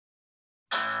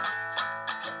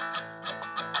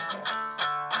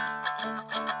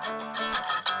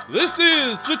This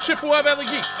is the Chippewa Valley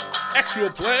Geeks Actual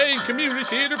Play and Community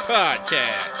Theater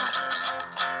Podcast.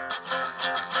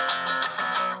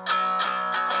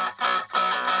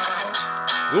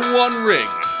 The One Ring,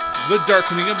 the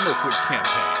Darkening of Mirkwood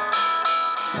campaign.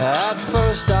 At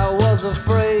first I was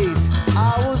afraid,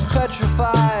 I was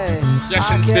petrified.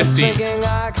 Session 50,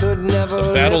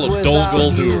 the Battle of Dol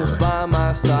Guldur, or the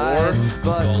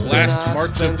Last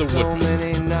March of the Woodmen.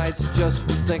 Many nights just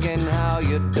thinking how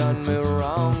you done me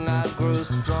wrong. I grew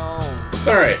strong.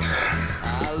 All right,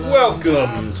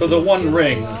 welcome to the One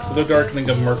Ring, the Darkening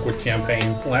of Mirkwood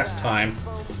campaign. Last time,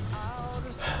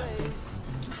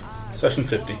 Session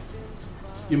 50.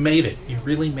 You made it. You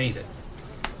really made it.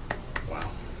 Wow.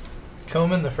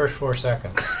 Combing the first 4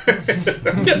 seconds.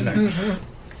 I'm getting there.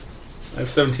 I have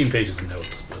 17 pages of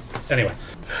notes. But anyway,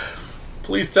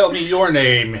 please tell me your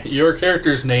name, your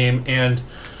character's name, and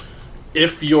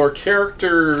if your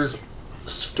character's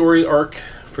story arc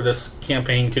for this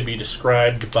campaign could be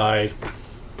described by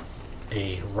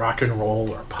a rock and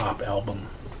roll or pop album,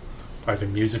 either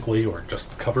musically or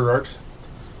just cover art,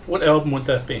 what album would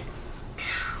that be?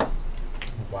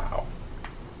 Wow.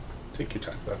 Take your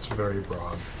time. That's very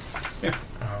broad. Yeah.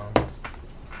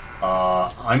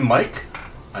 I'm Mike.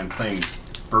 I'm playing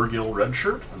Burgil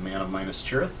Redshirt, a man of Minas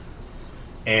Tirith.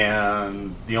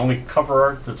 And the only cover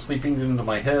art that's leaping into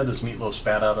my head is Meatloaf's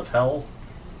Bat Out of Hell.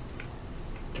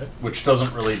 Okay. Which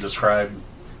doesn't really describe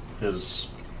his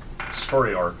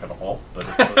story arc at all, but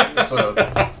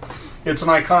it's an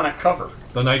iconic cover.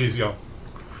 The Night is Young.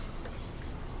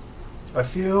 I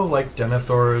feel like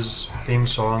Denethor's theme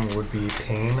song would be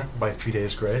Pain by 3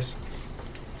 Days Grace.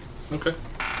 Okay.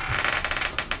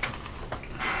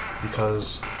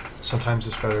 Because sometimes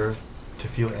it's better to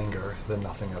feel anger than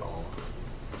nothing at all.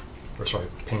 Or sorry,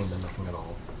 pain than nothing at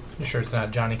all. You sure it's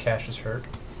not Johnny Cash's Hurt?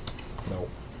 No.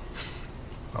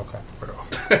 Okay. Right off.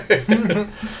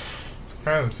 It's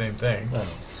kind of the same thing. No.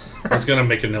 I was going to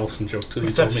make a Nelson joke to you.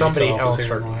 Except somebody else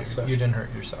hurt hurt you. You didn't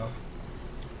hurt yourself.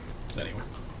 Anyway.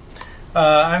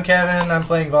 I'm Kevin. I'm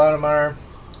playing Valdemar.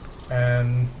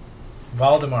 And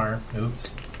Valdemar,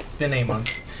 oops, it's been 8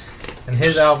 months. And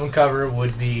his album cover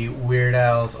would be Weird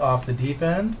Al's Off the Deep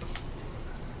End.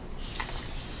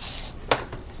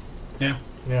 Yeah.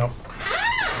 Yep.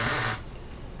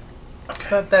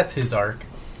 Okay. That's his arc.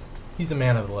 He's a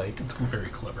man of the lake. It's very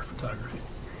clever photography.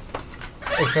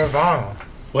 It's Nirvana.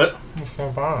 What? It's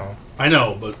Nirvana. I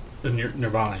know, but in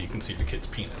Nirvana you can see the kid's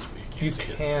penis, but you You can't see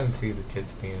his. can see the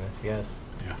kid's penis, yes.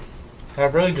 Yeah.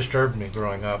 That really disturbed me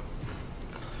growing up.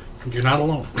 You're not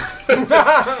alone.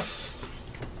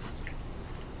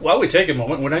 While we take a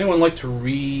moment, would anyone like to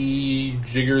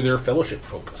rejigger their fellowship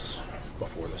focus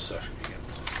before this session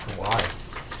begins? Why?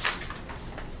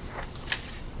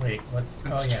 Wait, what's...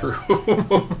 That's oh, yeah. true.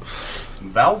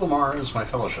 Valdemar is my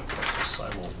fellowship focus. I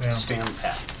will stand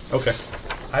pat. Okay.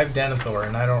 I have Denethor,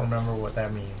 and I don't remember what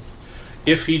that means.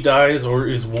 If he dies or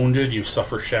is wounded, you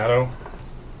suffer shadow.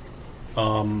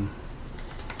 In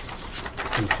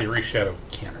theory, shadow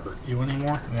can't hurt you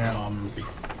anymore. Yeah.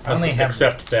 I only have...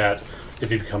 Except that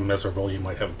if you become miserable, you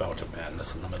might have a bout of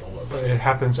madness in the middle of But it. it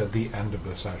happens at the end of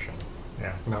the session.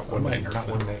 Yeah. Not Well, when, might not nerf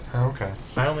when they... Oh, okay.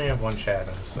 I only have one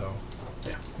shadow, so...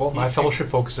 Yeah. Well, my fellowship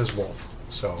focus is Wolf,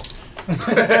 so...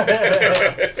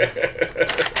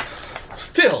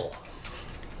 Still.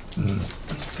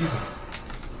 Excuse me.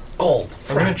 Old.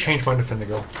 I'm going to change mine to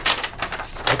Findigo.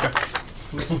 Okay.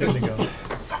 Who's good to go?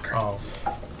 Fucker. Oh.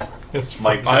 It's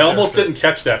Mike, I almost didn't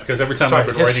catch that because every time Sorry, I've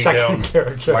been his writing second down...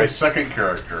 character. My second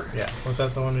character. Yeah. Was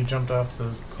that the one who jumped off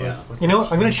the cliff? Yeah. with You know the-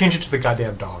 what? I'm going to change it to the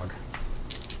goddamn dog.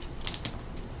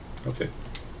 Okay.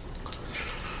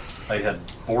 I had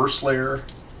Boarslayer,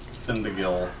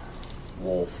 Findigil,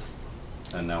 Wolf,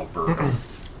 and now Burgil.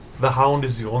 The Hound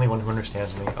is the only one who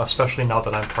understands me, especially now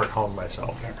that I'm part Hound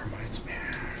myself. That reminds me.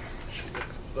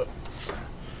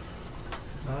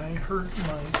 I hurt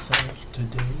myself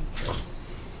today.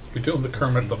 You're doing the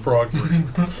Kermit the Frog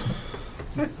version.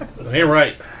 That ain't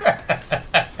right.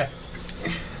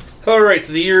 Alright,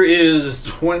 the year is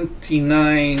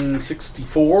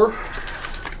 2964.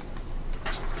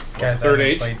 Guys, Third I haven't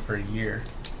age. played for a year.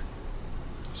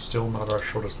 Still not our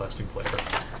shortest lasting player.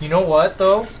 You know what,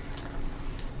 though?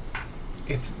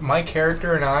 It's my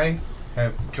character and I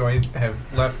have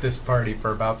left this party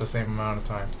for about the same amount of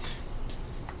time.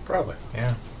 Probably.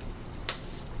 Yeah.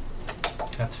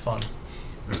 That's fun.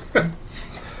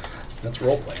 That's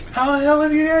role-playing. How the hell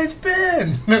have you guys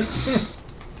been?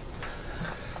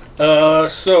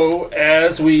 So,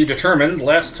 as we determined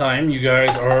last time, you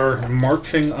guys are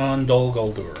marching on Dol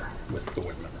Guldur with the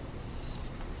Woodmen.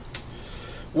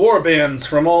 War bands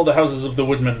from all the houses of the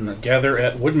Woodmen gather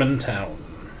at Woodmen Town.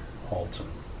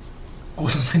 Halton.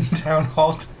 Woodmen Town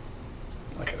Halt.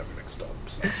 I get them mixed up.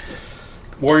 So.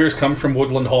 Warriors come from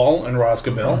Woodland Hall and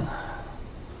Rosgabel,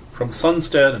 from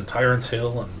Sunstead and Tyrant's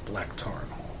Hill and Blacktarn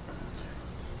Hall.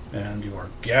 And you are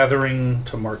gathering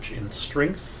to march in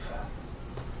strength.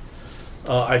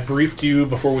 I briefed you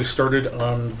before we started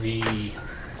on the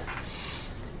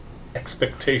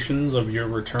expectations of your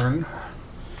return.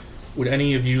 Would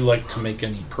any of you like to make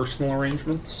any personal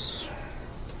arrangements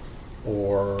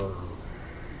or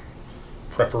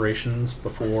preparations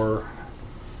before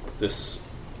this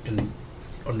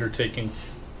undertaking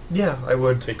Yeah, I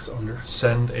would takes under?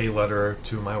 send a letter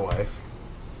to my wife.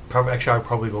 Actually, I would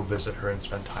probably go visit her and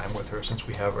spend time with her since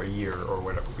we have a year or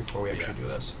whatever before we actually do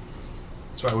this.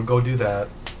 So I would go do that.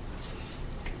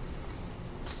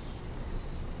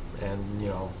 And,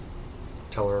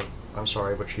 tell her I'm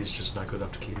sorry, but she's just not good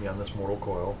enough to keep me on this mortal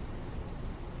coil.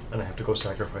 And I have to go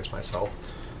sacrifice myself.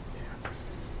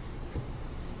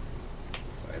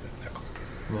 Fight a nickel.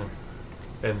 Yeah.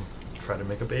 And try to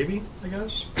make a baby, I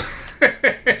guess.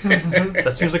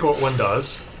 That seems like what one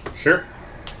does. Sure.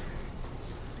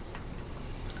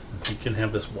 You can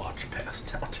have this watch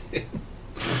passed out to him.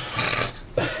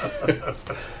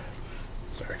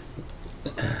 Sorry.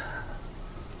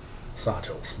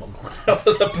 Sancho will smuggle it out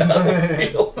of the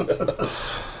battlefield.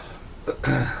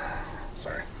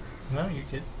 Sorry. No, you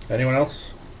did. Anyone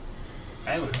else?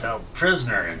 I was held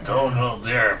prisoner in Dol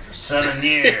Guldur for 7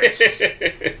 years.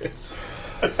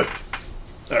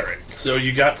 Alright, so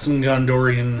you got some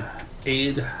Gondorian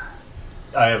aid.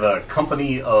 I have a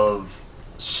company of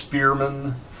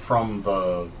spearmen from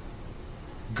the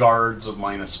guards of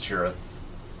Minas Tirith.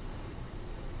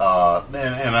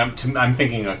 And I'm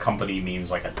thinking a company means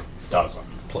like a dozen.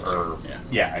 Plus, I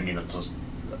mean, it's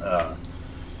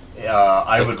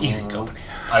I would easy company.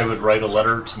 I would write a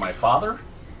letter to my father.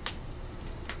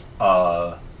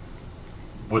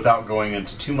 Without going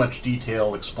into too much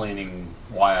detail, explaining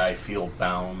why I feel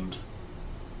bound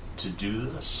to do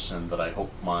this, and that I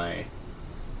hope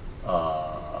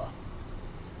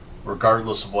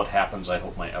regardless of what happens, I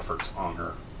hope my efforts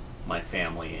honor my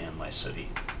family and my city.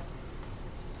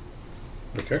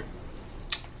 Okay.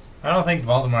 I don't think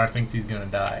Valdemar thinks he's going to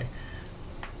die.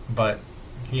 But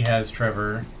he has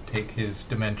Trevor take his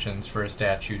dimensions for a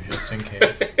statue just in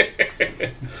case.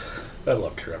 I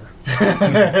love Trevor.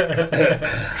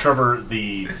 Trevor,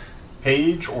 the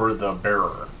page or the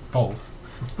bearer? Both.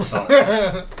 Oh.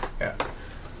 Yeah.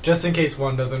 Just in case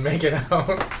one doesn't make it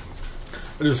out.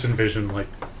 I just envision, like,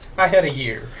 I had a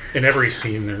year. in every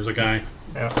scene, there's a guy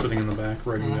Yeah. sitting in the back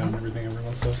writing down everything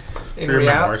everyone says. In, For your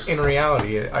memoirs. in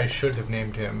reality, I should have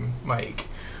named him Mike.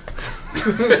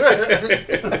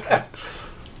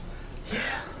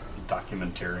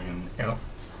 Documentarian. Yeah.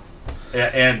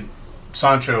 And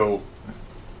Sancho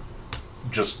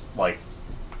just, like,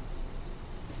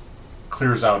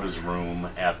 clears out his room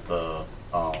at the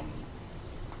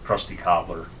Krusty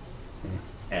Cobbler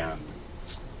and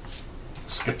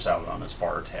skips out on his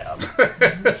bar tab.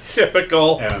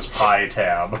 Typical. And his pie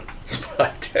tab.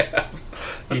 Spy tab.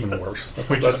 Even worse.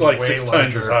 Which That's is like way 6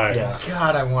 times as high. Yeah.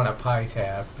 God, I want a pie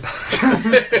tab.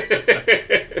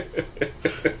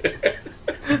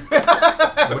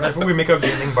 Whenever we make a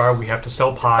gaming bar, we have to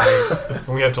sell pie,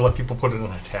 and we have to let people put it in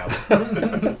a tab.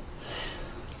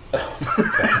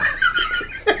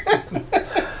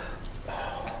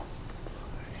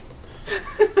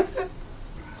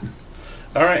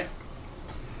 All right.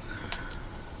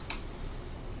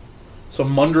 So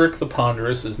Mundrick the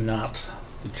Ponderous is not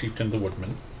the chieftain of the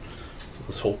Woodmen. So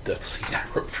this whole death scene I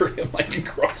wrote for him I can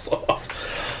cross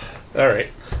off. All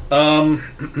right.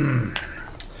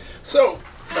 So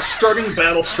the starting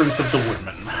battle strength of the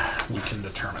Woodmen. We can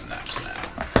determine that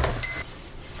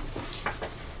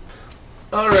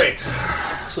now. All right.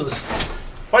 So the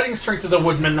fighting strength of the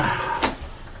Woodmen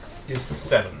is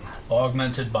 7,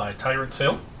 augmented by Tyrant's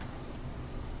Hill,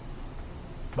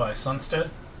 by Sunstead,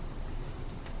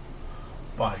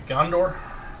 by Gondor,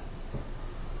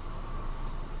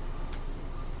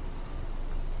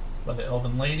 by the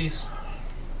Elven Ladies,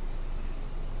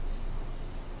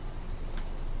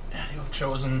 and you have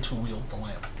chosen to wield the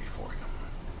lamp before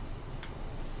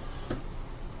you.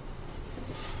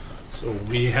 So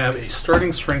we have a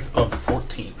starting strength of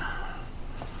 14, I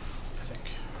think.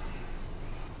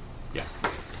 Yeah.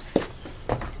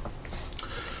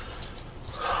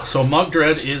 So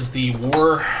Mugdred is the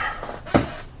war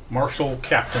marshal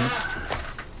captain,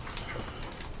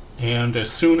 and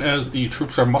as soon as the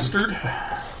troops are mustered,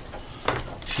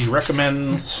 he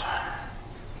recommends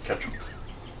Ketchup.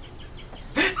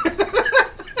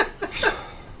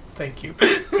 Thank you.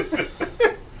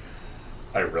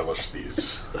 I relish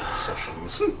these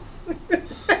sessions.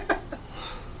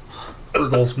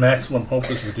 Burgle's maximum hope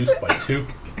is reduced by 2.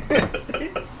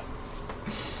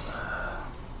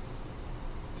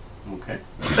 Okay.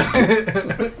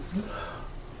 I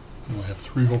have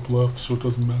 3 hope left, so it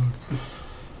doesn't matter.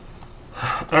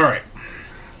 Alright.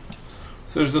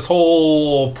 So there's this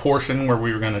whole portion where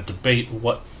we were going to debate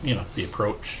what, the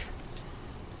approach.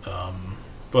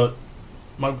 But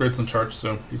Mudgrid's in charge,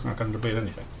 so he's not going to debate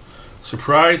anything.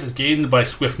 Surprise is gained by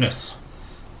swiftness.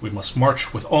 We must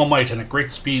march with all might and at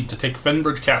great speed to take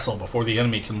Fenbridge Castle before the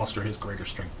enemy can muster his greater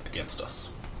strength against us.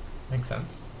 Makes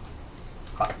sense.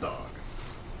 Hot dog.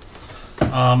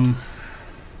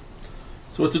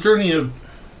 So it's a journey of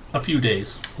a few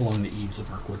days along the eaves of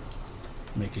Mirkwood,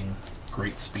 making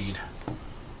great speed,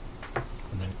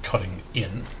 and then cutting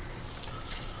in.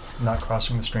 Not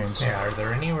crossing the streams. Yeah, are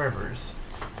there any rivers?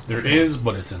 There is,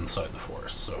 but it's inside the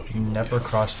forest, so You never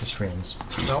cross the streams.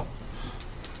 No.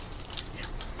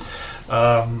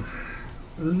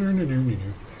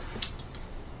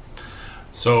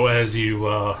 So as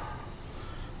you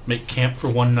make camp for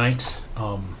one night,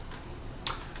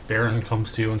 Baron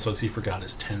comes to you and says he forgot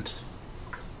his tent.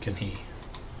 Can he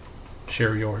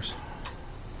share yours?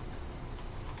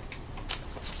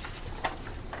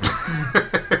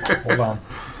 Hold on.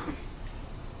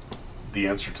 The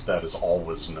answer to that is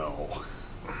always no.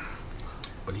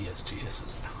 But he has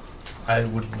GSs now. I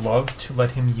would love to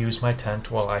let him use my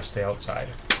tent while I stay outside.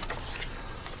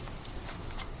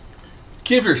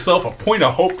 Give yourself a point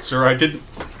of hope, sir. I didn't.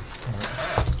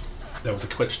 That was a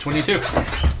Twitch 22.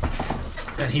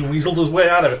 And he weaseled his way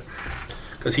out of it.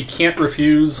 Because he can't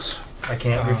refuse. I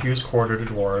can't refuse quarter to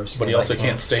dwarves. But he and also I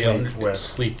can't stay sleep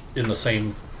sleep in the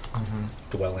same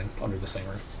dwelling under the same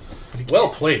roof. But Well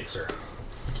played, sir.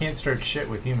 You can't start shit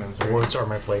with humans, right? Words are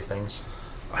my playthings.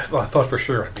 I thought for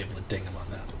sure I'd be able to ding him on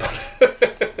that.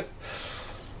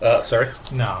 Sorry?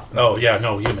 No. Oh, yeah,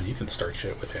 no, human. You can start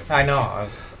shit with him. I know.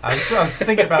 I was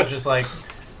thinking about just like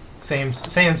saying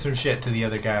some shit to the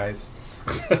other guys.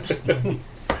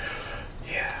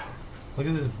 Yeah. Look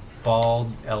at this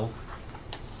bald elf.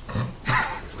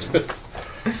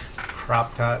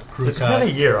 Crop top, crew It's cut. been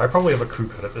a year. I probably have a crew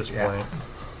cut at this Yeah. point.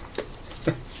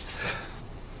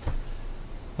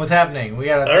 What's happening? We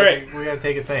gotta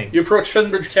take a thing. You approach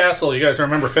Fenbridge Castle. You guys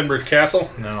remember Fenbridge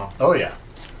Castle? No. Oh, yeah.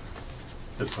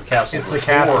 It's the castle. It's the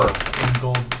before- castle in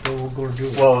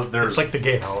Guldur. Well, there's... It's like the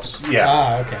gatehouse. Yeah.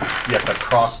 Ah, okay. You have to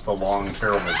cross the long,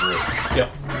 terrible bridge.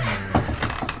 Yep.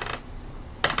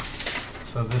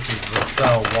 So this is the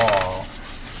cell wall.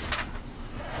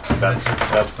 That's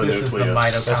the This is the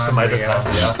nucleus. That's the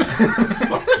mitochondria.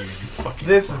 Fuck you, you fucking...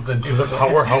 This is the The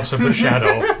powerhouse of the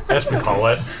shadow, as we call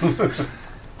it.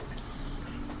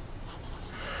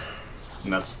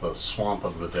 And that's the swamp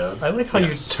of the dead. I like how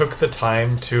Yes. you took the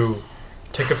time to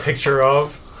take a picture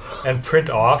of and print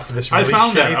off this I really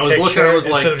found that. shitty I was looking, picture I was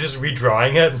like- instead of just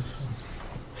redrawing it.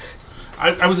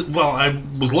 I was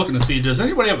looking to see, does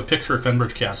anybody have a picture of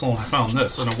Fenbridge Castle? And I found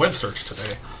this in a web search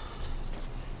today.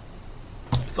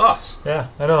 It's us. Yeah,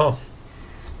 I know.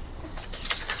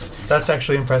 That's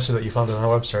actually impressive that you found it on a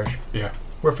web search. Yeah.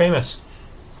 We're famous.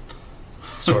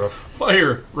 Sort of.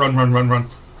 Fire! Run, run, run, run.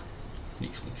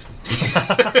 Sneak, sneak, sneak.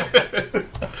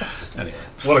 Anyway.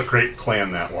 What a great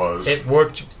plan that was. It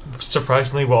worked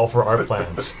surprisingly well for our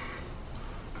plans.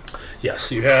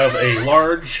 Yes, you have a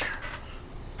large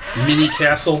mini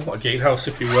castle, a gatehouse,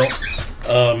 if you will,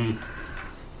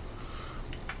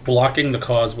 blocking the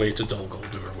causeway to Dol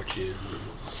Guldur, which is...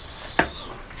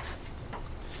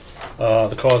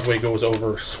 the causeway goes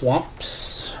over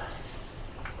swamps,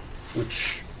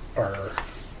 which are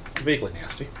vaguely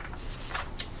nasty.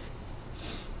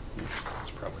 That's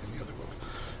probably in the other book.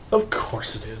 Of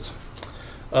course it is.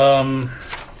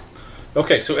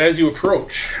 Okay, so as you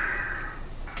approach...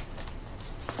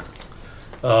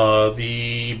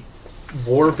 the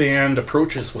warband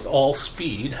approaches with all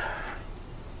speed.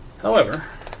 However,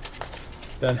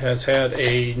 that has had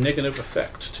a negative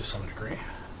effect to some degree,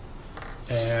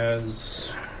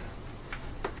 as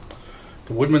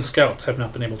the Woodmen scouts have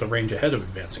not been able to range ahead of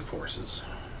advancing forces.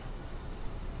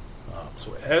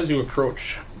 So as you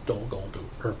approach Dol Guldur,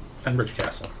 or Fenbridge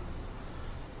Castle,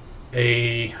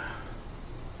 a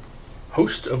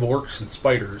host of orcs and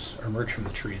spiders emerge from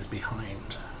the trees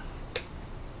behind.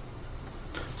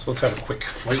 So let's have a quick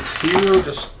fight here,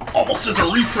 just almost as a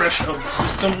refresh of the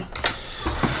system.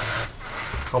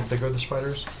 How big are the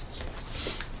spiders?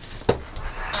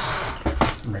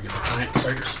 Regular giant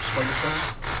spider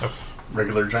size.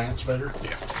 Regular giant spider?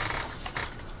 Yeah.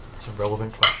 It's a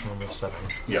relevant question in this setting.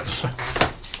 Yes.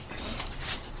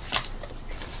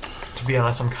 To be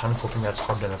honest, I'm kind of hoping that's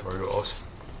how Denethor goes.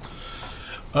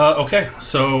 Okay,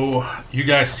 so you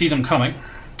guys see them coming.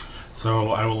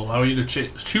 So I will allow you to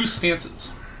choose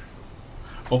stances.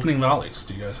 Opening volleys.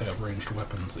 Do you guys have ranged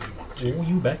weapons that you want to? Oh,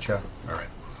 you betcha. All right.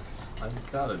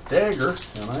 I've got a dagger,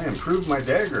 and I improved my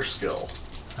dagger skill.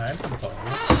 I have a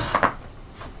bow.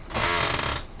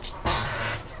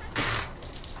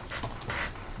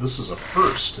 This is a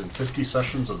first in 50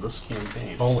 sessions of this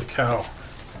campaign. Holy cow.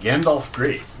 Gandalf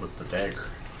Great with the dagger.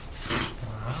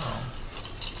 Wow.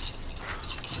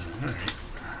 All right.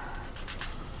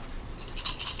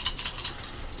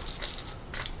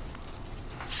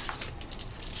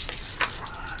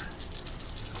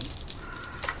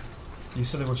 You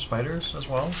said there were spiders as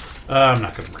well? I'm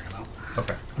not going to bring it up.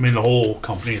 Okay. I mean, the whole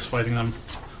company is fighting them,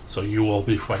 so you will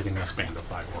be fighting this band of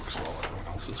 5 orcs while everyone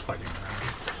else is fighting them.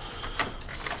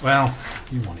 Well,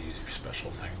 you want to use your special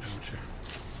thing, don't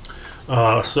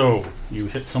you? So, you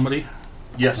hit somebody? I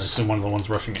Yes. assume one of the ones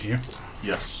rushing at you?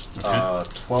 Yes. Okay.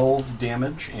 12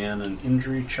 damage and an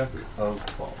injury check of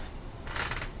 12.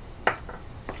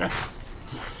 Okay.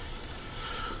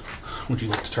 Would you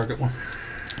like to target one?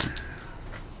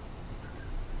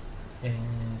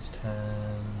 Is 10,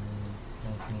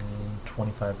 19,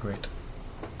 25, great.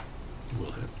 You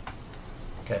will hit.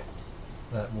 Okay.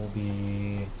 That will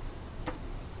be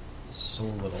so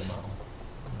little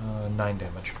now. 9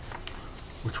 damage.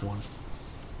 Which one?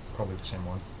 Probably the same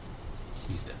one.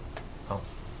 He's dead. Oh.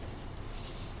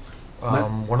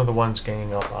 One of the ones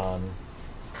ganging up on...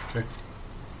 Okay.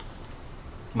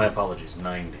 My apologies, 9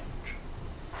 damage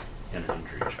and an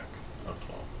injury check of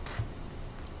 12.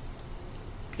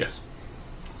 Yes.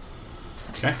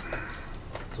 Okay.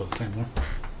 So the same one?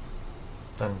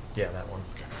 Then, yeah, that one.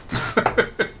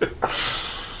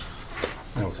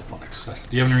 That was a fun exercise.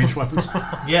 Do you have any ranged weapons?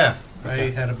 Yeah, Okay.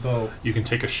 I had a bow. You can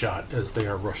take a shot as they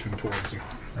are rushing towards you.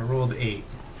 I rolled 8.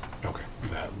 Okay.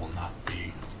 That will not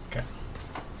be... Okay.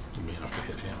 be enough to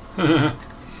hit him.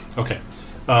 Okay.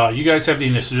 You guys have the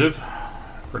initiative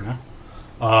for now.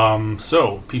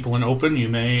 So, people in open, you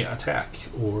may attack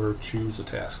or choose a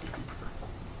task if you prefer.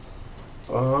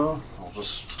 I'll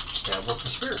just stab with the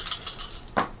spear.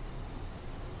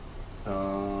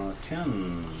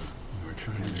 10. We're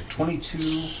trying to 22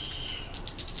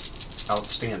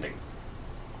 outstanding.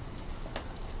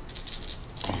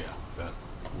 Yeah, that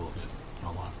will hit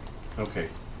a lot. Okay.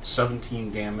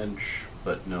 17 damage,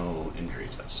 but no injury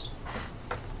test.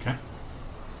 Okay.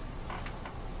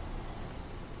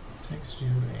 6, 2,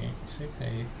 8, 6,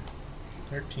 8,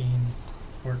 13,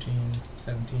 14,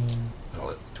 17, That'll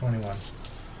hit. 21.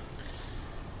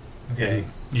 Okay.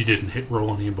 You didn't hit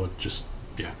roll any, but just,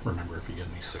 yeah, remember if you get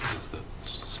any 6s, that's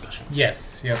special.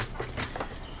 Yes, yep.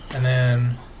 And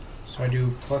then, so I do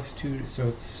 +2, so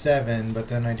it's 7, but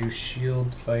then I do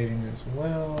shield fighting as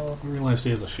well. I realized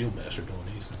he has a shield bash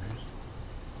ability. He's never used.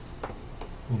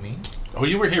 Who, me? Oh,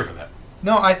 you were here for that.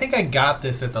 No, I think I got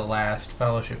this at the last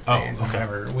fellowship Oh, phase. okay.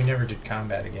 We never did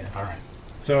combat again. All right.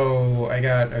 So I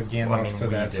got a Gandalf, Well, I mean, we so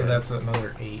did. that's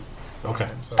another 8. Okay.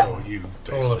 So So you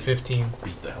Total of basically 15.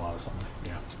 beat the hell out of something.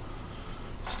 Yeah.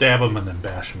 Stab him and then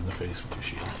bash him in the face with your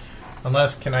shield.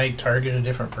 Unless, can I target a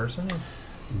different person?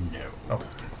 No. Okay.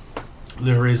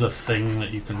 There is a thing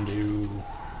that you can do.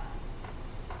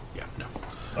 Yeah, no.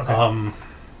 Okay.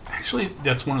 Actually,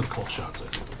 that's one of the call shots, I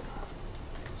think.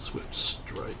 Swift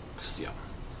strikes, yeah.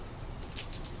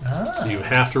 Ah. You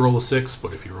have to roll a 6,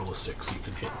 but if you roll a 6, you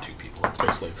can hit 2 people. It's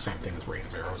basically the same thing as rain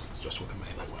of arrows. It's just with a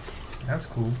melee weapon. That's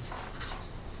cool.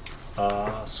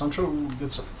 Sancho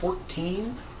gets a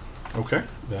 14, Okay.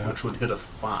 which would hit a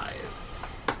 5.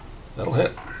 That'll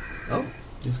hit. Oh.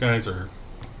 These guys are...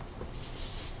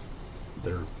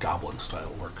 Their goblin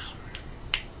style works.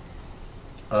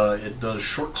 It does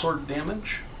short sword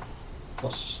damage.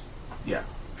 Plus, yeah,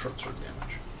 short sword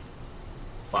damage.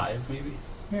 5, maybe?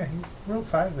 Yeah, he rolled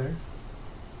 5 there.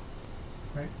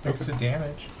 Right, next to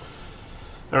damage.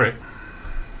 All right.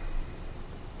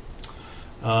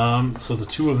 So the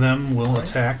 2 of them will Right.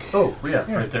 attack. Oh, yeah,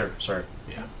 Yeah. right there. Sorry.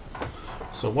 Yeah.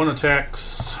 So one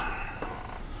attacks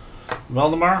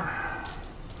Valdemar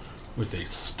with a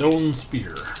stone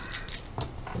spear.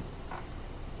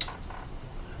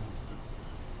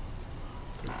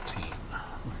 13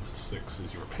 minus 6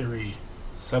 is your parry.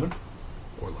 7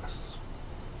 or less.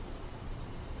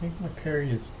 I think my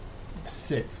parry is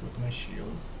 6 with my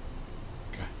shield.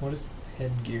 Okay. What is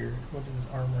headgear? What does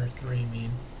armor 3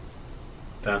 mean?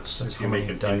 That's That's if you how make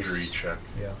many an dice. injury check.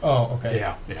 Yeah. Oh, okay.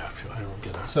 Yeah, I don't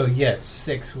get it. So, yeah, it's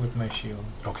 6 with my shield.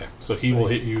 Okay, so he will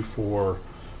hit you for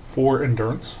 4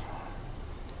 endurance.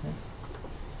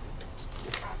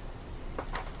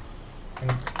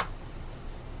 And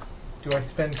do I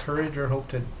spend courage or hope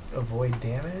to avoid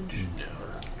damage? No.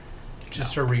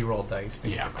 Just a reroll dice,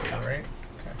 basically, Yeah. right?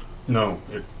 Okay. No,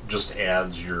 it just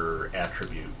adds your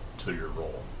attribute to your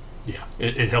roll. Yeah,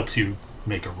 it helps you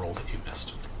make a roll that you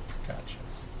missed. Gotcha.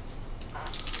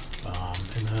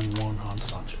 And then 1 on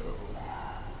Sancho.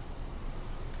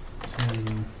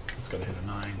 10. It's got to hit a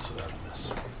 9, so that'll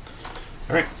miss.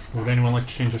 All right. Would anyone like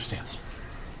to change their stance?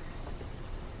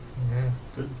 Mm-hmm.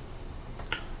 Good.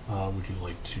 Would you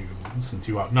like to, since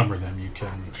you outnumber them, you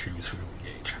can choose who to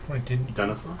engage. Wait, didn't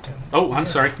Denethor? Oh, I'm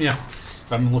sorry. Yeah.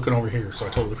 I'm looking over here, so I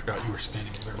totally forgot you were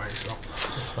standing there by yourself.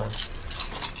 That's fine.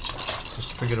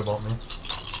 Just forget about me.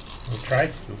 we tried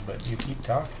to, but you keep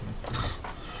talking.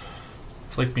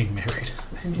 It's like being married.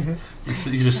 You're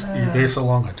there so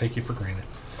long, I take you for granted.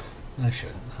 I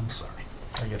shouldn't. I'm sorry.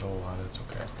 I get a lot. It's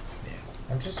okay.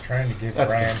 I'm just trying to give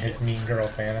That's Brian good. his mean girl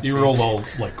fantasy. You rolled all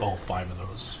 5 of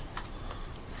those.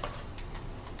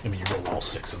 I mean, you rolled all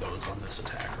 6 of those on this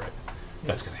attack, right?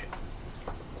 That's going to hit.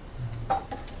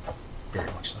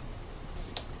 Very much so.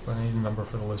 But I need a number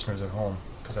for the listeners at home,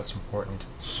 because that's important.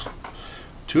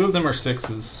 2 of them are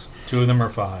 6s. 2 of them are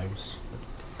 5s.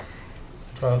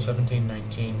 12, 17,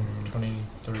 19,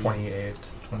 23, 28.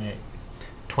 28.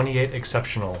 28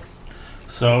 exceptional.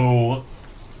 So,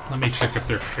 let me check if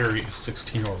their parry is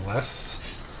 16 or less.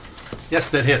 Yes,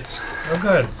 that hits. Oh,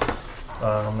 good.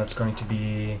 That's going to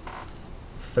be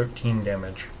 13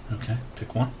 damage. Okay,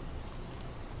 pick one.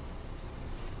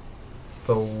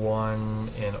 The one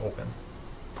in open.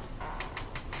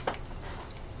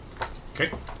 Okay.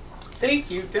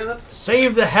 Thank you, Dennis.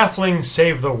 Save the halfling,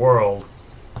 save the world.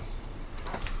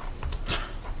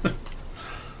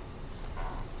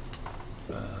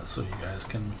 So you guys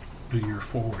can do your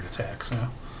forward attacks now.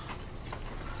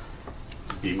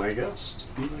 Be my guest.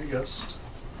 Be my guest.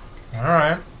 All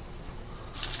right.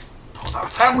 Put our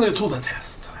family to the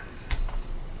test.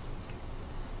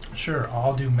 Sure,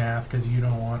 I'll do math because you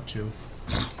don't want to.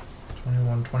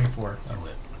 21, 24. That'll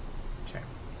hit. Okay.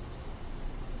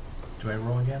 Do I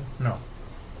roll again? No.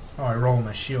 Oh, I roll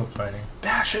my shield fighting.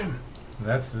 Bash him.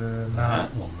 That's the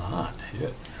not. That will not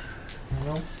hit.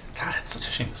 No. God, it's such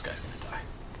a shame this guy's going to die.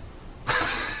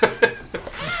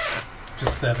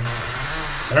 Just 7.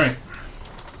 All right.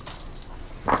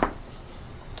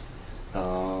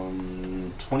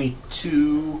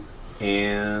 22,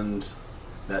 and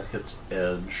that hits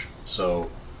edge. So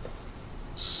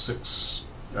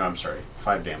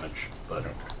 5 damage, but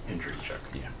injury check.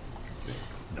 Yeah.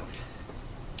 No.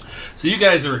 So you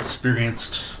guys are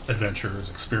experienced adventurers,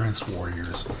 experienced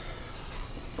warriors.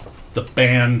 The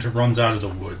band runs out of the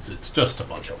woods. It's just a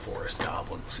bunch of forest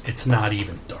goblins. It's not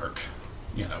even dark.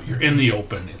 You know, you're in the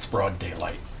open. It's broad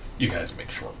daylight. You guys make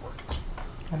short work.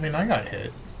 I mean, I got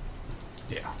hit.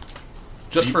 Yeah.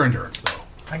 Just for endurance, though.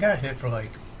 I got hit for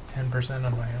like 10%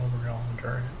 of my overall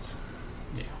endurance.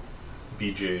 Yeah.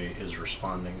 BJ is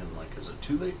responding and like, is it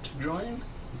too late to join?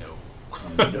 No.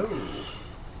 No.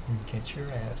 Get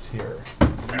your ass here.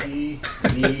 We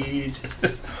need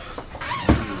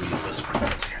this one.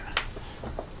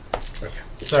 Okay.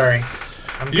 Sorry.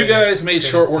 You guys made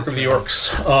short work of the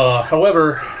orcs.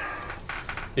 However,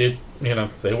 they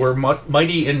were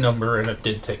mighty in number, and it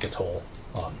did take a toll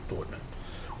on the Woodmen.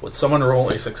 Would someone roll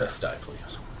a success die,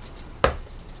 please?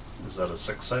 Is that a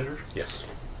 6-sider? Yes.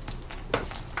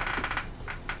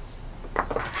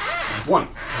 1.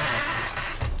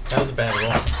 That was a bad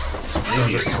roll.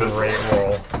 Maybe a good Great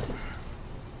roll.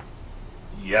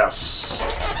 Yes.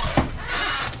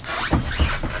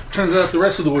 Turns out the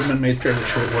rest of the Woodmen made fairly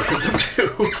short work of them,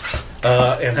 too.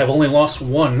 And have only lost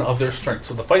 1 of their strength.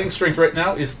 So the fighting strength right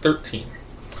now is 13.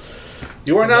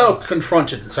 You are now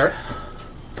confronted,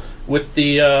 with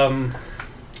the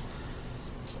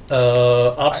obstacle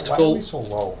Why are we so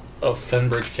low? of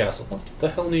Fenbridge Castle. What the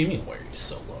hell do you mean, why are you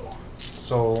so low?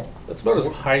 So, That's about as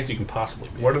high as you can possibly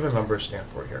be. what do the numbers stand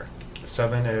for here?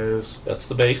 7 is... That's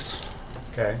the base.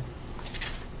 Okay.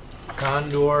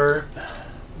 Gondor,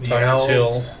 the Tyrant's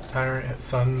elves, Tyrant,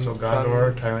 Sun, So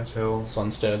Gondor, Tyrant's Hill,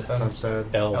 Sunstead.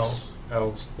 Sunstead, Elves.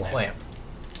 Elves. Lamp.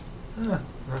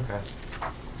 Okay.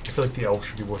 I feel like the elves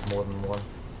should be worth more than 1.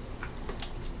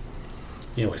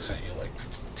 He only sent you like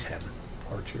 10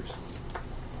 archers.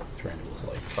 Thranduil was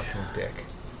like, Fucking dick.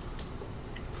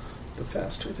 the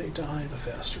faster they die, the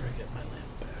faster I get my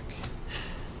lamp back.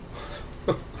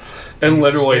 And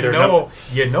literally, You they're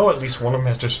know at least one of them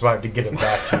has to survive to get it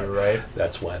back to you, right?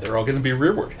 that's why they're all going to be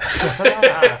rearward.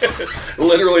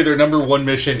 Literally, their number 1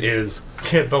 mission is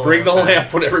Get the bring the lamp back.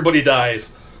 lamp when everybody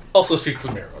dies. Also shoot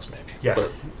some arrows, maybe. Yeah.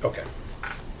 But, okay.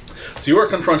 So you are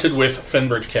confronted with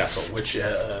Fenbridge Castle, which you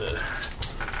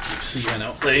see an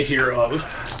outlay here of.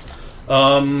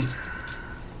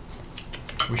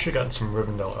 We should have gotten some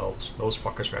Rivendell elves. Those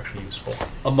fuckers are actually useful.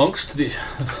 Amongst the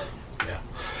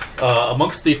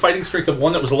Amongst the fighting strength of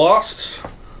one that was lost,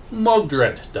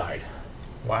 Mogdred died.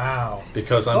 Wow.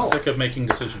 Because I'm sick of making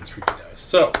decisions for you guys.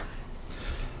 So,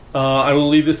 I will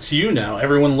leave this to you now.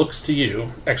 Everyone looks to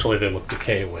you. Actually, they look to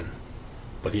Kaewin,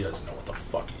 but he doesn't know what the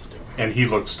fuck he's doing. And he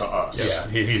looks to us.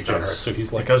 Yeah, he's generous, so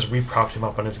he's like... Because we propped him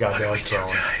up on his What do goddamn we do,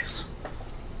 throne. guys?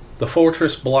 The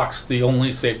fortress blocks the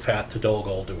only safe path to Dol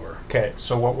Guldur. Okay,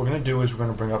 so what we're going to do is we're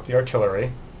going to bring up the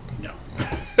artillery. No.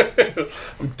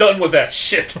 I'm done with that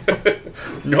shit.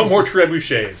 No more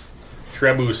trebuchets.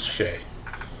 Trebuchet.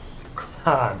 Come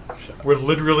on. We're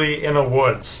literally in a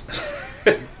woods.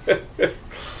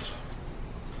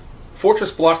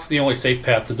 Fortress blocks the only safe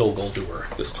path to Dol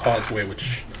Guldur. This causeway,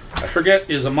 which I forget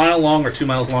is 1 mile long or 2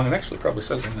 miles long, and actually probably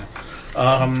says in there.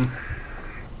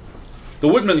 The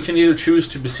Woodmen can either choose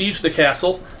to besiege the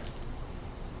castle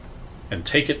and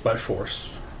take it by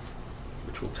force,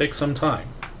 which will take some time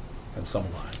and some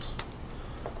lives,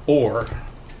 or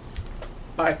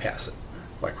bypass it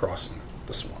by crossing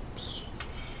the swamps.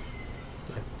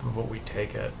 But we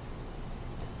take it.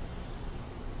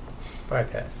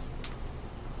 Bypass.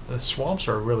 The swamps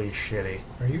are really shitty.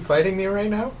 Are you fighting me right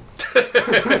now?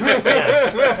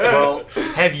 Yes. Well,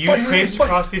 Have you traipsed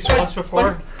across these swamps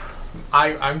before?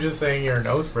 I'm just saying you're an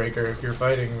oathbreaker if you're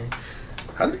fighting me.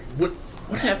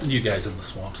 What happened to you guys in the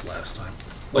swamps last time?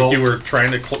 Like Well- you were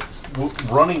trying to...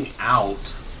 running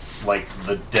out, like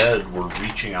the dead were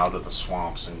reaching out of the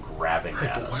swamps and grabbing Right,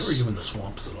 at but why us. were you in the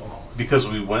swamps at all? Because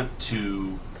we went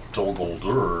to Dol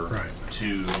Guldur Right.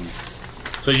 to...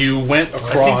 So you went I think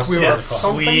across... we Yeah, were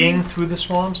something- fleeing through the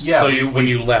swamps. Yeah, so when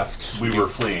you left... we were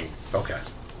fleeing. Okay.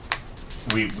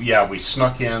 We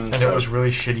snuck in. And it was really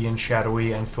shitty and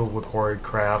shadowy and filled with horrid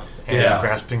crap and Yeah.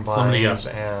 grasping Somebody vines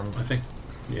got- and I think,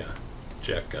 yeah,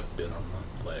 Jack got bit on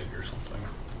the leg or something.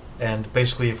 and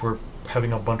basically if we're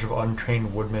having a bunch of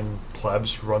untrained woodmen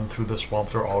plebs run through the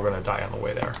swamp, they're all going to die on the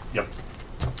way there. Yep.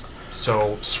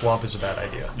 So swamp is a bad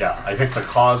idea. Yeah, I think the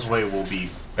causeway will be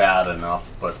bad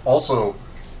enough, but also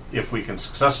if we can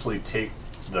successfully take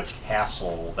the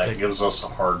castle, that gives us a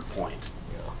hard point.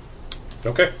 Yeah.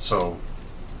 Okay. So,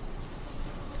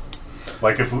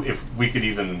 like if we could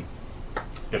even,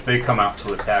 if they come out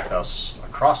to attack us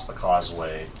across the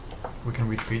causeway, We can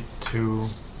retreat to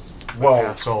the well,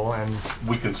 castle and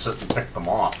we can sit and pick them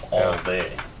off all Yeah.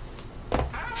 day.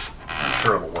 I'm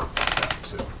sure it'll work like that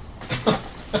too.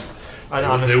 and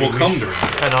honestly, will we come should- during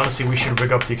it. And honestly, we should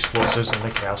rig up the explosives in the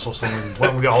castle so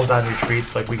when we all die in retreat,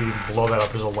 like we can blow that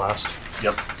up as a last.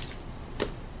 Yep.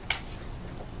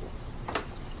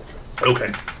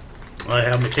 Okay. I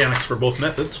have mechanics for both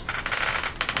methods.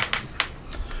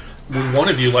 Would one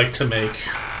of you like to make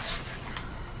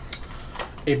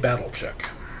a battle check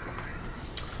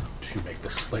to make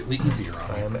this slightly easier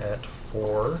on I me? am at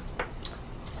 4.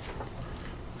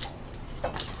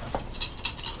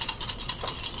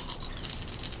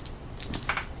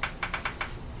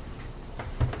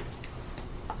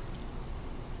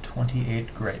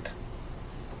 Great.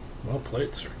 Well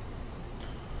played, sir.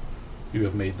 You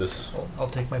have made this Well, I'll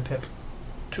take my pip.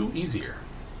 too easier.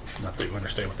 Not that you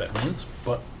understand what that means,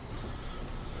 but...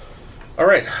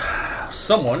 Alright.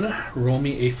 Someone roll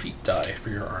me a feat die for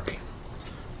your army.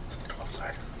 It's the 12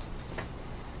 side.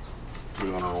 Do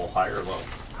we want to roll high or low?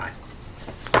 Hi.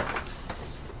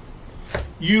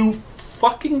 You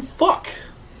fucking fuck!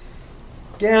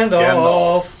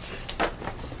 Gandalf.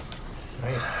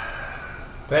 Nice.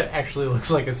 That actually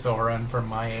looks like a Sauron from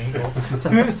my angle.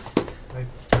 I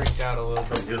freaked out a little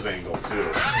From bit. his angle too.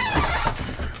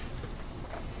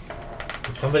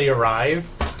 Did somebody arrive?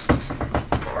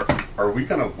 Are we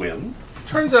gonna win?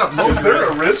 Turns out Is there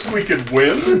a Mogdred, risk we could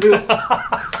win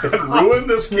and ruin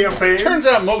this campaign? turns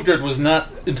out Mogdred was not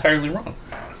entirely wrong.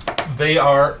 They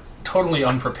are totally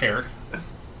unprepared.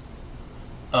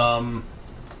 And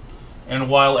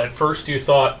while at first you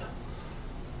thought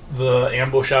the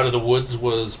ambush out of the woods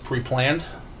was pre-planned,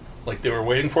 like they were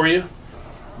waiting for you,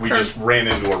 We just ran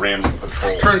into a random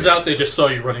patrol. turns out they just saw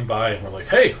you running by and were like,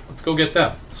 "Hey, let's go get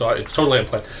them." So it's totally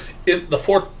unplanned.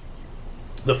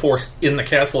 The force in the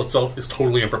castle itself is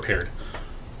totally unprepared.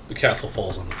 The castle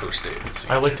falls on the first day of the siege.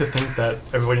 I like to think that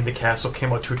everybody in the castle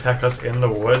came out to attack us in the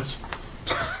woods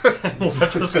and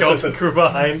left the skeleton crew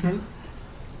behind.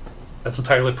 That's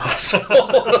entirely possible.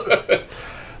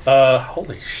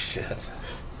 Holy shit.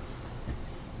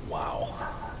 Wow.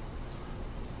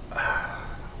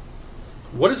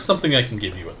 What is something I can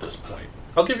give you at this point?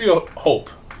 I'll give you a hope.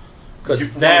 Give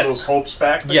Because one that... of those hopes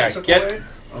back that Yeah, you took get- away?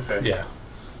 Okay. Yeah.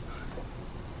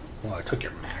 Well, I took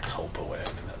your max hope away.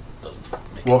 I mean, that doesn't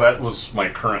make Well, any that was my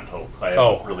current hope. I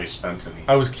Oh. haven't really spent any.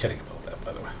 I was kidding about that,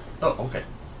 by the way. Oh, okay.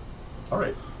 All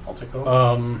right. I'll take that.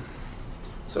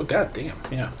 So goddamn,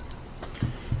 yeah.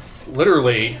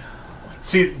 Literally,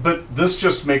 See, but this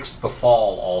just makes the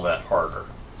fall all that harder.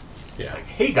 yeah.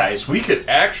 Hey guys, we could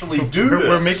actually do this.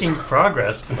 We're making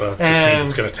progress. Well, it just means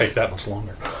it's going to take that much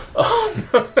longer.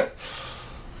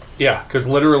 Yeah, because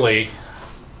literally,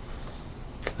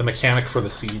 the mechanic for the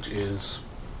siege is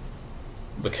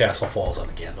the castle falls on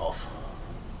a Gandalf.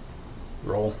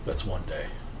 Roll, that's 1 day.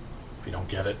 If you don't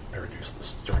get it, I reduce the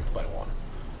strength by 1.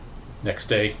 Next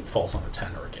day, it falls on a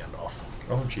 10 or a Gandalf.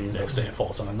 Oh, Jesus. Next day, it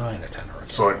falls on a 9, a 10, or a 10.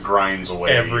 So it grinds away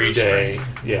Every your day,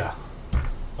 strength. yeah.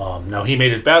 Now, he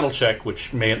made his battle check,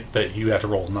 which meant that you had to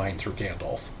roll 9 through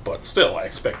Gandalf. But still, I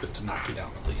expect it to knock you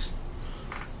down at least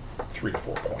 3 to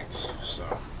 4 points.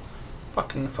 So,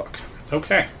 fucking fuck.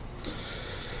 Okay.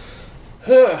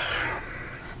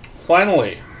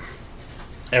 Finally,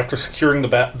 after securing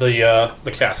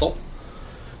the castle,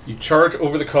 you charge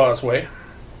over the causeway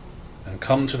and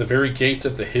come to the very gate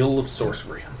of the Hill of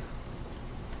Sorcery.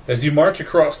 As you march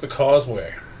across the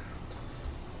causeway,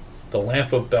 the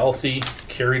lamp of Balthi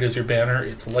carried as your banner,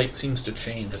 its light seems to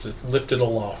change as it is lifted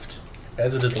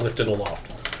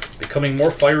aloft, becoming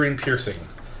more fiery and piercing,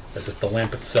 as if the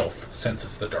lamp itself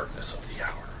senses the darkness of the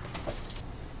hour.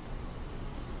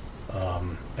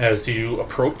 As you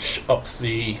approach up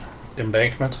the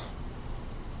embankment,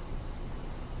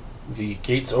 the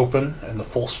gates open and the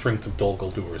full strength of Dol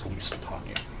Guldur is loosed upon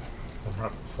you. We're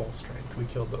not full strength. We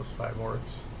killed those 5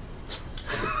 orcs.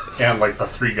 And like the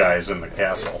 3 guys in the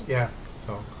castle. Yeah,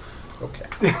 so Okay.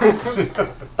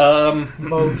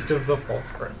 most of the full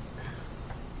strength.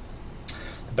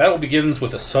 The battle begins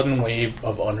with a sudden wave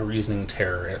of unreasoning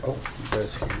terror. Oh, you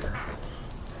guys hear?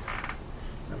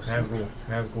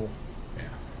 Nazgul. Yeah.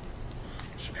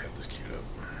 Should have this queued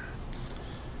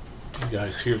up. You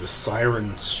guys hear the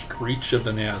siren screech of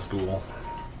the Nazgul.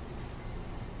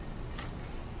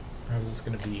 How's this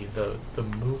going to be? The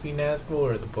movie Nazgul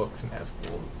or the books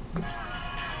Nazgul?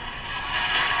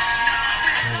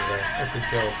 Anyway, that's a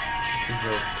joke. It's a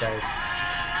joke, guys.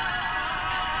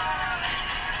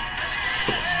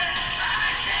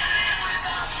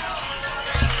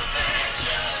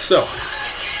 So,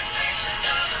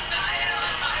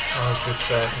 Oh, is this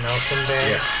that Nelson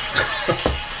Day? yeah.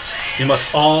 You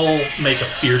must all make a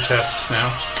fear test now.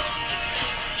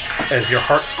 As your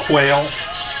hearts quail.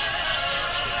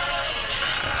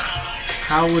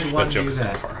 How would one That joke do is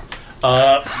that? not far.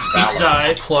 Feet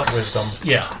die plus Wisdom.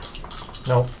 Yeah.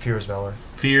 No, fear is valor.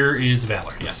 Fear is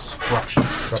valor. Yes. Corruption.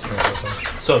 Corruption is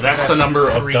wisdom. So that's the number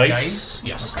of 3 dice.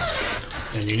 Yes.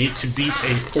 And you need to beat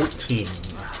a 14.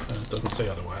 It doesn't say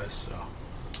otherwise. So.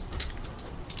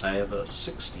 I have a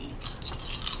 16.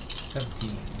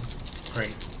 17.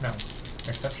 Great. No.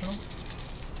 Exceptional?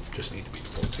 Just need to beat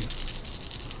 14.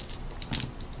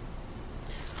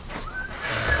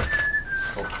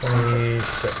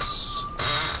 26.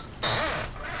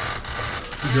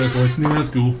 You guys are like,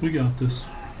 Nazgul, we got this.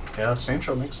 Yeah,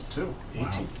 Sancho makes it too. 18.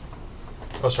 Wow.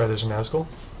 Oh, sorry, there's a Nazgul?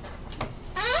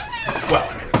 Well,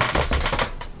 I mean,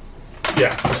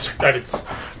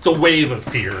 it's a wave of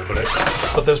fear, but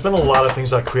it's But there's been a lot of things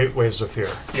that create waves of fear.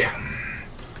 yeah.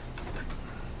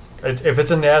 If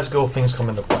it's a Nazgul, things come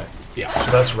into play. Yeah.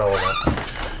 So that's relevant.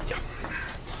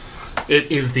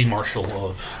 It is the marshal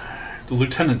of the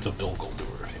lieutenant of Dol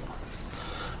Guldur, if you will.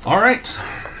 All right.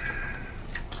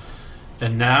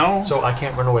 And now So I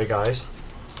can't run away, guys.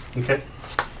 Okay.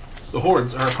 the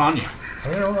hordes are upon you.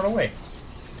 I'm going to run away.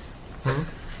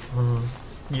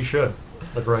 You should.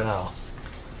 Like right now.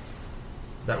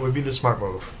 That would be the smart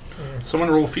move. Someone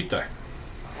roll a feat die.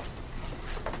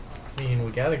 I mean,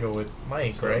 we got to go with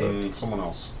Mike, right? And someone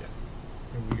else.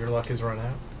 Your luck is run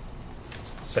out.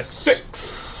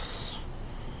 6.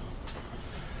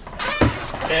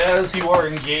 As you are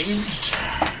engaged,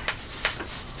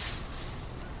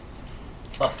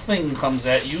 a thing comes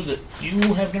at you that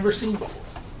you have never seen before.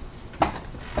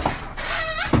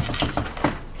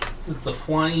 It's a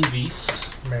flying beast.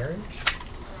 Marriage?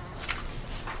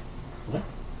 What?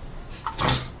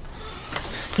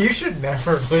 You should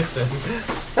never listen.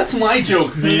 That's my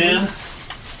joke, man.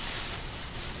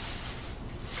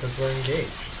 Because we're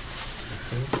engaged. You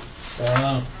see?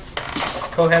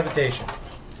 Cohabitation.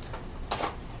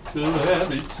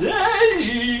 Cohabitation.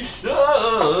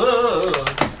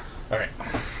 Alright.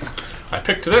 I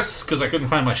picked this because I couldn't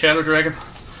find my Shadow Dragon.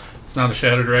 It's not a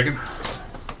Shadow Dragon.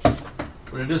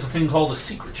 But it is a thing called a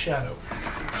Secret Shadow.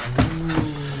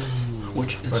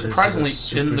 Which is surprisingly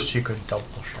in the secret double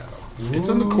shadow. It's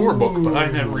in the core book, but I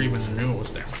never even knew it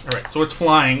was there. Alright, so it's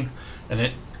flying, and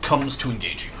it comes to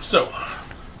engage you. So,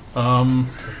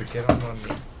 Does it get on one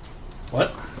knee?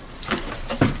 what?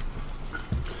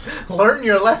 Learn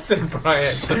your lesson,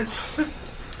 Brian.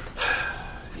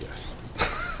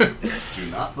 Do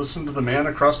not listen to the man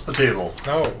across the table.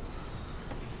 No.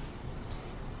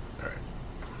 Alright.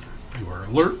 You are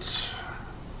alert.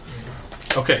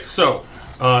 Okay, so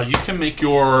you can make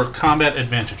your combat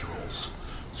advantage rolls.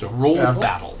 So roll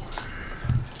battle.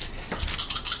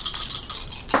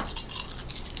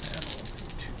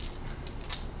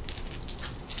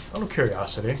 Out of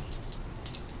curiosity,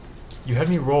 you had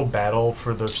me roll battle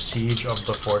for the siege of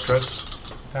the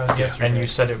fortress, and you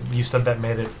said that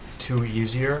made it too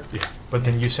easier. Yeah. But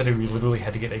then you said we literally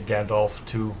had to get a Gandalf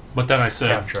to But then I said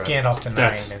capture it. Gandalf the 9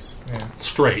 That's- is...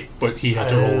 straight, but he had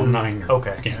to roll a 9 or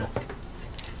okay.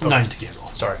 Gandalf. 9 to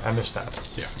Gandalf. Sorry, I missed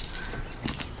that. Yeah.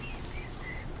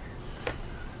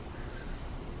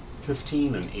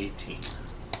 15 and 18.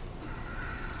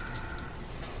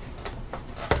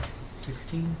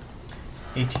 16?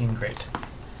 18, great.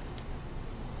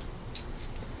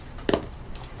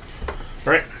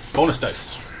 Alright, bonus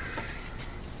dice.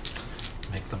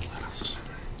 Make them last.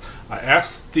 I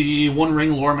asked the One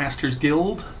Ring Lore Masters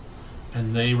Guild,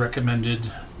 and they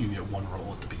recommended you get one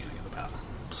roll at the beginning of the battle.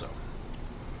 So,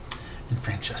 and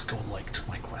Francesco liked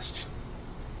my question.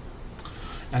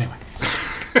 Anyway.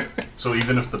 So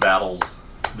even if the battles,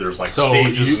 there's like So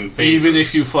stages and phases. even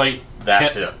if you fight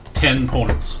that's it. 10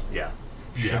 opponents. Yeah.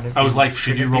 Yeah. Shouldn't it I was be- like,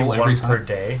 should you shouldn't it be roll every one time? per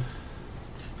day?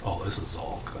 Oh, this is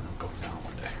all going to go down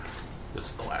one day.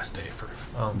 This is the last day for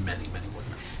many, many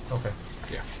woodmen. Okay.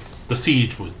 Yeah. The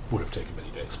siege would have taken many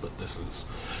days, but this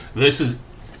is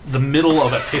the middle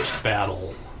of a pitched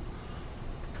battle.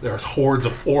 There's hordes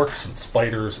of orcs and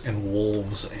spiders and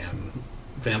wolves and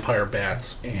vampire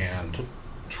bats and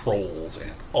trolls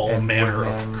and all manner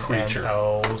of creatures. And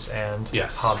elves and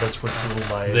Yes. hobbits with little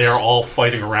knives. They are all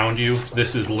fighting around you.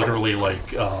 This is literally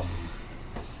like,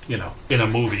 in a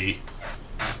movie.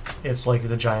 It's like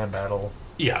the giant battle.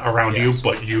 Yeah, around you,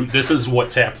 but this is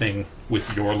what's happening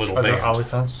with your little Are band. there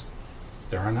elephants?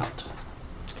 There are not.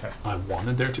 Okay. I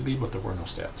wanted there to be, but there were no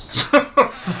stats.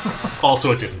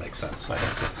 Also, it didn't make sense. I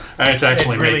had to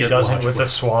actually It really make it doesn't with logical. the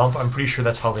swamp. I'm pretty sure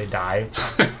that's how they die.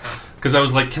 Because I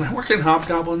was like, can I work in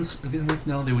hobgoblins? And they're like,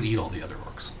 no, they would eat all the other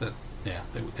orcs. They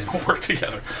don't work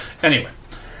together. Anyway,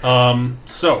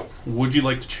 so would you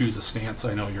like to choose a stance?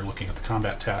 I know you're looking at the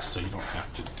combat task, so you don't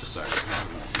have to decide if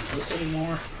you want to do this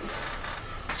anymore.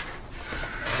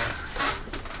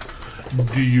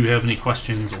 Do you have any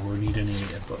questions or need any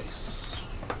advice?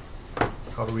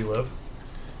 How do we live?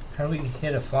 How do we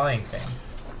hit a flying thing?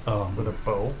 With a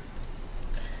bow?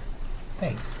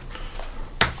 Thanks.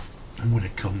 And when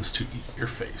it comes to eat your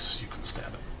face, you can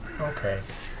stab it. Okay.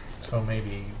 So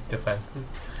maybe defensive?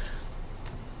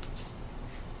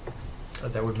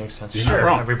 That would make sense. You're not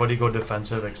wrong. Everybody go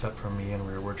defensive except for me, and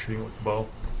we're shooting with the bow.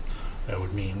 That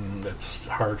would mean it's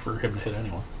hard for him to hit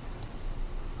anyone.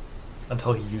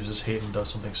 Until he uses hate and does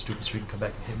something stupid so he can come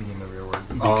back and hit me in the rearward.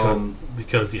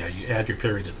 Because you add your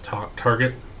parry to the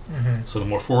target. Mm-hmm. So the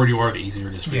more forward you are, the easier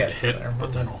it is for you to Yes, hit. I remember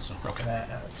But then also, okay.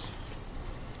 that.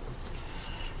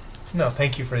 No,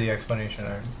 thank you for the explanation.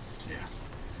 Yeah.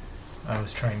 I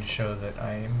was trying to show that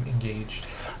I am engaged.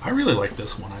 I really like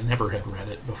this one. I never had read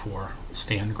it before.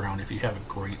 Stand ground. If you have a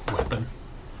great weapon,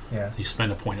 Yeah. you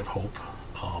spend a point of hope.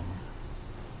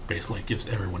 Basically, it gives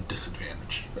everyone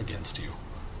disadvantage against you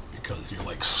because you're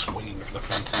like swinging for the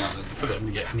fences, and for them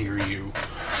to get near you,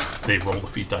 they roll the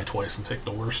feat die twice and take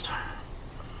the worst,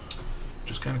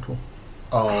 which is kind of cool.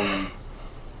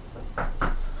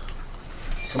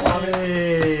 Come on.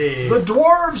 Hey! The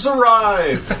dwarves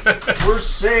arrive! We're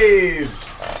saved!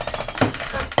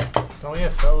 Don't we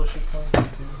have fellowship points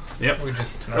too? Yep. We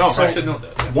just Oh, So- I should know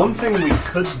that. Yeah. One thing we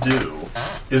could do,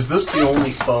 is this the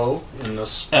only foe in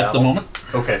this battle? At the moment,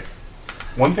 Okay.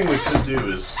 One thing we could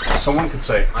do is someone could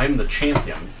say, I'm the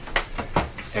champion,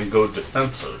 and go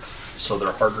defensive, so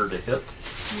they're harder to hit.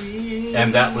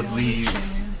 And that would leave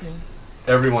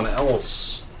everyone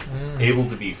else able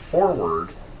to be forward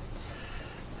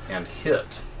and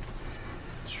hit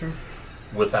It's true.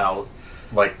 without,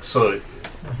 like, so,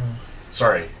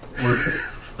 sorry.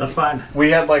 That's fine.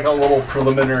 We had like a little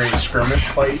preliminary skirmish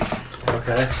fight,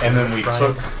 Okay. and then we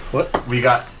Brian. we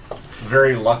got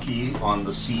very lucky on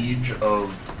the siege of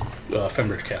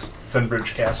Fenbridge Castle.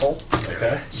 Fenbridge Castle.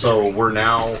 Okay. So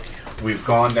we've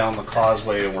gone down the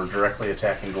causeway and we're directly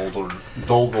attacking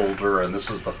Guldur, and this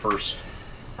is the first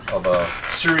of a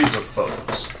series of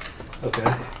foes.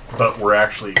 Okay. But we're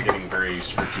actually getting very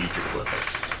strategic with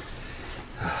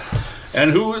it.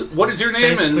 And what is your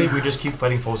name? Basically, And we just keep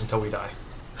fighting foes until we die.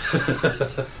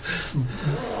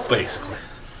 basically,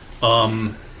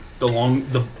 the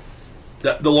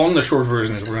long the short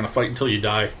version is we're going to fight until you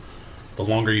die. The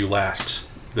longer you last,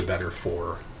 the better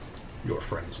for your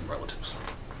friends and relatives.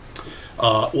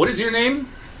 What is your name?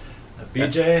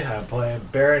 BJ, I'm playing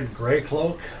Baron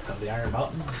Greycloak of the Iron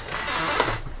Mountains.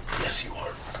 Yes, you are.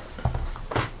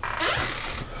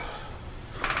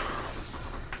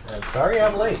 And sorry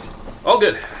I'm late. All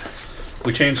good.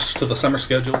 We changed to the summer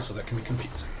schedule, so that can be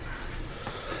confusing.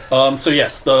 So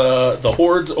yes, the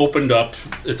hordes opened up.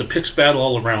 It's a pitched battle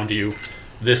all around you.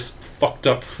 This fucked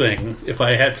up thing. If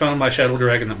I had found my shadow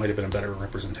dragon, that might have been a better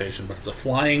representation. But it's a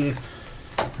flying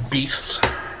beast.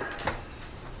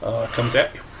 Comes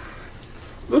at you.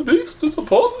 The beast is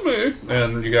upon me,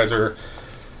 and you guys are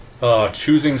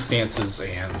choosing stances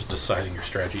and deciding your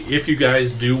strategy. If you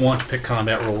guys do want to pick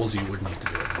combat roles, you would need to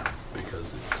do it now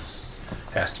because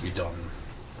it has to be done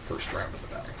first round of the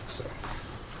battle. So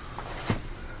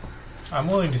I'm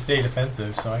willing to stay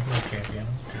defensive, so I can be champion.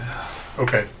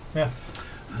 Okay. Yeah.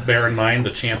 bear in mind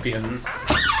the champion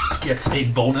gets a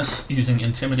bonus using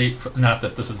Intimidate. Not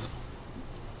that this is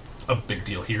a big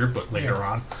deal here, but later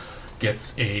on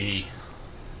gets a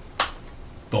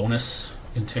bonus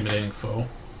intimidating foe.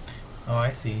 Oh,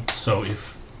 I see. So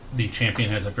if the champion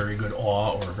has a very good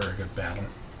awe or a very good battle,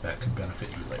 that could benefit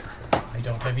you later. I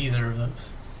don't have either of those.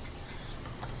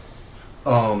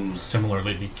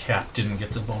 Similarly, the captain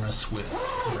gets a bonus with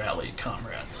Rally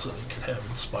Comrades, so they could have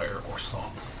Inspire or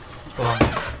Song.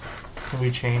 Can we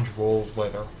change roles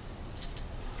later?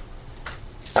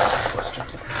 Question.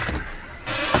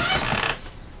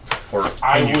 Or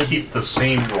can you keep the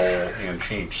same role and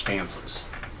change stances?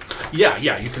 Yeah,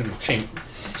 you can change.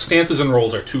 Stances and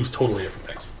roles are two totally different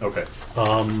things. Okay.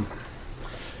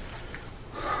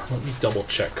 Let me double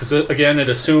check, because again, it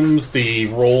assumes the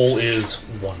role is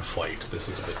one fight. This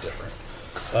is a bit different.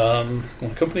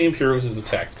 When a company of heroes is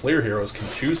attacked, player heroes can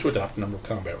choose to adopt a number of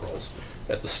combat roles.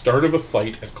 At the start of a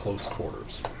fight at close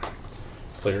quarters,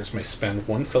 players may spend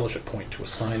 1 fellowship point to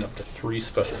assign up to 3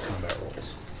 special combat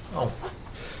roles. Oh.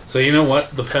 So you know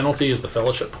what? The penalty is the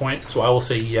fellowship point, so I will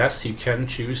say yes, you can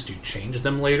choose to change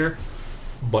them later,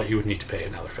 but you would need to pay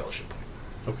another fellowship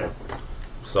point. Okay.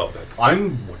 So that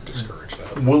would discourage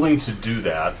that. Willing to do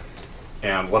that,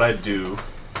 and what I'd do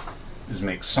is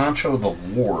make Sancho the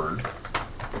ward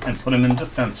and put him in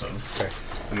defensive, Okay.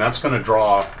 and that's going to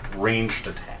draw ranged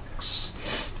attacks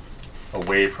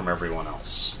away from everyone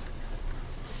else.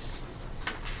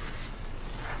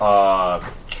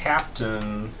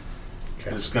 Captain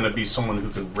is going to be someone who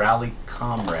can rally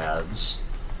comrades.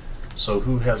 So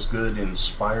who has good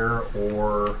Inspire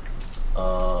or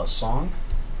Song?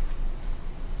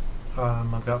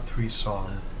 I've got 3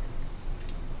 song.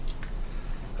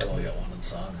 I've only got 1 in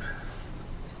Song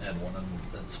and 1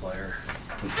 in Inspire.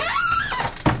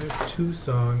 I have 2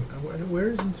 song. Where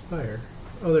is Inspire?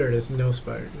 Oh, there it is. No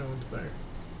Inspire.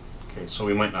 Okay, so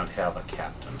we might not have a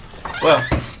captain. Well,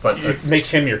 But you make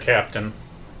him your captain.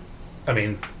 I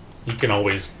mean, he can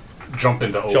always jump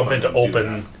into open. jump into and do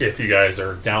open if you guys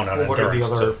are down on What are the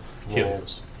endurance other to heal.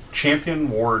 roles? that. Champion,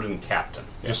 ward, and captain.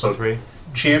 Yeah, So 3.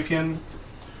 champion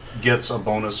gets a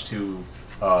bonus to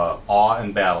awe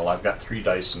and battle. I've got 3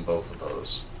 dice in both of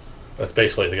those. That's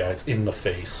basically the guy that's in the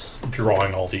face,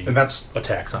 drawing all the And that's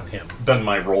attacks on him. been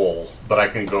my role, but I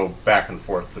can go back and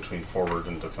forth between forward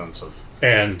and defensive.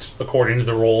 And according to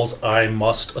the rules, I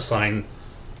must assign,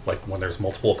 like when there's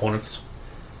multiple opponents,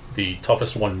 the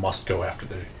toughest one must go after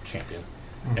the champion.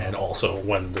 Mm-hmm. And also,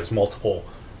 when there's multiple,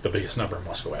 the biggest number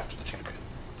must go after the champion.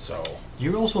 So,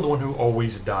 You're also the one who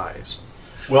always dies.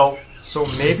 Well, So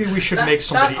maybe we should make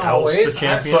somebody not else always. the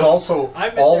champion. but also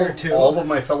I'm in all there too. all of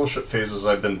my fellowship phases,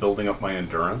 I've been building up my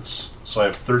endurance. So I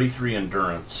have 33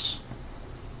 endurance,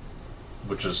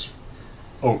 which is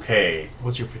okay.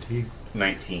 What's your fatigue?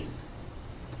 19.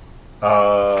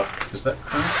 Is that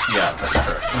correct? Yeah, that's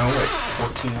correct. No, wait,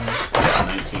 14.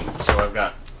 Yeah, 19. So I've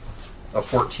got a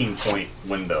 14-point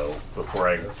window before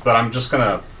I. But I'm just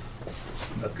gonna.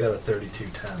 I've got a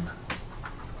 3210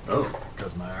 Oh,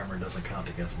 because my armor doesn't count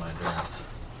against my endurance.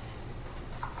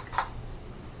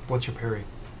 What's your parry?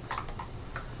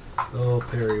 Oh,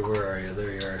 Perry, where are you?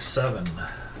 There you are. 7.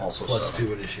 also Plus 7.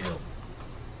 2 with a shield.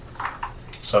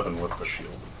 7 with the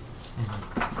shield.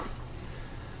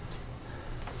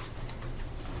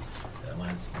 Yeah,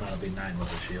 mine's not be 9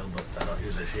 with a shield, but I don't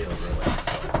use a shield really.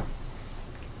 So.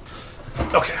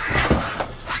 okay.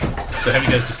 So, have you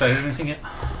guys decided anything yet?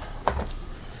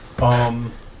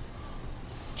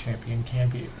 Champion can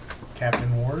be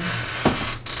Captain Ward.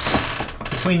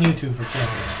 Between you two for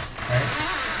champion,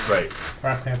 right? Right.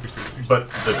 Rock, paper, scissors. But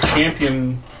the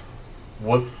champion.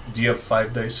 What do you have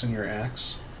 5 dice in your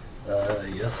axe?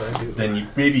 Yes, I do. Then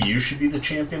maybe you should be the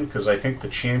champion, because I think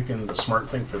the smart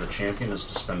thing for the champion is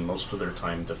to spend most of their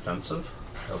time defensive.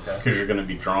 Okay. Because you're going to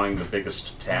be drawing the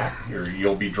biggest attack, or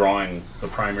you'll be drawing the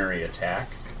primary attack.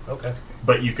 Okay.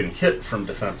 But you can hit from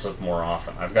defensive more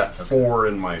often. I've got 4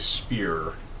 in my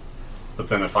spear, but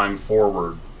then if I'm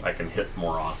forward, I can hit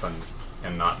more often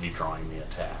and not be drawing the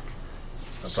attack.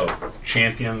 Okay. So,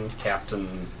 champion,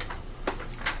 captain,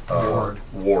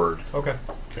 ward. Okay.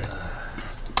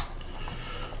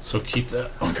 So keep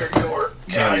that under your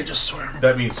guy, just swear.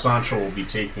 That means Sancho will be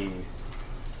taking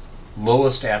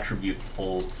lowest attribute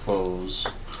foes.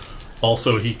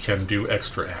 Also, he can do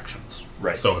extra actions.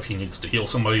 Right. So if he needs to heal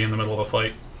somebody in the middle of a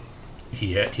fight,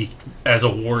 he as a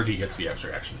ward, he gets the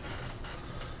extra action.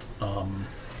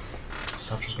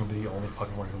 Sancho's gonna be the only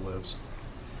fucking one who lives.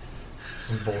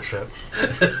 This is bullshit.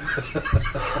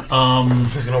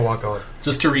 He's gonna walk out.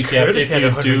 Just to recap,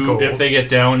 if they get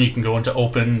down, you can go into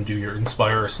open, do your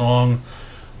inspire song.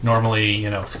 Normally,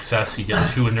 success, you get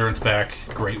 2 endurance back.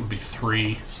 Great would be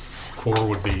 3. 4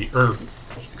 would be,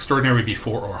 extraordinary would be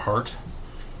 4 or heart.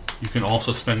 You can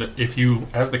also spend it, if you,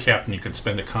 as the captain, you can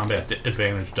spend a combat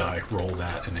advantage die, roll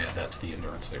that, and add that to the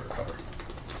endurance they recover.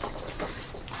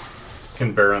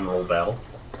 Can Baron roll battle?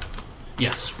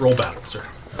 Yes, roll battle, sir.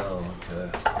 Oh, okay.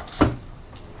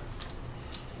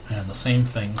 And the same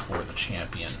thing for the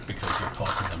champion, because you're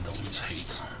causing them to lose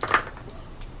hate.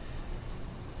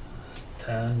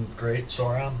 10, great,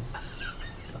 Sauron.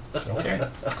 Okay.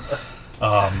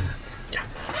 Yeah.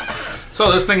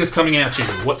 So this thing is coming at you.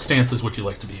 What stances would you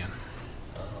like to be in?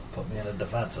 Put me in a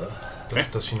defensive.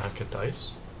 Does he not get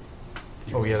dice?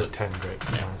 Oh, he had a 10, great.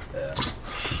 Yeah.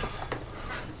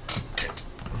 Okay.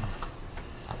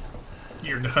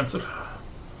 You're defensive?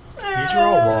 These are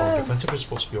all wrong. Defensive is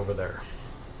supposed to be over there.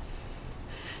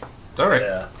 Alright.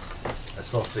 Yeah. It's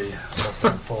supposed to be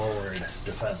open, forward,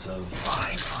 defensive.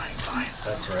 Fine.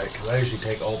 That's right, because I usually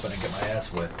take open and get my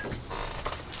ass whipped.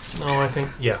 No, I think,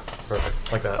 yeah,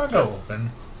 perfect. Like that. I'll go open.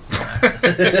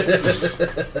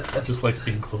 Just likes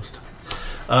being close to.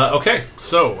 Okay,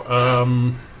 so,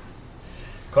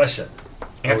 Question.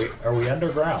 answer. Are we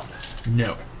underground?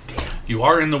 No. You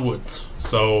are in the woods,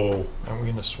 so Aren't we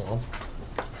in the swamp?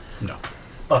 no.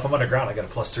 Well, if I'm underground, I got a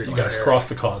 +3 to You my guys area. cross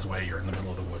the causeway, you're in the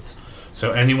middle of the woods.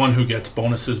 So anyone who gets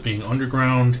bonuses being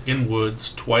underground, in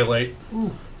woods, twilight,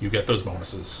 you get those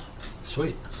bonuses.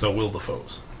 Sweet. So will the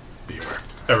foes. Be aware.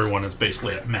 Everyone is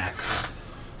basically at max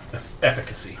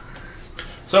efficacy.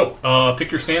 So,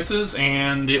 pick your stances,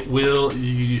 and it will...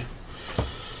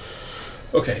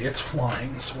 Okay, it's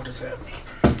flying, so what does that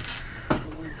mean?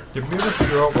 Did we ever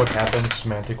figure out what happens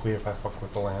semantically if I fuck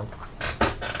with the land?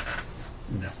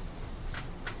 No.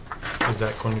 Is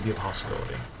that going to be a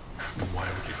possibility? Why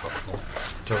would you fuck with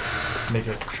To make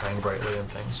it shine brightly and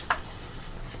things?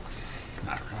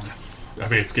 Not really. I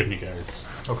mean, it's giving you guys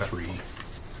 3.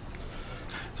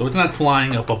 So it's not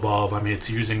flying up above. I mean, it's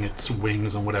using its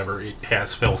wings and whatever. It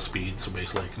has fell speed, so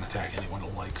basically it can attack anyone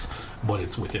it likes. But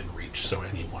it's within reach, so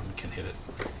anyone can hit it.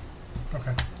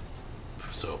 Okay.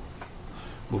 So,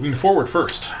 moving forward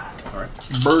first. Alright.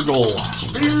 Burgle.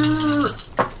 Spear!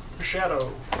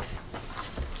 Shadow.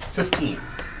 15.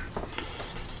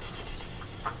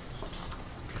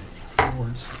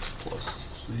 Forward 6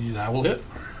 plus 3. That will hit.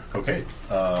 Okay.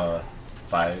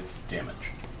 5 damage.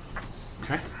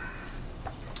 Okay.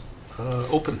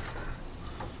 Open.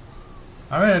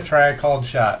 I'm going to try a called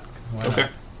shot. 'cause why Okay.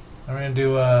 not? I'm going to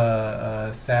do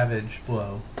a savage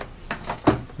blow.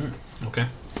 Okay.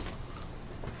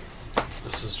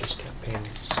 This is just campaign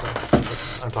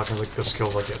stuff. I'm talking like the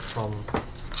skills I get from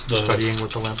The studying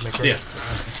with the lamp maker. Yeah.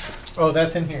 Oh,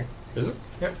 that's in here. Is it?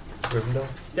 Yep. Rivendell?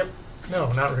 Yep.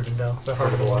 No, not Rivendell. The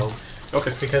Heart of the Wild.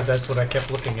 Okay. Because that's what I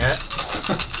kept looking at.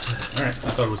 Alright.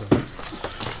 I thought it was in there.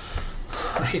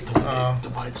 I hate the way they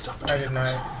divide stuff. I did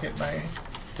not hit my...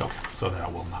 Okay. So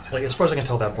that will not hit. Like, as far as I can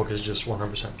tell, that book is just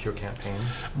 100% pure campaign.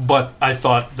 But I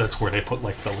thought that's where they put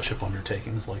like fellowship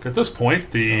undertakings. Like at this point,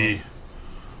 the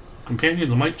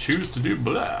companions might choose to do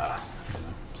blah.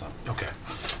 So okay,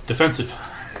 defensive.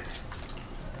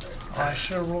 Oh, I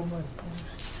should have rolled my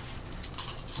bonus.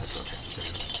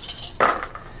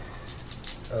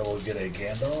 That's We'll get a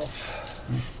Gandalf.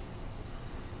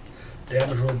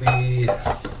 Damage will be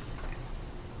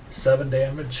 7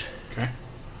 damage. okay.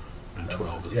 And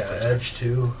 12 is Yeah, the protection. edge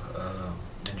 2,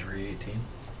 injury 18.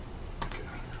 Okay.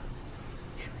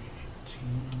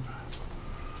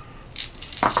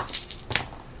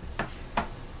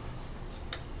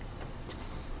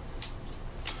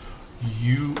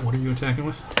 18. What are you attacking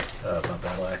with? My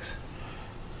battle axe.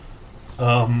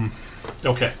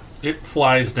 Okay. It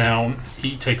flies down.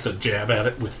 He takes a jab at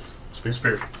it with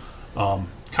spear.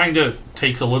 Kind of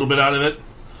takes a little bit out of it.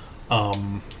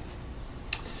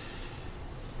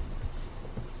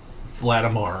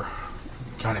 Vladimir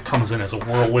kind of comes in as a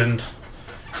whirlwind.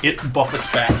 It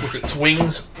buffets back with its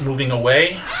wings, moving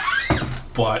away,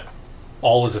 but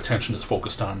all his attention is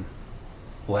focused on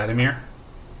Vladimir.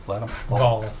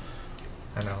 Vol.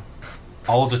 I know.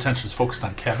 All his attention is focused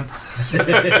on Kevin.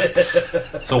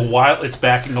 So while it's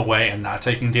backing away and not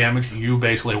taking damage, you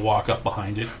basically walk up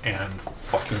behind it and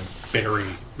fucking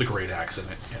bury the great axe in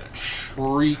it, and it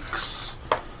shrieks.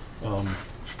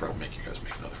 Should probably make you guys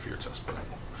make another fear test, but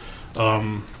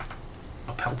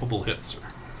a palpable hit, sir.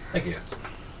 Thank you.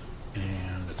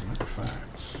 And as a matter of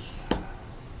fact,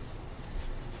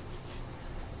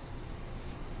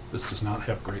 this does not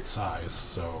have great size,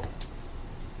 so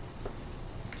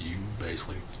you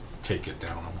basically take it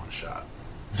down in one shot.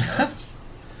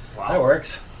 Wow. That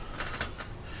works.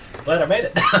 Glad I made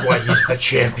it. Why, he's the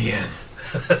champion.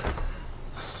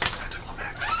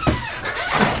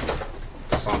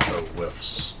 Sancho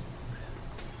whiffs.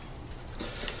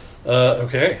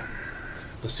 Okay.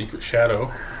 The secret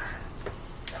shadow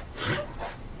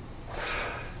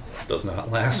does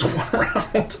not last one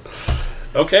round.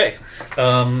 Okay.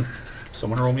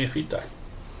 Someone roll me a feat die.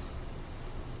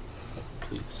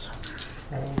 Please.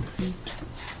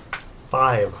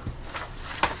 5.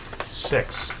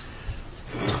 6.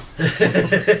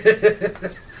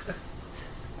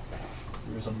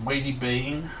 There's a mighty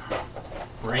brain.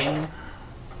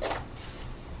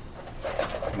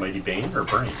 Mighty Bane or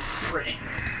Brain? Brain.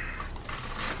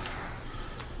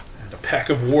 And a pack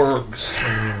of wargs. You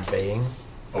mean baying?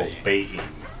 Oh, Bane.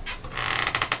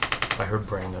 I heard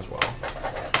brain as well.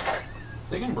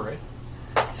 They can bray.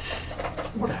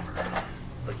 Whatever.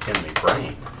 But can they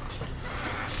Brain?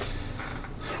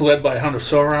 Led by Hound of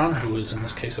Sauron, who is in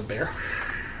this case a bear.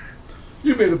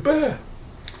 You made a bear!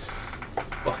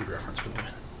 Buffy reference for the win.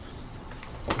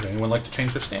 Would anyone like to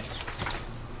change their stance?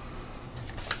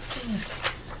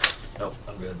 Nope,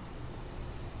 I'm good.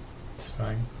 It's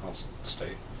fine. I'll stay.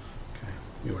 Okay.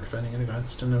 You are defending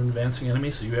against an advancing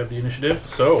enemy, so you have the initiative.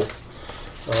 So,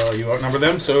 you outnumber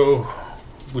them, so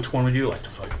which one would you like to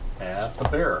fight? At the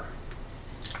bear.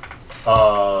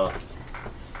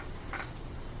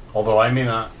 Although I may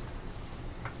not...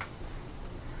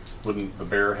 Wouldn't the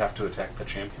bear have to attack the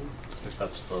champion? If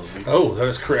that's the lead? Oh, that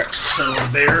is correct. So the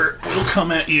bear will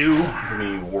come at you. Give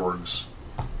me wargs.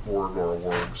 Warg or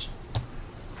wargs.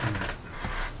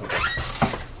 Okay.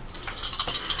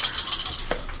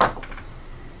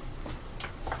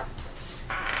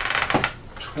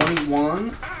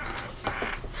 $21.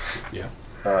 Yeah.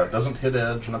 Doesn't hit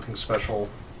edge, nothing special.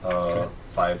 Okay.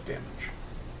 5 damage.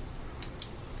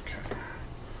 Okay.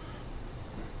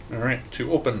 Alright,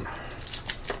 to open.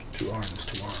 2 arms,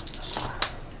 2 arms.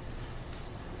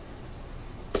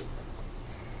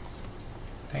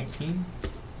 19.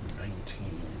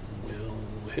 19 will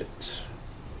hit.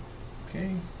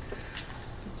 Okay.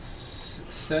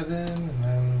 7 and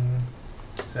then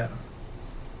 7.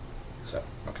 7,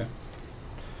 okay.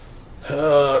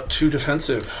 2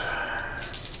 defensive.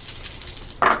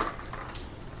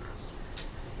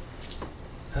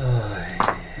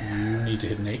 You need to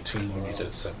hit an 18, you need to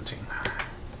hit 17.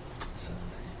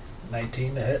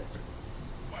 19 to hit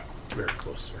Wow, very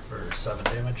close, sir. for 7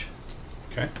 damage.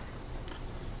 Okay.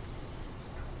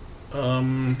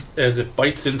 As it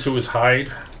bites into his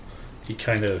hide, he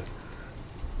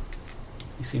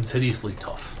seems hideously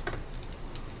tough.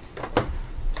 Gotta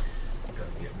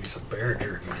get me some bear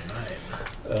jerky tonight.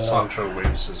 Sancho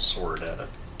waves his sword at it.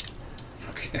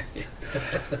 Okay.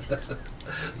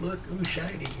 Look, ooh,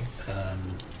 shiny.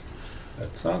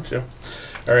 That's Sancho.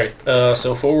 Alright,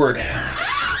 so forward.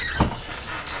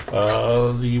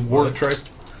 The warg tries to...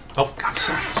 Oh, I'm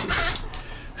sorry. Jesus.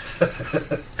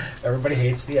 Everybody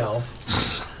hates the elf.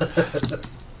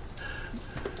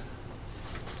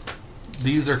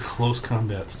 These are close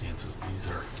combat stances. These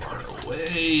are far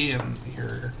away, and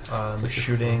you're... I'm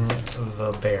shooting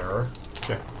the bear.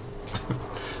 Okay.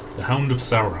 The Hound of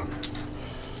Sauron.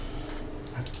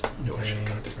 No, I should have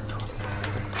got it.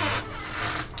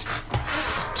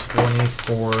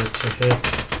 24 to hit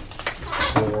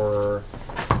for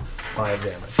 5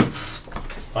 damage.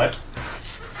 5?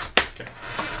 Okay.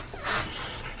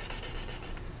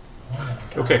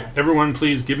 Okay, everyone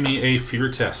please give me a fear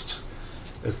test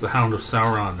as the Hound of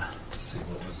Sauron. Let's see,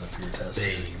 what was the fear test?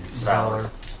 Valor.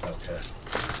 Okay.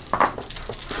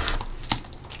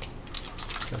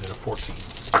 I did a 14.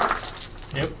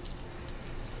 Yep.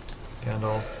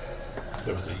 Gandalf.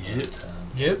 That was a yip.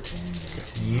 Yep.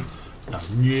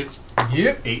 Yip.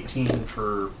 Yep. 18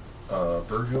 for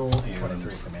Virgil and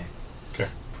 23 for me. Okay.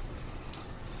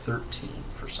 13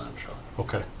 for Sancho.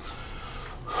 Okay.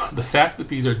 The fact that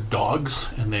these are dogs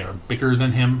and they are bigger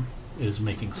than him is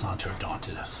making Sancho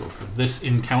daunted. So for this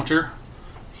encounter,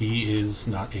 he is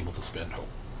not able to spend hope.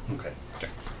 Okay.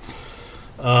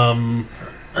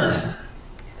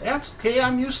 That's okay,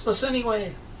 I'm useless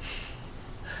anyway.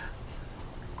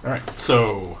 Alright,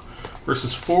 so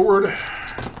versus forward.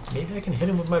 Maybe I can hit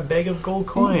him with my bag of gold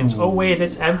coins. Ooh. Oh wait,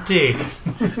 it's empty.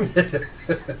 It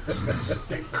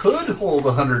could hold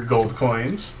 100 gold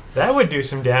coins. That would do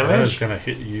some damage. That is going to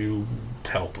hit you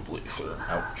palpably, sir.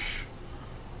 Ouch.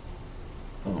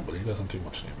 Oh, but he doesn't do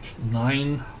much damage.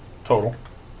 9 total.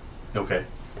 Okay.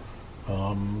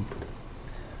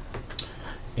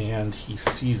 And he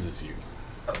seizes you.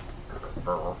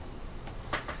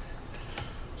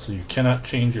 So you cannot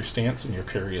change your stance, and your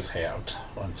parry is halved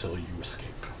until you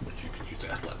escape, which you can use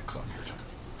athletics on your turn.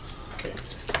 Okay.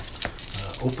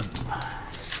 Open.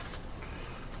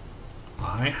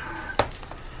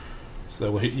 So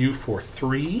that will hit you for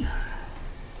 3,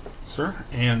 sir.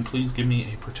 And please give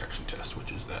me a protection test,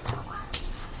 which is that armor.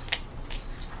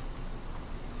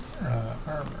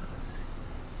 Armor.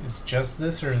 Is just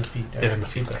this or the feet? And the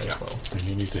feet die as well. And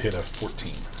you need to hit a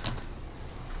 14.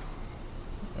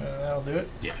 That'll do it.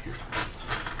 Yeah, you're fine.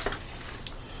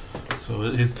 So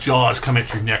his jaws come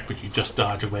at your neck, but you just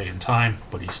dodge away in time,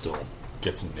 but he still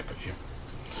gets a nip at you.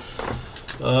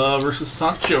 Versus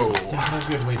Sancho. There's no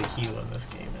good way to heal in this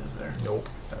game, is there? Nope.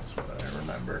 That's what I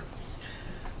remember.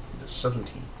 It's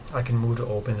 17. I can move to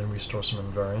open and restore some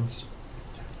endurance.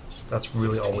 That's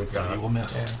really all we've got. So you will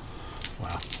miss. Yeah.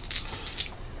 Wow.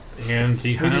 And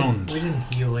the Hound. We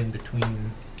didn't heal in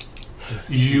between the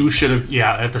siege. You should have,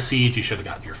 at the siege, you should have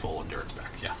gotten your full endurance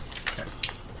back. Yeah. Okay.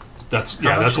 That's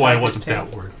why it wasn't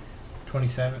that word.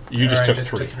 27. You just took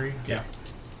 3. Took 3. Yeah.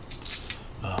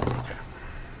 Okay.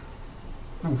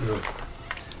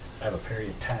 I have a parry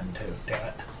of 10 too. Damn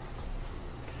it.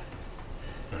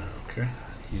 Okay.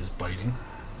 He is biting.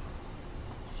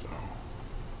 So,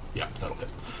 yeah, that'll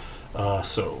hit. Oh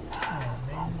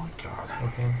my god.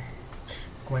 Okay.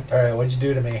 Alright, what'd you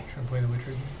do to me? Trying to play the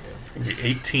Witcher game? It's going to be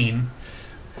 18.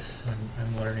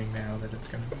 I'm learning now that it's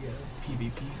going to be a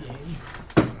PvP game.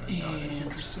 I'm not as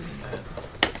interested in that.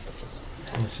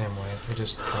 In the same way, it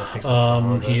just kind of takes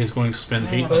he is going to spend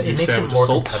 8 to do Savage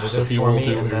Assault, so he will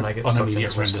do an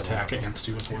immediate rend attack against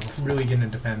you as well. It's really going to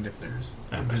depend if there's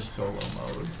a good solo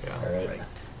mode. Yeah. Alright.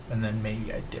 And then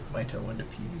maybe I dip my toe into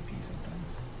PvP sometimes.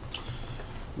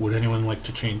 Would anyone like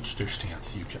to change their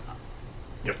stance? You cannot.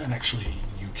 Yep. And actually,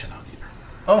 you cannot either.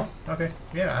 Oh, okay.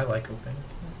 Yeah, I like open.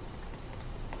 It's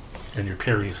fine. And your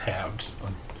parry is halved.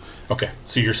 Okay,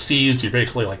 so you're seized. You're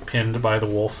basically like pinned by the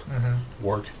wolf.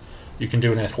 Warg. You can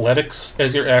do an athletics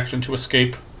as your action to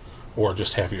escape, or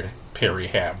just have your parry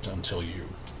halved until you...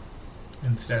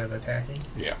 Instead of attacking?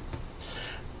 Yeah.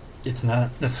 It's not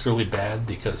necessarily bad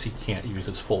because he can't use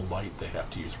his full bite. They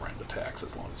have to use rend attacks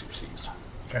as long as you're seized.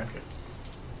 Okay.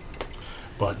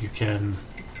 But you can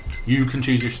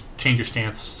change your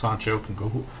stance. Sancho can go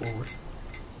forward.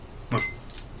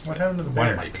 What happened to the Why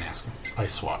bear? am I even asking? I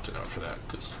swapped it out for that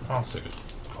because I'm sick of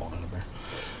calling it a bear.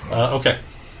 Okay.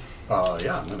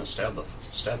 Yeah, I'm gonna stab a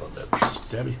bitch.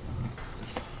 Stabby.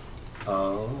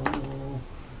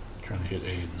 Trying to hit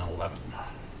an 11.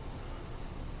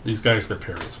 These guys, their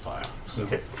parry is 5. So.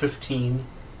 Okay, 15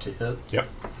 to hit. Yep.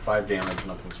 5 damage,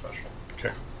 nothing special.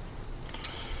 Okay.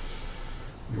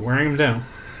 You're wearing him down,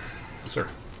 sir.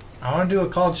 I want to do a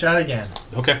called shot again.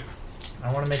 Okay.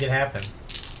 I want to make it happen.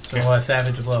 So Okay.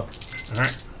 Savage Blow. All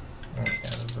right. Oh, yeah,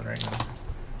 that's the right one.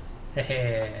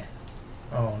 Hey.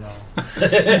 Oh, no.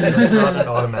 It's not an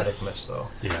automatic miss, though.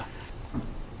 Yeah.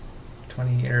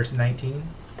 20 or 19?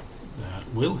 That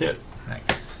will hit.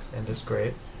 Nice. And it's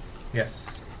great.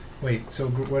 Yes. Wait, so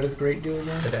what does great do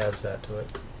again? It adds that to it.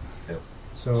 Yep.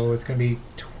 So it's going to be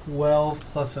 12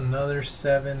 plus another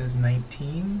 7 is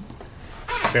 19.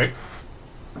 Okay.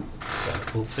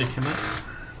 That will take him out.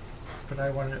 But I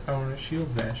want to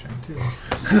shield bash him too.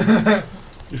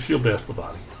 You shield bash the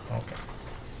body. Okay.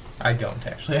 I don't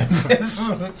actually. I miss.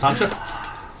 Sancho?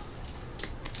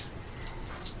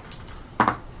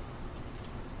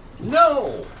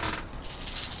 No!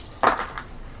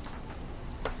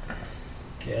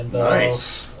 Gandalf.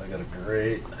 Nice. I got a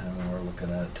great, and we're looking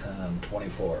at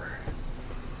 24.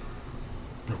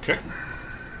 Okay.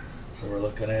 So we're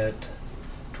looking at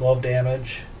 12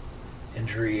 damage,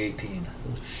 injury 18.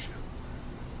 Holy shit.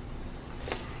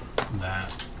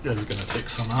 That is going to take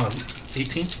some out of him.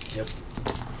 18? Yep.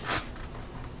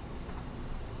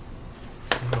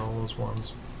 Look at all those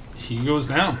ones. He goes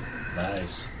down.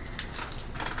 Nice.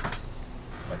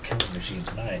 I'm a killing machine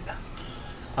tonight.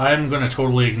 I'm going to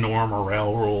totally ignore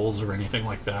morale rolls or anything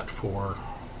like that for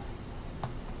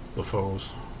the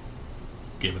foes,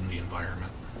 given the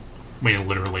environment. I mean,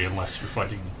 literally, unless you're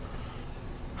fighting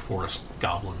forest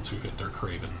goblins who hit their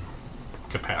craven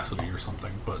capacity or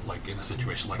something. But like in a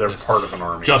situation like this, they're part of an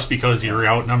army. Just because you're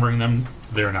outnumbering them,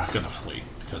 they're not going to flee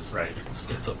because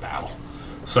it's a battle.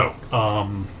 So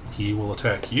he will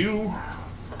attack you,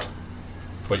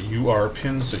 but you are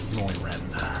pinned, so you can only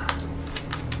rend.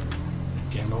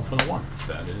 Gandalf and a 1.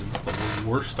 That is the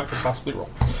worst I could possibly roll.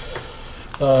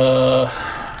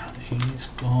 He's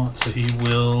gone. So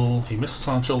he missed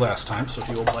Sancho last time, so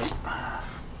he will bite.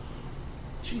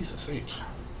 Jesus H.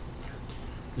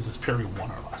 Is this parry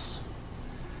 1 or less?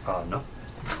 No.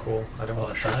 Cool. I don't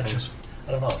want to Sancho.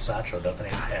 I don't know. Sancho doesn't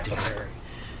even have a parry.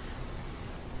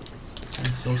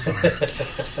 I'm so sorry.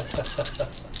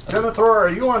 Denethor, are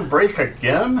you on break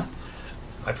again?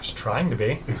 I was trying to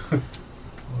be.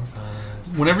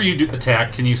 Whenever you do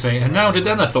attack, can you say, and now to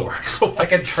Denethor? So I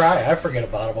can try. I forget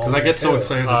about him all because I get so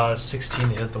excited. 16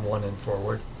 to hit the one in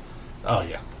forward. Oh,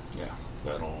 yeah.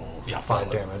 That'll... Yeah,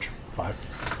 5 damage. 5.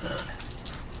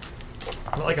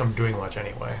 Not like I'm doing much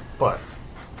anyway, but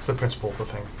it's the principle of the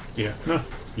thing. Yeah. No.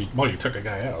 You took a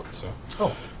guy out, so...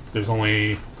 Oh. There's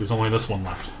only this one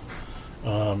left.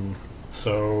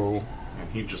 So... And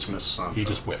he just missed Sancho. He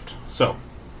just whiffed. So...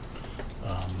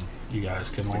 you guys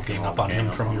can all gain up on him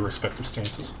from your respective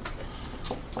stances.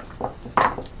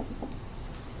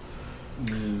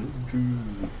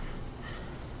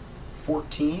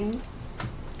 14?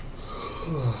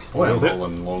 Boy, I'm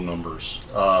rolling low numbers.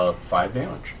 5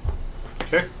 damage.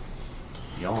 Okay.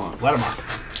 Yawn. Vladimir.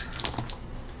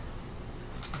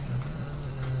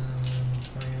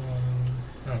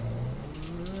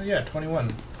 21. Yeah,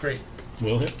 21. Great.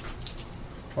 Will hit.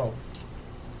 12.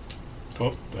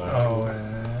 12.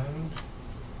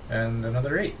 And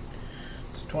another 8.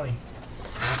 It's 20.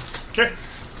 Okay.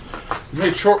 You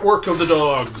made short work of the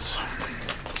dogs.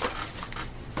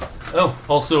 Oh,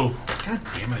 also, god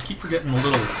damn it, I keep forgetting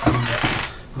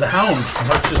the hound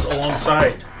marches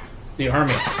alongside the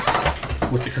army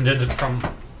with the contingent from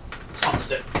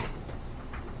Sunstead.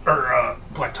 Or,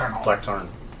 Black Tarn Hall. Black Tarn.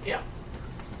 Yeah.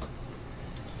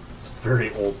 It's a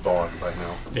very old dog by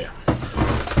now. Yeah.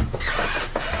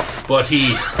 But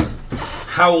he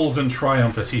howls in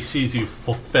triumph as he sees you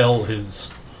fulfill his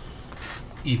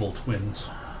evil twins,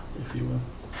 if you will.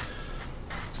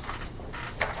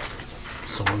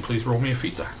 Someone please roll me a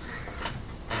feat die.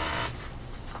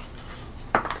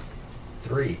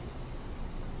 3.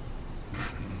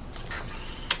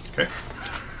 Okay.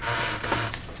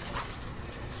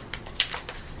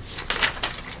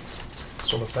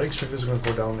 So the fighting strength is going to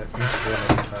go down at least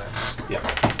 1 at a time. Yeah.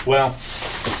 Well, not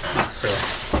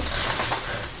necessarily.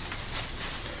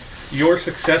 Your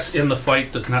success in the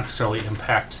fight does not necessarily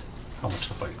impact how much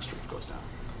the fighting strength goes down.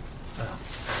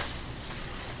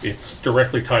 It's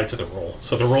directly tied to the roll.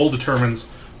 So the roll determines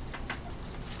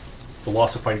the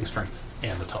loss of fighting strength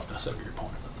and the toughness of your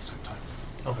opponent at the same time.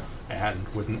 Okay. And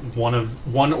when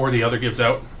one or the other gives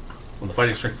out, when the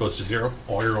fighting strength goes to 0,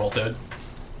 or you're all dead,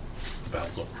 the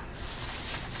battle's over.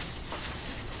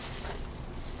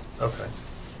 Okay.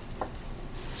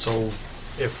 So,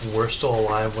 if we're still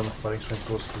alive when the fighting strength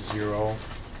goes to 0,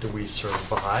 do we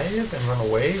survive and run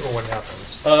away, or what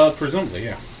happens? Presumably,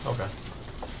 yeah. Okay.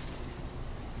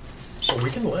 So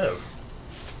we can live.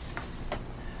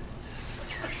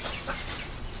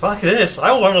 Fuck this!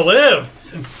 I want to live!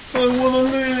 I want to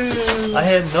live! I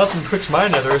had nothing twixt my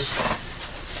nethers.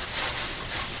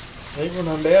 I ain't run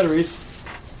on batteries.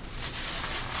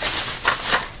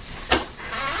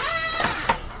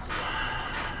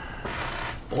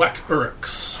 Black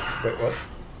Uruks. Wait, what?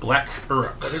 Black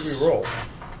Uruks. What did we roll?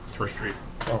 3.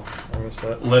 Oh, I missed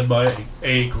that. Led by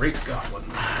a great goblin.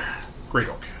 Great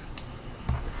orc.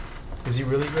 Is he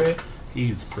really great?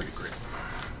 He's pretty great.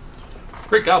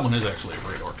 Great goblin is actually a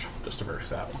great orc. Just a very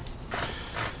fat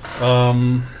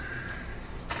one.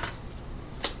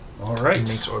 Alright. He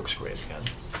makes orcs great again.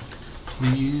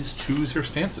 Please choose your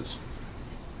stances.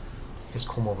 His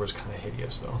comb over is kind of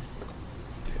hideous, though.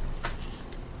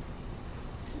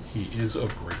 He is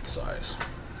of great size.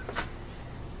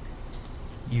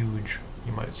 Huge,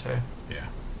 you might say. Yeah.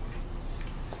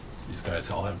 These guys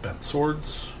all have bent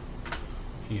swords.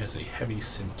 He has a heavy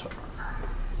scimitar.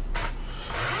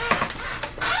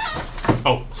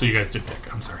 Oh, so you guys did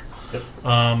pick. I'm sorry. Yep.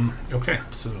 Okay,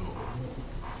 so...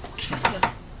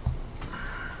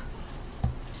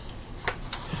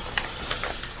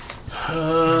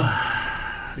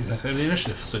 you guys have the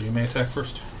initiative, so you may attack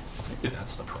first. Maybe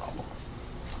that's the problem.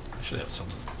 I should have some...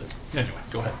 Anyway,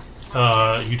 go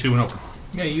ahead. You two and open.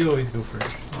 Yeah, you always go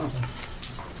first.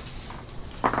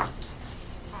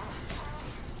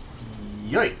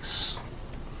 Yikes.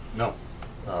 No.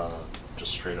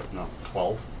 Just straight up no.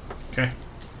 12. Okay.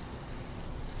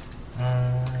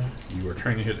 You are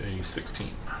trying to hit a 16.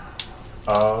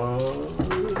 I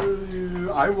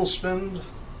will spend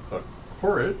a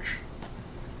courage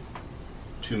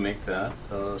to make that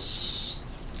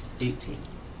 18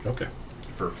 Okay.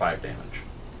 for 5 damage.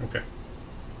 Okay.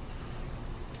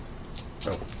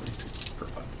 Oh, 18 for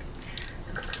 5 damage.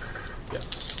 Yes.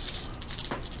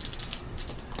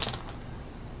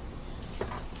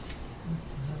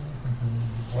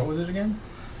 What was it again?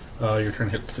 You're trying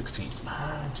to hit 16. 10,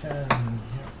 yep.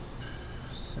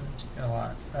 17, a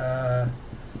lot.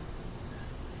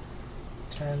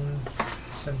 10,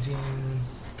 17,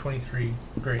 23.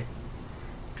 Great.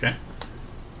 Okay.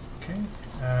 Okay.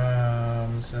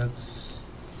 So that's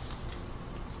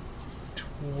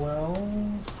 12.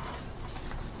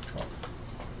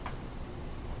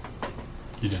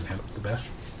 You didn't hit the bash?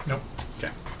 Nope.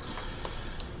 Okay.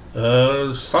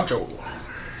 Sancho.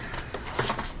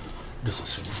 Just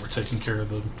assuming we're taking care of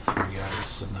the 3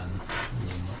 guys and then...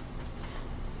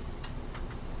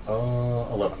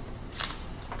 11.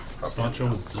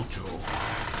 Sancho is Zilcho.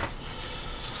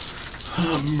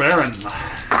 Baron.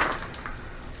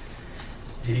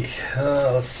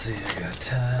 Let's see, I got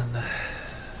 10, 4,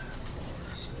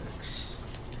 6,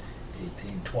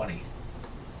 18, 20.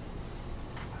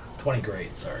 20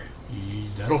 grade, sorry.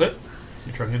 That'll hit.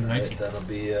 You're trying to hit a 19. Right, that'll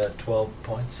be 12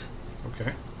 points.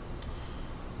 Okay.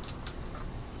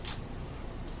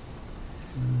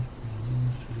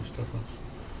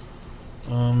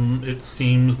 It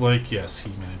seems like, yes,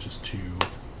 he manages to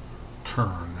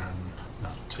turn and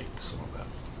not take some of that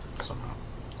somehow.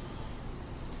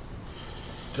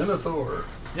 Denethor.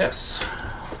 Yes.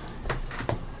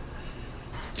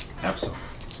 Have some.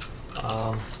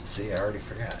 See, I already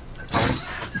forgot.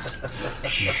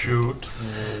 Shoot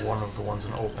one of the ones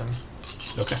in open.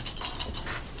 Okay.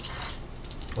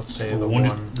 Let's say the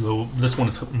Wounded, one. this one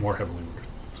is more heavily wounded.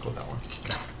 Let's go with that one.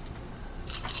 Okay.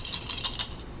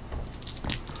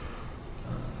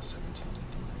 17, 19,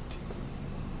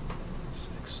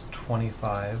 6,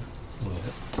 25 Will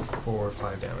hit. for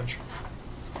 5 damage.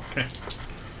 Okay.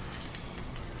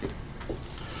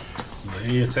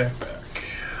 They attack back.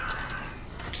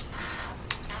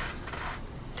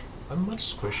 I'm much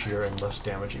squishier and less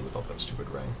damagey without that stupid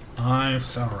ring. 5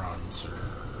 Sauron, sir.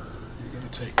 You're going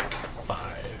to take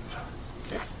 5.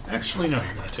 Okay. Actually, no,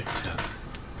 you're going to take 10.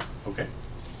 Okay.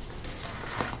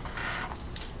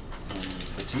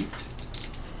 Fatigued.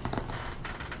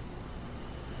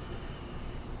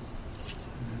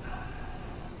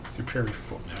 Your parry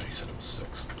foot. No, he said it was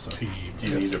 6. So he. Do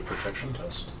you need a protection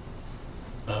test?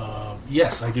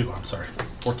 Yes, I do. I'm sorry.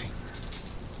 14.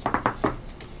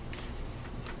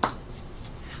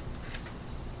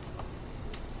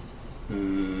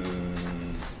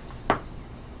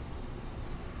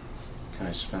 Can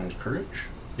I spend courage?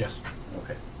 Yes.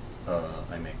 Okay.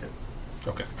 I make it.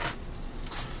 Okay.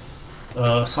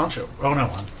 Sancho. Oh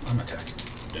no, I'm attacking.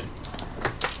 Dead.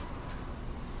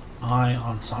 Eye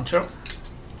on Sancho.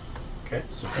 Okay.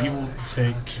 So he will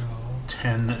take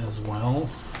 10 as well.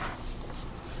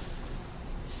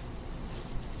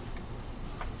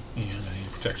 And I need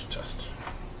a protection test.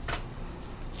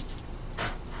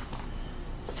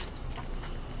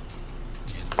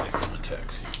 And they will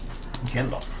attack you.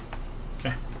 Gandalf.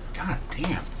 Okay. God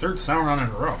damn. 3rd Sauron in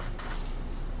a row.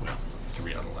 Well,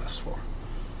 3 out of the last 4.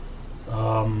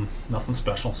 Nothing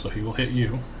special, so he will hit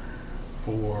you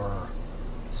for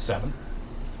 7.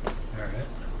 Alright.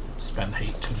 Spend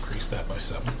hate to increase that by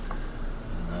 7.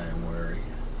 I am worried.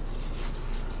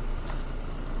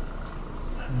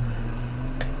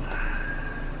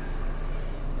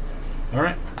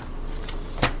 Alright.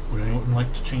 Would anyone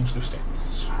like to change their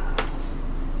stance?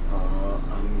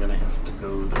 I'm gonna have to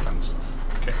go defensive.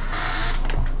 Okay.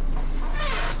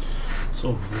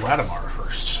 So Vladimir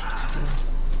first.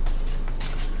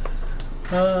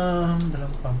 I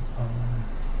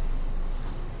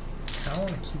want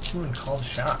to keep doing called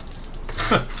shots.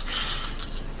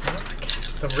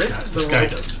 The risk, This guy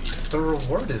doesn't. the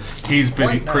reward is. He's been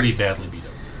quite pretty nice. badly beat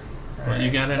up. Well, you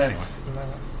Alright, got it anyway.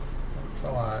 That's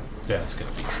a lot. Dad's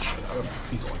gonna beat the shit out of him.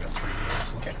 He's only got 3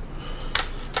 units left. Okay.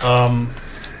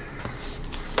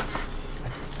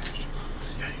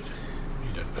 Yeah,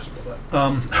 you didn't miss all that.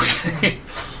 Okay.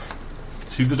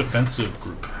 To the defensive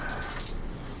group.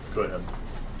 Go ahead.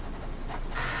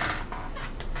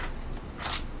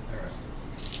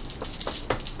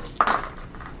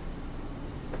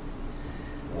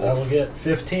 I will get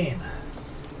 15.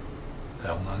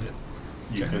 That will not hit.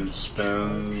 You can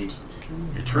spend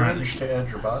You're trying courage to add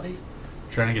your body.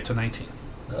 to get to 19.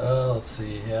 Let's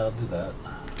see. Yeah, I'll do that.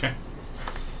 Okay.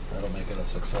 That'll make it a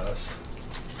success.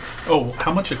 Oh,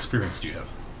 how much experience do you have?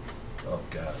 Oh,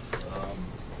 God.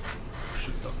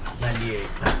 Should have done that. 98.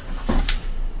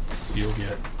 So you'll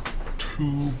get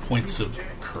 2 points of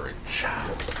courage.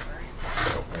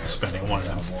 So spending one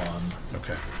of them.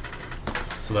 Okay.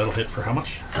 So that'll hit for how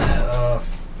much?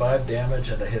 5 damage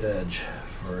and a hit edge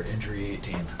for injury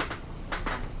 18.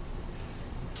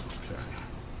 Okay.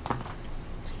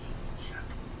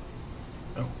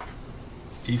 Oh.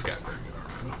 He's got very good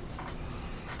armor.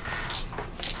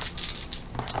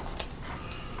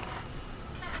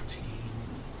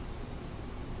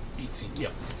 18.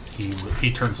 Yep.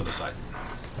 He turns it aside.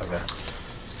 Okay.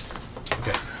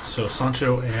 Okay. So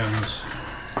Sancho and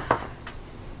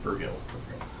Virgil.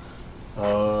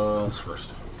 Who's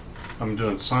first? I'm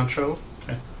doing Sancho.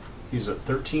 Okay. He's at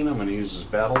 13. I'm going to use his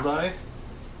battle die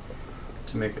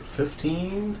to make it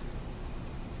 15.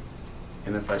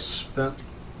 And if I spent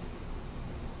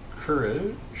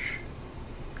courage,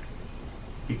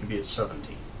 he could be at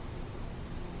 17.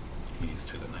 He's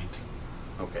to the 19.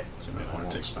 Okay. So you might I want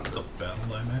won't to take spend the it. battle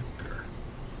die back, or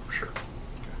Sure.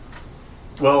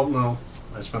 Well, no.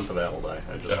 I spent the battle die.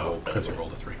 I just oh, rolled because you that.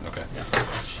 rolled a 3. Okay. Yeah.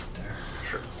 There.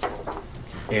 Sure.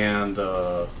 And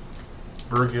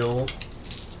Virgil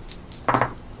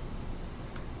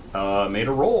made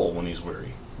a roll when he's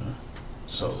weary. Huh?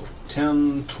 So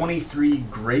 10, 23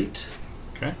 great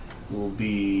Okay. will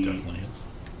be Definitely is.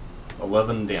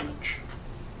 11 damage.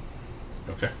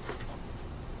 Okay.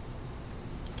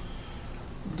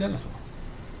 Denethor.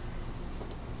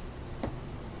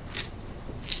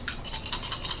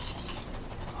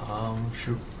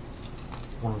 Shoot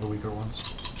one of the weaker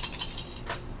ones.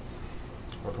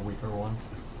 Or the weaker one.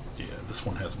 Yeah, this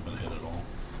one hasn't been hit at all.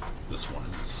 This one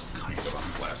is kind of on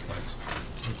his last legs.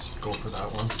 Let's go for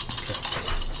that one. Okay.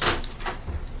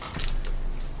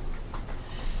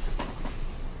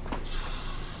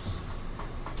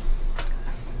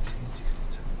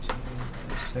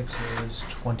 6 is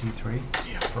 23.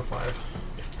 Yeah. For 5.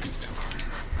 Yeah, he's down.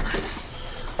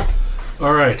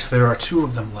 Alright, there are 2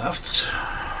 of them left.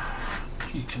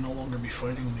 He can no longer be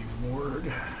fighting the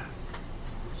ward.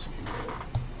 So he will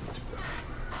do that.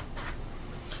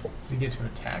 Does he get to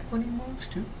attack when he moves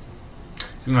too?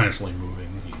 He's not actually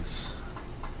moving, he's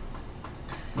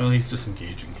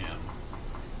disengaging him.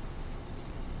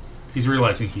 He's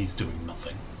realizing he's doing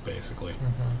nothing, basically.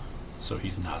 Mm-hmm. So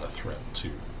he's not a threat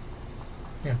to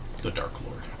Yeah. the Dark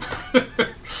Lord.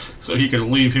 So he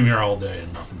can leave him here all day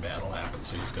and nothing bad will happen.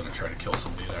 So he's going to try to kill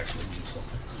somebody that actually means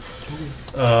something.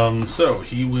 So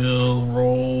he will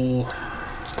roll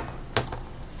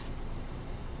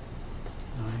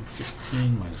 9,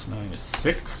 15 minus 9 is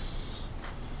 6.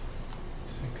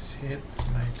 6 hits,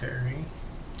 my parry.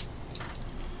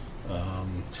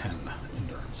 10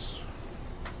 endurance.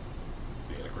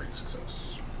 So he had a great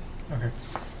success. Okay.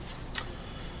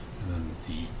 And then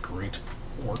the Great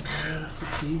Orc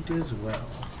Fatigued as well.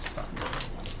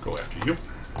 go after you.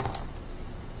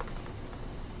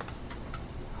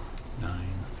 9,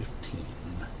 15,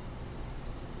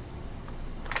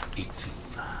 18,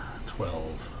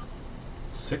 12,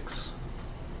 6.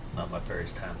 No, my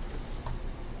parry's 10.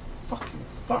 Fucking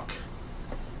fuck.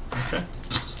 Okay.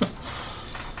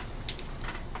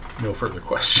 No further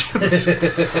questions.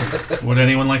 Would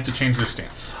anyone like to change their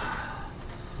stance?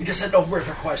 You just said no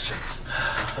further questions.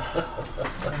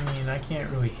 I mean, I can't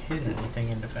really hit anything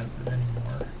in defensive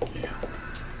anymore. Yeah.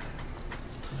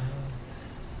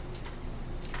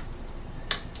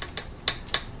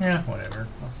 Yeah, whatever.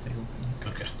 I'll stay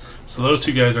open. Okay. So those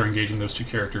 2 guys are engaging those 2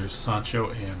 characters.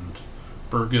 Sancho and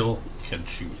Virgil can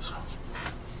choose.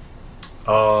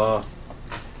 I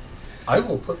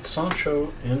will put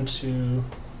Sancho into...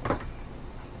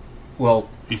 Well,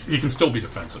 He can still be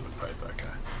defensive and fight that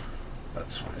guy.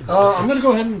 That's fine. I'm going to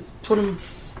go ahead and put him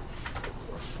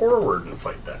forward and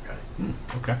fight that guy.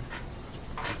 Okay.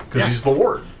 Because he's the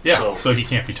ward. Yeah, so he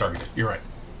can't be targeted. You're right.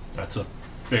 That's a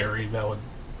very valid...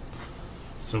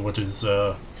 So what is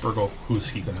Virgil? Who's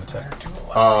he going to attack?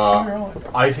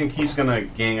 I think he's going to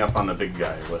gang up on the big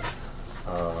guy with...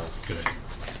 Good idea.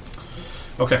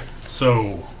 Okay,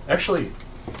 so... Actually,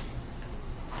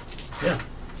 yeah.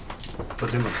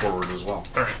 Put him in forward as well.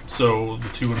 Alright, so the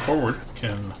 2 in forward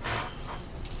can...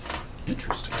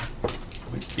 Interesting.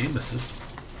 Wait, game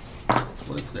assist. That's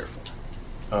what it's there for.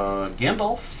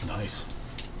 Gandalf. Nice.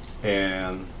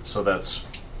 And so that's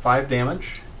 5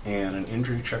 damage and an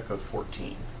injury check of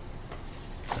 14.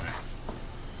 Okay.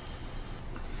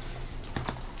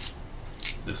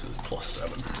 This is plus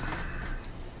 7.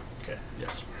 Okay.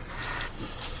 Yes.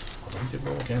 Although he did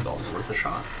roll a Gandalf. Worth a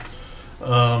shot.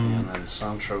 And then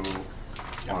Sancho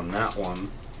on that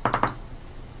one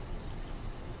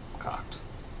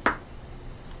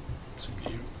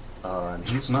And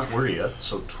he's not wary yet,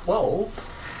 so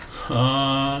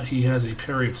 12. He has a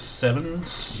parry of 7.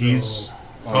 So... He's... him?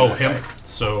 Guy.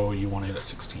 So you want it at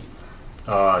 16.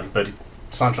 But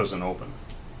Sancho's in open.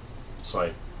 So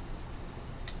I...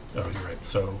 Oh, you're right.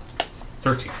 So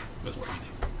 13 is what you need.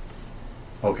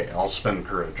 Okay, I'll spend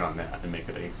courage on that and make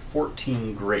it a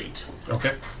 14 great.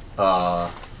 Okay.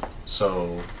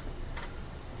 So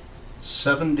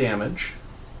 7 damage,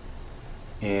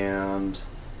 and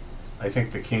I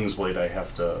think the King's Blade I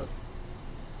have to...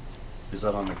 Is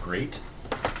that on the great?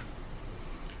 I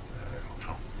don't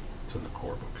know. It's in the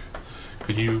core book.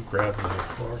 Could you grab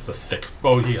the thick...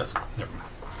 Oh, yes. Never mind.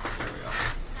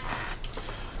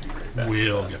 There we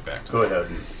go. We'll get back to Go that. ahead.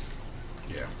 And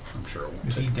Yeah, I'm sure it won't.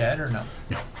 Is he dead or no?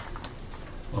 No.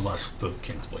 Unless the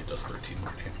King's Blade does 13 more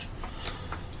damage.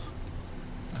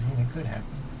 I mean, it could happen.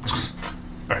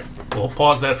 Alright, we'll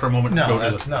pause that for a moment. No, and go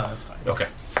that's, to no, that's fine. Okay.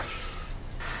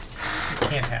 It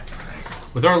can't happen.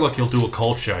 With our luck, you'll do a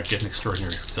cult check, get an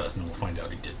extraordinary success, and then we'll find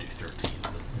out he did do 13 and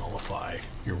then nullify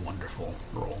your wonderful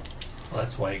roll. Well,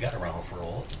 that's why you got to roll for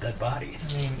roll. It's a dead body.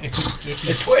 I mean, if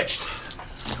It twitched.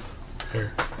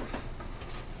 Fair.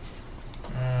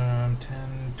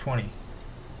 10, 20.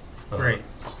 Great.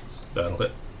 That'll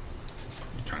hit.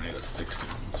 You're trying to hit a 16.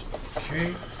 So.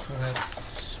 Okay, so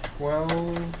that's 12,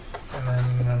 and then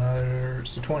another,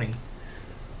 so 20.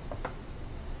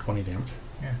 20 damage.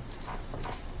 Yeah.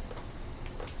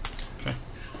 Okay.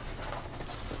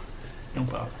 No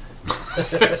problem.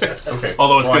 okay.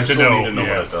 Although it's I good to still know, need to know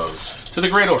yeah. what it does. To the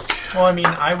Great Orc. Well, I mean,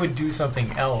 I would do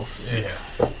something else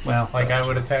if, Well, like, that's I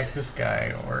would true. attack this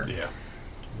guy, or... Yeah.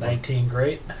 19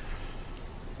 great.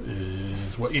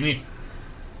 Is what you need.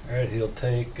 Alright, he'll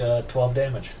take 12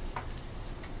 damage.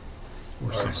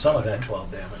 Or some of that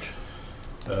 12 damage.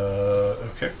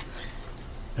 Okay.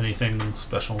 Anything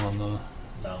special on the...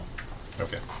 No.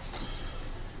 Okay.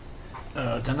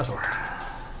 Denethor.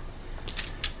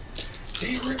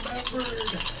 He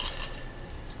remembered.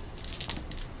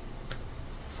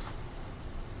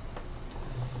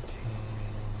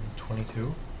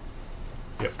 22.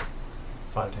 Yep.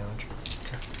 5 damage.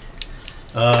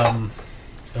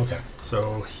 Okay.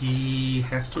 So he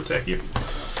has to attack you.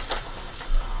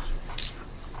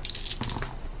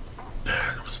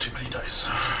 That was too many dice.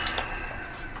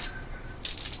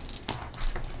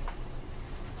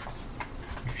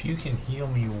 If you can heal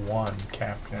me 1,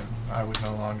 Captain, I would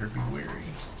no longer be weary.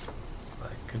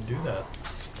 I could do that.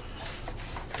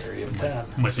 Carry of 10.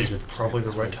 Might This be is good. probably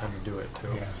the right time to do it,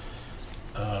 too.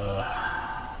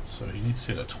 Yeah. So he needs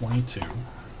to hit a 22. He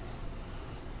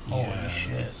Holy has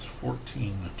shit.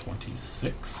 14 to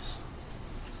 26.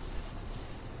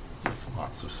 With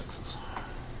lots of 6s.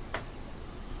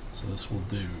 So this will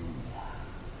do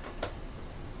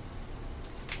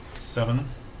 7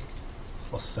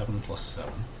 plus 7 plus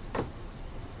 7. And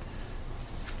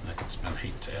I can spend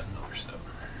hate to add another 7.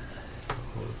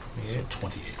 So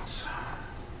 28.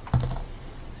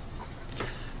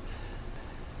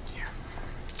 Yeah.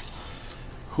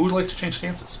 Who would like to change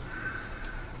stances?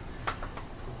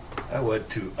 I would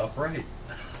to upright.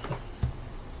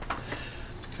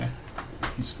 Okay.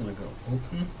 He's going to go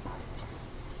open.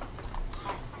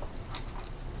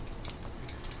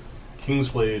 King's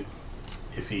Blade,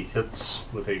 if he hits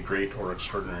with a great or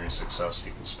extraordinary success,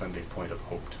 he can spend a point of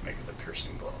hope to make it a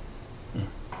piercing blow.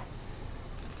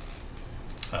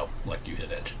 Oh, like you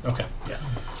hit edge. Okay. Yeah.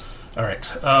 All right.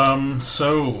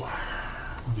 So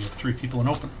we have 3 people in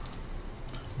open.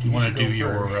 Do you want to should do go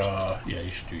your? first. Yeah,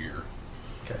 you should do your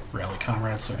Okay. rally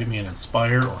comrades. So give me an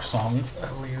inspire or song.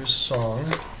 I will use song.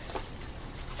 3.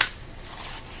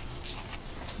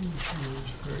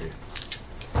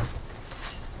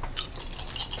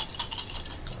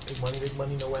 Big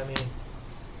money, no whammy.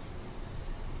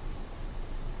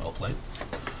 Well played.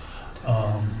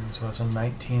 So that's a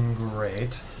 19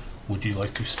 great. Would you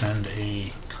like to spend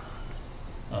a?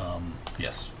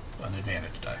 Yes, an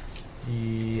advantage die.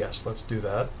 Yes, let's do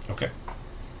that. Okay.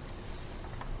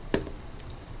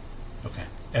 Okay.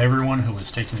 Everyone who has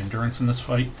taken endurance in this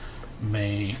fight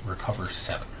may recover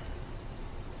 7.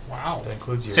 Wow. That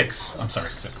includes you. 6. I'm sorry,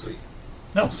 6.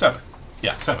 No, 7.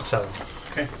 Yeah, 7. 7.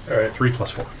 Okay. All right. 3 plus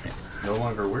 4. Yeah. No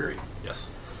longer weary. Yes.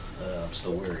 I'm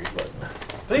still weary, but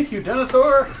Thank you,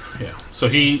 Denethor. Yeah. So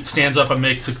he stands up and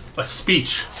makes a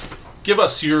speech. Give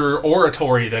us your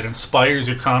oratory that inspires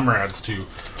your comrades to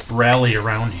rally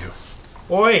around you.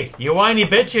 Oi, you whiny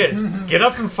bitches! Get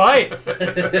up and fight!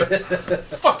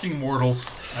 Fucking mortals.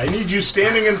 I need you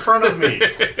standing in front of me.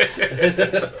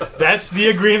 That's the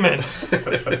agreement.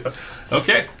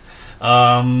 Okay.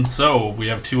 So we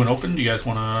have 2 in open. Do you guys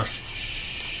want to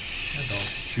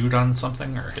shoot on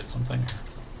something or hit something?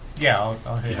 Yeah,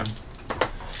 I'll hit him.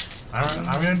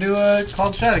 I'm going to do a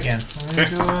called shot again. I'm going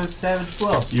to do a savage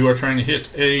blow. You are trying to hit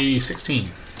a 16.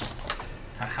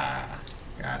 Haha.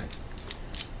 Got it.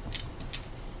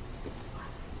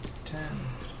 10.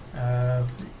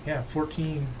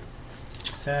 14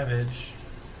 savage.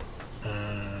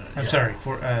 I'm sorry,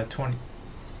 20.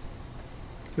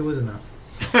 It was enough.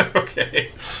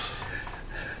 Okay.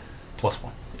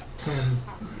 +1. Yeah.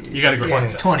 You got a great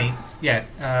success. 20.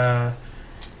 Yeah.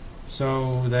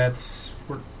 So that's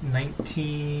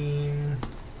 19.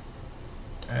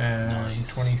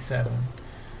 Nice. 27.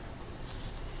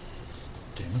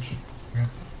 Damage. Yeah.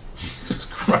 Jesus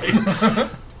Christ.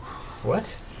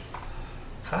 What?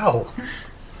 How?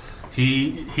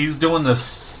 He's doing this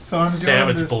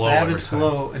savage blow every time.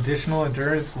 Blow, additional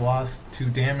endurance loss to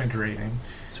damage rating.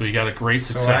 So you got a great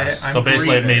success. So So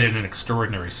basically, it made it grievous. an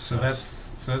extraordinary success.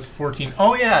 So that's 14.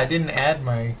 Oh yeah, I didn't add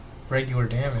my regular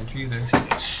damage either.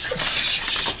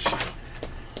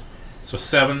 So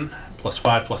 7 +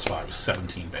 5 + 5 is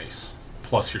 17 base,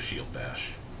 plus your shield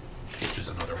bash, which is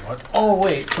another what? Oh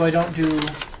wait, so I don't do.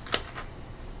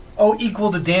 Oh,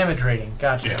 equal to damage rating.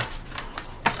 Gotcha. Yeah.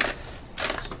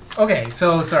 Okay,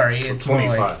 so sorry, So it's more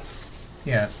 25. like,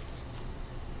 yeah,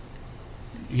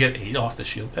 You get 8 off the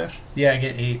shield bash. I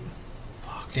get 8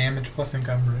 damage plus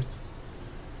encumbrance,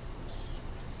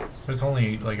 but it's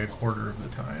only like a quarter of the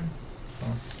time. So.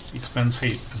 He spends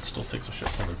hate and still takes a shit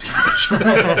ton of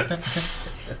damage.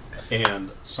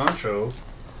 And Sancho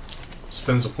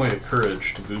spends a point of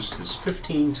courage to boost his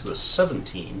 15 to a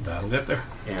 17 That'll get there.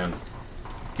 and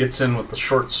gets in with the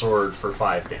short sword for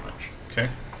 5 damage, Okay.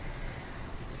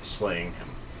 slaying him.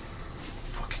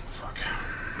 Fucking fuck.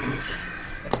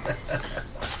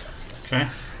 Okay.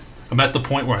 I'm at the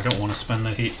point where I don't want to spend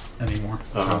the heat anymore.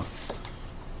 Uh-huh.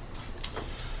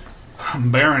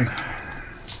 Baron.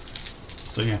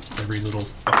 So yeah, every little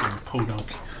fucking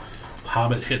podunk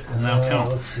hobbit hit will now count.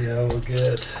 Let's see how we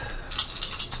get.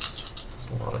 That's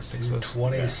a lot of sixes.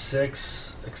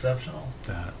 26 exceptional.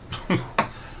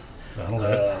 That'll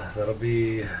hit. That'll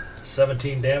be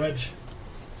 17 damage.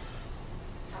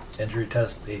 Injury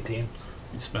test 18.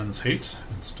 He spends hate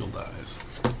and still dies.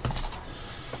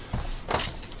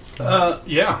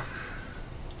 Yeah.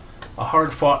 A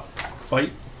hard fought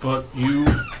fight, but you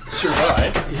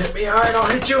survive. You hit me hard, I'll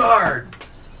hit you hard.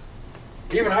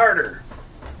 Even harder.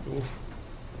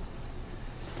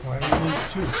 Why do you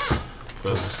lose 2?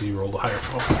 Because he rolled a higher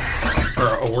foe.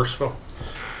 Or a worse foe.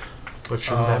 But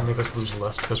shouldn't that make us lose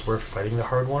less because we're fighting the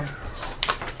hard one?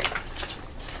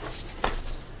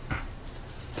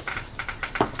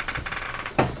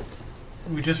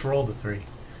 We just rolled a 3.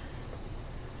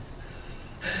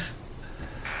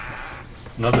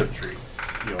 Another 3.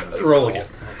 You want to Roll again.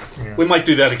 Yeah. We might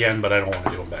do that again, but I don't want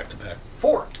to do them back to back.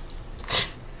 4.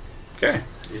 Okay.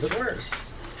 Even worse.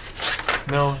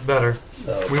 No, better.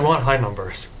 Oh, We want high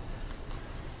numbers.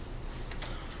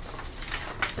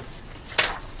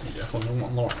 You definitely don't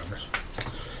want lower numbers.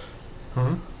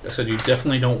 Hmm? I said you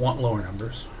definitely don't want lower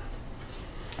numbers.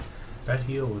 That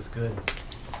heal was good.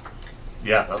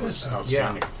 Yeah, that was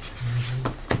outstanding.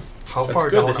 How That's far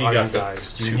good down that he are got you the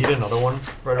guys? Do you 2. need another one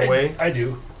right away? I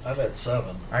do. I'm at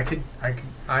 7.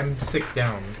 I'm 6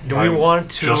 down. Do we I'm want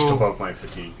to just above my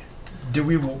fatigue. Do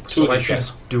we? Two So of I these should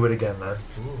guys. do it again then.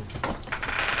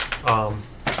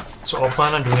 So I'll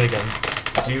plan on doing it again.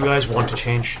 Do you guys want to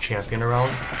change champion around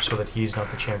so that he's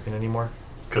not the champion anymore?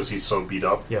 Because he's so beat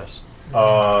up. Yes.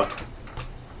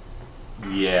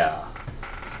 Yeah.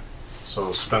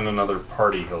 So spend another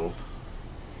party hope.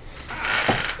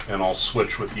 And I'll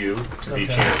switch with you to be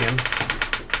Okay. champion.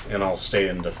 And I'll stay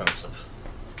in defensive.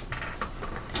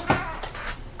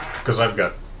 Because I've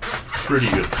got pretty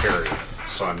good parry.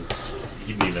 So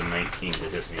he'd need a 19 to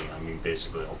hit me. I mean,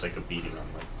 basically, I'll take a beating on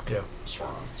my Yeah.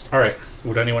 swans. Alright.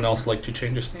 Would anyone else like to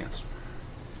change his stance?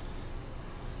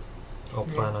 I'll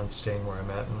plan on staying where I'm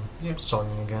at and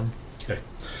songing again. Okay.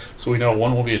 So we know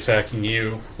one will be attacking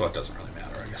you. Well, it doesn't really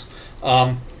matter, I guess.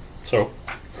 So,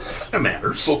 It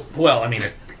matters. well, I mean,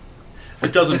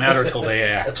 it doesn't matter till they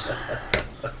act.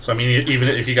 So, I mean, even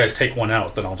if you guys take one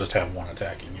out, then I'll just have one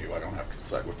attacking you. I don't have to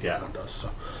decide what the other one does.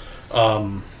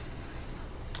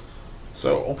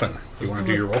 So open. You want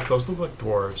to do your roll? Those look like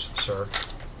dwarves, sir.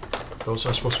 Those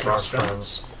are supposed to be our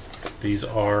friends. These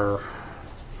are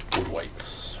wood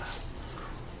whites.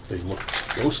 They look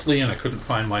ghostly, and I couldn't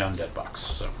find my undead box.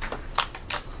 So,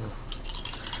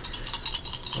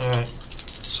 Alright.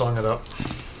 Song it up.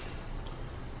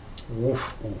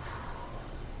 Woof. What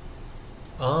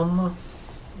am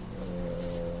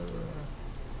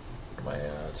I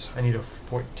at? I need a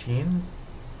 14.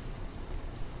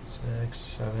 6,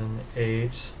 7,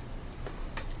 8.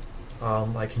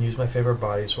 I can use my favorite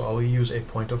body, so I'll use a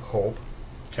point of hope.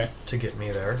 Okay. To get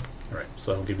me there. All right.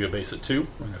 So I'll give you a base at 2,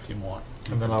 and if you want,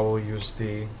 and then I will use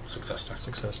the success die.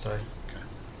 Success die. Okay.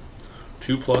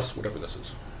 2 plus whatever this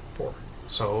is. 4.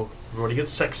 So everybody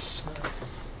gets 6.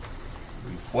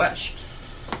 Refreshed.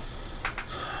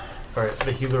 All right.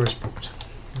 The healer is pooped.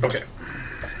 Okay.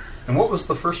 And what was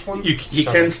the first one? He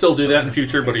can still do that in the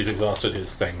future, but he's exhausted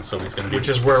his thing, so he's going to be... Which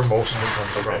is where most of it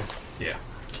comes from. Yeah.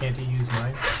 Can't he use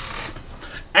mine?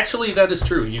 Actually, that is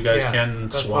true. You guys can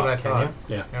that's swap. What I thought.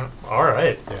 Yeah. All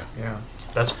right. Yeah.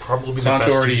 That's probably the Sancho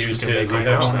best already use used we can his. make You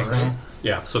right have now. things.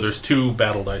 Yeah, so there's 2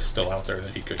 battle dice still out there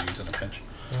that he could use in a pinch.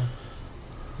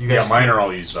 You guys mine are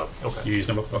all used up. Okay. You used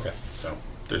them both? Okay, so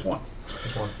there's 1.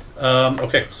 There's 1.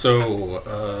 Okay,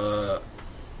 so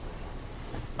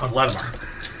Vladimir.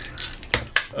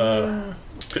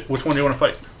 Which one do you want to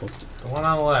fight? The one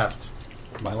on the left.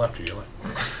 My left or your left?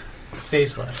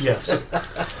 Stage left. Yes. Am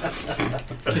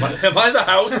I the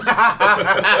house?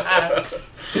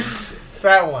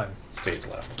 That one. Stage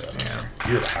left. Yeah.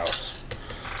 You're the house.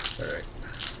 All right.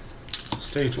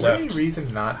 Stage Is there left. any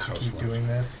reason not to House keep left. doing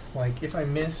this? Like, if I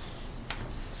miss,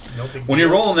 it's no big When deal.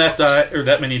 you're rolling that die or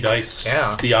that many dice,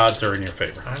 Yeah. the odds are in your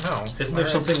favor. I know. Isn't there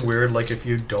something weird like if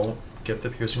you don't get the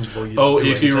piercing blow, you Oh, don't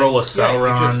do if you anything? roll a Yeah,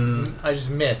 Sauron, I just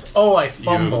miss. Oh, I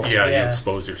fumble. you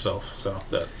expose yourself. So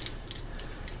that.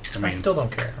 I I mean, still don't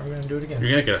care. I'm going to do it again. you're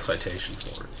gonna get a citation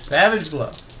for it. Savage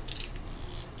blow.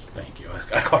 Thank you.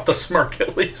 I caught the smirk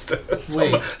at least.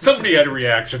 Wait. Somebody had a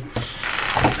reaction.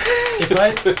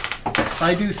 If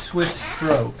I do swift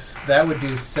strokes, that would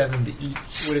do 7 to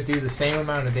each. Would it do the same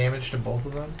amount of damage to both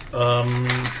of them? Do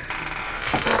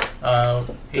I have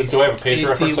a page AC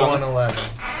reference on it? 111.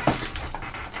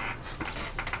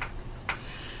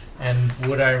 And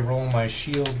would I roll my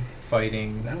shield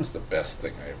fighting? That was the best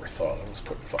thing I ever thought. I was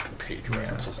putting fucking page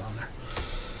references on there.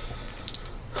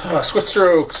 Swift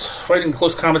strokes. Fighting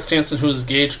close combat stance and who is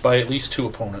engaged by at least 2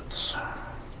 opponents.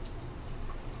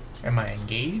 Am I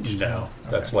engaged? No,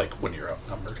 Okay. that's like when you're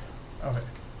outnumbered. Okay.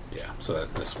 Yeah, so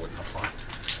this wouldn't apply.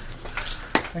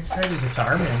 I could try to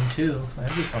disarm him too.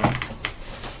 That'd be fun.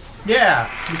 Yeah,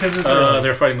 because it's early.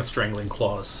 They're fighting with strangling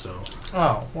claws, so...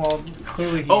 Oh, well,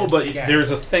 clearly he Oh, has but the gas.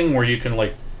 there's a thing where you can,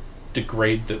 like,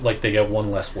 degrade... Like, they get 1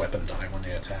 less weapon die when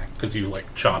they attack, because you, like,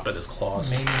 chop at his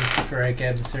claws. Maiming strike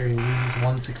adversary loses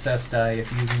 1 success die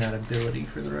if using that ability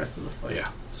for the rest of the fight. Yeah,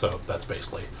 so that's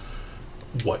basically...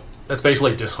 That's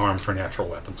basically disarm for natural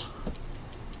weapons.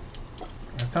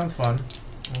 That sounds fun.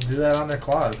 We'll do that on their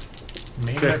claws.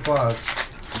 Maim their claws.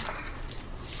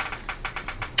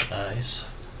 Nice.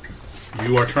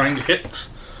 You are trying to hit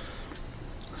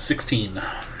 16. Yeah,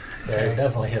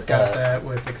 definitely hit Got that. that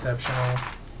with exceptional.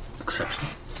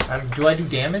 Exceptional. Do I do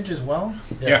damage as well?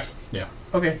 Yes. Yeah.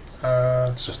 Okay.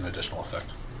 It's just an additional effect.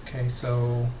 Okay,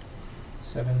 so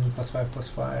 7 plus 5 plus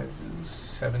 5 is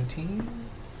 17.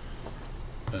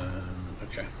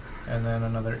 Okay. And then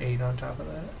another 8 on top of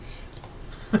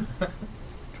that.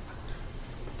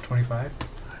 25.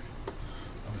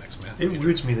 Next math. It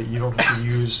weirds me that you don't have to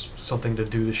use something to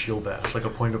do the shield bash, like a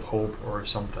point of hope or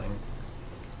something.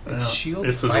 It's shield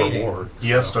It's his fighting. reward. He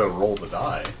has to roll the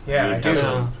die. Yeah, I He do.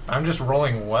 doesn't- I'm just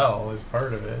rolling well as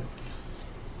part of it.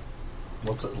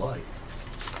 What's it like?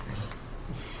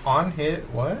 On hit,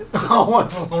 what? Oh,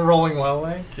 what's rolling well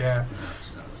like? Yeah.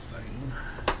 That's not a thing.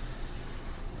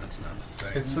 That's not a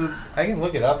thing. It's I can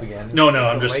look it up again. No, It's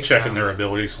I'm a just lake checking now. their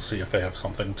abilities to see if they have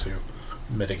something to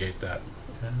mitigate that.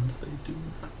 And they do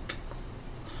not.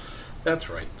 That's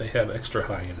right. They have extra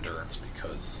high endurance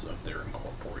because of their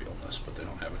incorporealness, but they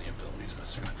don't have any abilities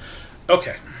necessarily.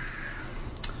 Okay.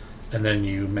 And then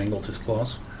you mangled his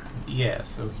claws? Yeah,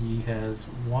 so he has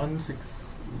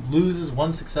loses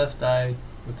 1 success die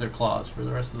with their claws for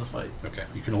the rest of the fight. Okay.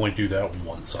 You can only do that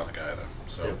once on a guy, though.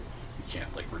 So Yep. you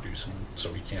can't, like, reduce him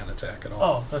so he can't attack at all.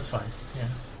 Oh, that's fine.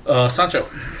 Yeah. Sancho.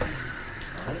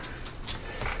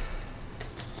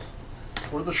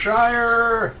 For the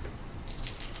Shire!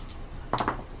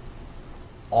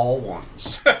 All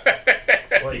ones.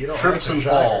 Well, you don't Trips like and the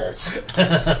Shire.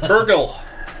 falls. Burgle.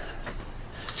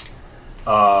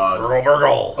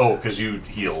 Burgle. Oh, because you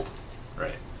healed.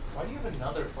 Right. Why do you have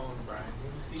another phone, Brian?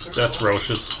 You have a secret That's phone?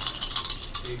 Roche's.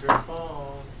 Secret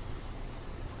phone.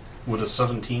 Would a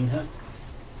 17 hit?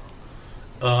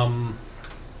 From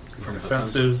From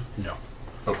defensive? No.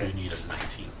 Okay. You need a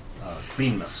 19.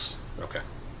 Clean miss. Okay.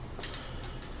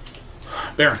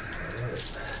 Baron.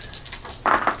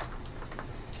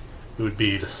 It would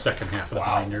be the second half of the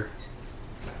binder.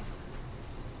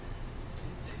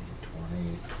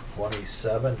 20,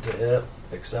 27 to hit.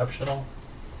 Exceptional.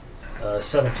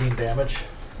 17 damage.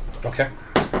 Okay.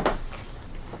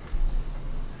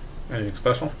 Anything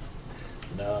special?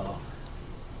 No.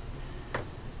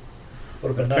 Would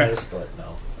have been Okay. nice, but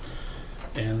no.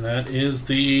 And that is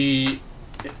the...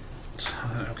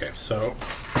 Okay, so...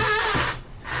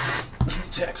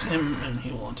 Attacks him, and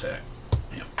he will attack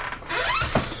him.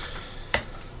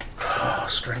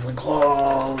 Strangling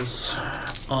Claws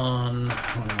on...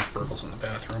 Burgle's in the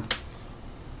bathroom.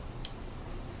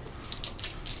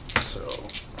 So...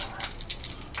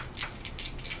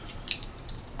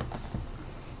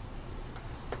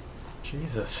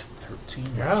 Jesus.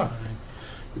 13. Yeah.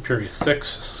 Imperial 6.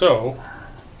 So...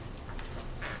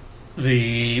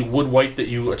 The wood wight that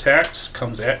you attacked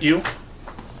comes at you.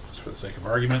 Just for the sake of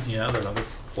argument, yeah, another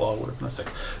claw would have been a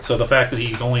 6. So the fact that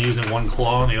he's only using one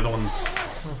claw and the other one's...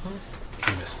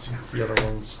 He missed you. The other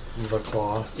one's the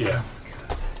claw. Yeah.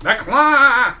 That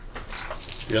claw!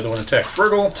 The other one attacks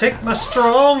Burgle. Take my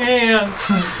strong hand!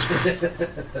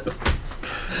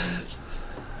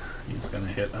 He's going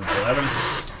to hit an 11.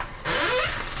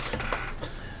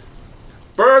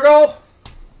 Burgle!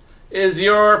 Is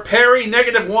your parry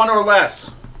 -1 or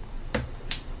less?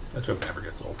 That joke never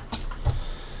gets old.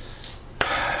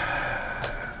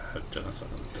 Genocide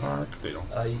in the Dark. They don't.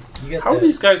 You get How are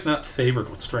these guys not favored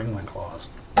with strangling claws?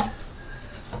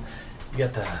 You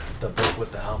got the book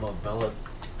with the helm of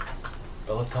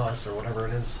Bellatos or whatever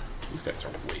it is. These guys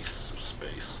are wastes of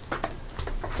space.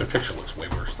 Their picture looks way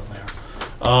worse than they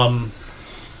are.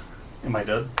 Am I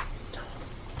dead?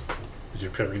 Is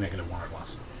your parry -1 or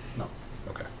less? No.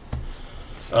 Okay.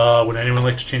 Would anyone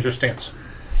like to change their stance?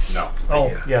 No. Oh,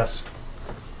 Yeah. yes.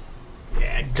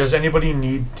 Does anybody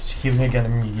need healing again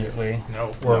immediately?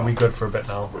 No. Or are No. we good for a bit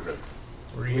now? We're good.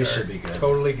 We should be good.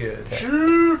 Totally good.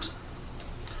 Shoot!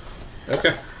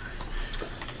 Okay.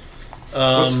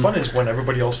 What's fun is when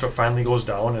everybody else finally goes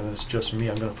down and it's just me,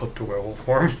 I'm going to flip to werewolf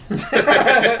form.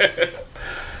 That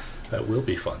will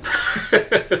be fun.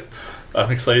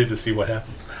 I'm excited to see what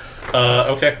happens.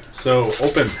 Okay, so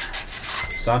open.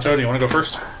 Sancho, do you want to go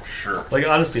first? Sure. Like,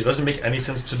 honestly, it doesn't make any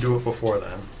sense to do it before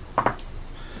then.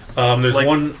 There's Like-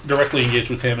 one directly engaged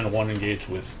with him and one engaged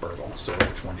with Burgle. So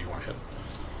which one do you want to hit?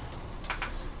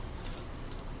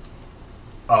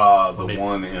 The Maybe.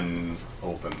 one in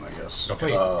open, I guess. Okay.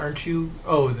 Wait, aren't you?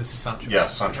 Oh, this is Sancho.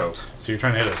 Yes, Sancho. So you're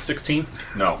trying to hit a 16?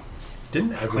 No.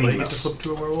 Didn't everybody get to miss. flip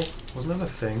to a werewolf? Wasn't that a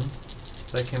thing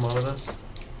that came out of this?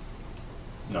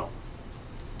 No.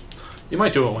 You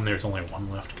might do it when there's only one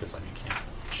left, because then you can't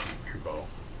shoot your bow.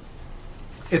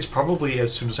 It's probably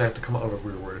as soon as I have to come out of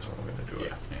rearward is when I'm going to do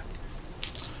it. Yeah.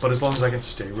 But as long as I can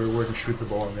stay rearward and shoot the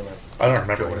bow, I'm going to... I don't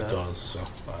remember what Doing it that. does, so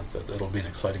it'll be an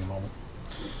exciting moment.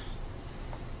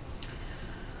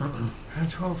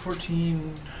 12,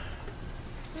 14,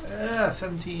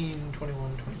 17,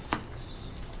 21, 26.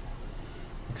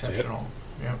 Exceptional.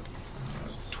 Yep.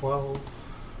 That's 12.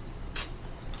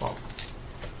 12.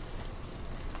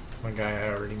 My guy I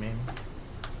already made.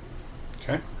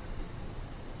 Okay.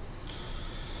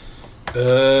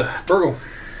 Burgle.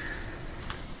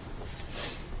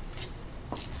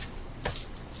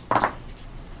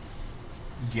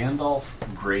 Gandalf,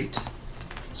 great.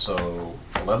 So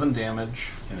 11 damage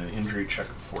and an injury check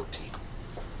of 14.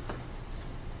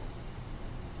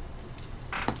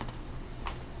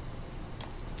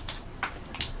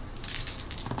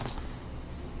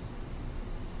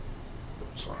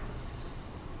 Sorry.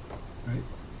 Right?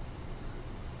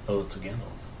 Oh, it's a Gandalf.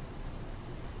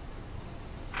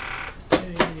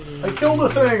 I killed a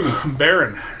thing!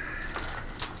 Baron.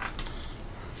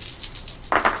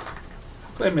 How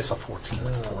could I miss a 14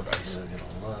 with 4 dice? 11,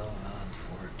 14.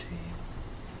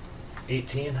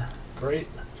 18. Great.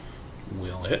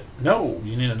 Will it? No,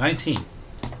 you need a 19.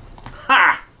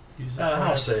 Ha! Use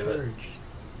I'll save it. courage.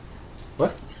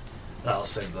 What? I'll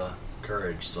save the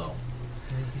courage, so.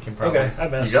 You can probably. Okay, I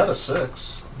You missed. got a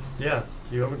 6. Yeah,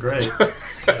 you have a great. Do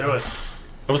it.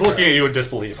 I was looking at you in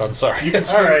disbelief. I'm sorry. You can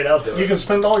All right, I'll do You it. can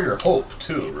spend all your hope,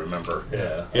 too, remember?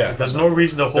 Yeah. Yeah. There's no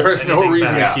reason to hold There is no anything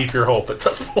reason back. to keep your hope at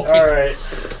this point. All right.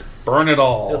 Burn it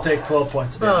all. He'll take 12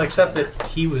 points of Well, damage. except that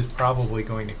he was probably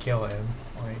going to kill him.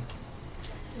 Like,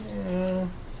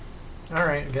 all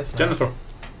right, I guess not. Jennifer.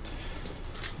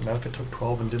 Not if it took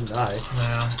 12 and didn't die.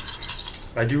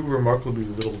 No, I do remarkably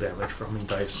little damage for how many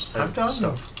dice. I've done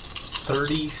stuff.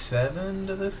 37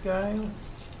 to this guy,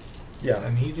 Yeah.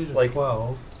 and he did a Like-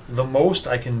 12. The most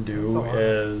I can do That's a lot.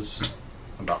 is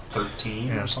About 13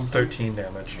 Yeah, or something? 13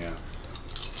 damage. Yeah.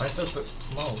 I said the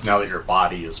most. Now that your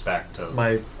body is back to...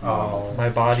 My my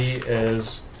body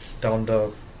is down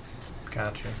to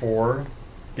Gotcha. 4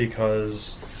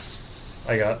 because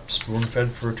I got spoon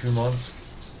fed for 2 months.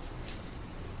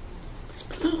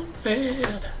 Spoon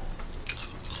fed.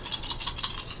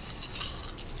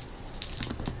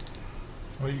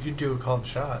 Well, you could do a called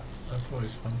shot. That's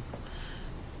always fun.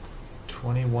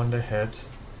 21 to hit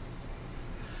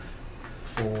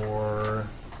for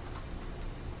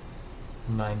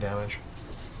 9 damage.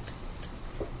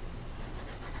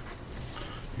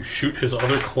 You shoot his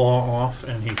other claw off,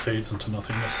 and he fades into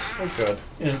nothingness. Oh, good.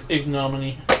 In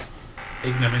ignominious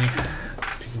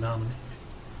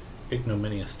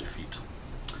defeat.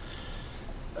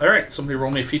 All right, somebody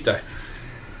roll me a feat die.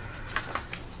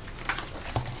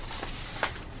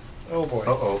 Oh boy.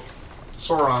 Uh-oh.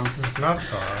 Sauron. It's not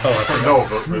Sauron. Oh, No,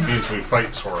 but it means we fight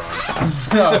Sauron.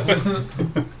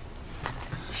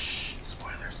 Shh,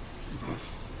 spoilers.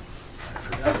 I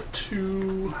forgot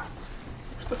to...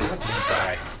 Where's the goddamn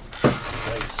die?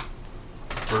 Dice.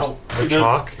 The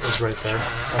chalk is right there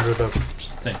under the.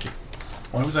 Thank you.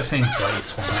 Why was I saying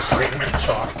dice when I break my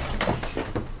chalk?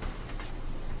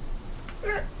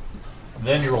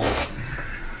 Then you roll.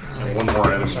 And one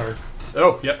more enemy. Sorry.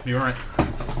 Oh, yep, you're right.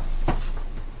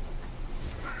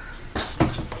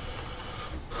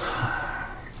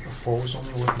 Four was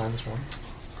only with -1.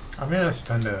 I'm gonna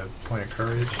spend a point of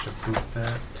courage to boost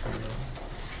that.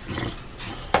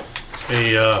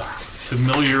 A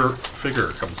familiar figure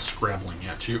comes scrambling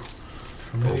at you.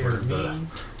 Familiar Over the me.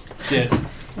 dead.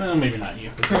 Well, maybe not you.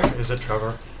 Is it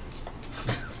Trevor?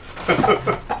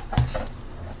 Oh,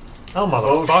 Oh,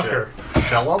 motherfucker. shit.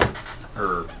 Shelob?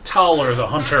 Or... Towler the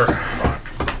hunter,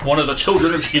 one of the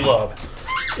children of Shelob.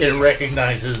 It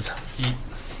recognizes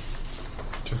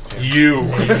Just him. you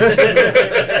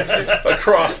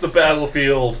across the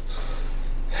battlefield.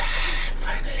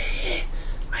 Finally,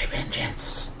 my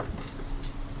vengeance.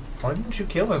 Why didn't you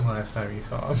kill him last time you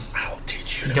saw him? I'll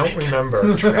teach you You to don't make remember.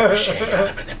 a trebuchet out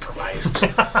of an improvised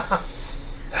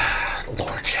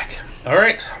lore check. All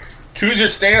right, choose your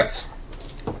stance.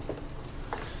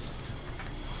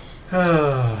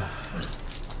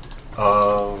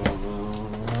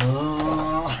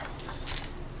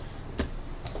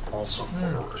 Also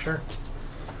forward. Sure.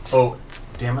 Oh,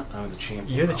 damn it. I'm the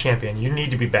champion. You're the now. champion. You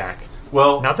need to be back.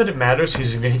 Well, Not that it matters.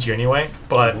 He's going to hit you anyway.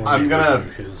 But I'm gonna...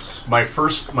 His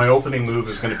My opening move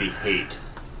is going to be hate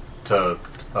to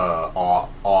awe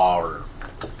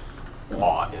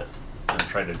it and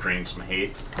try to drain some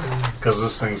hate because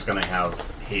this thing's going to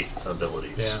have hate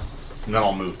abilities. Yeah. And then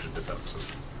I'll move to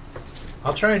defensive.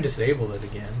 I'll try and disable it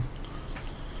again.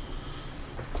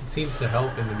 It seems to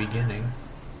help in the beginning.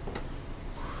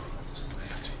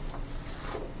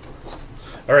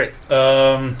 All right.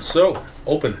 So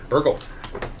open Burgle.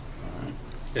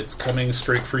 It's coming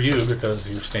straight for you because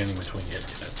you're standing between it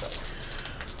and itself.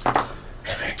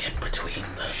 Never get between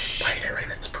the spider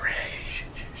and its prey.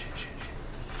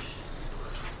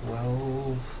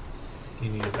 12. Do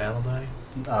you need a battle die?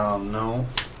 No,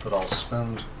 but I'll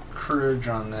spend courage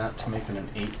on that to make it an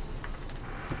 8.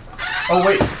 Oh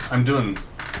wait, I'm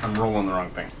rolling the wrong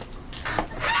thing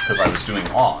because I was doing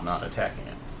awe, not attacking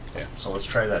it. Yeah. So let's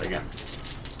try that again.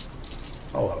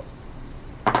 Hello.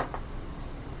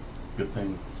 Good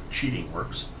thing cheating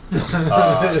works.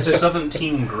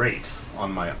 17 great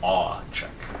on my awe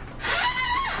check.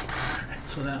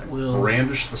 So that will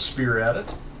Brandish the spear at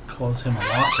it, cause him a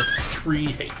loss of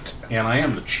 3 hate. and I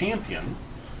am the champion,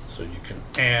 So you can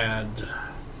add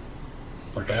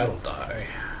a battle die.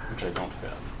 which I don't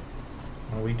have.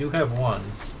 Well, we do have one.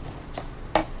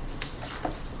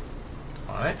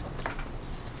 Alright.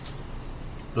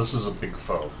 This is a big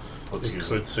foe. Let's It use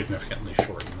could it. significantly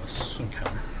shorten this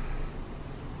encounter.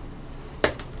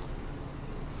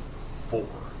 4.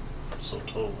 So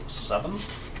total of 7.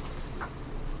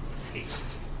 8.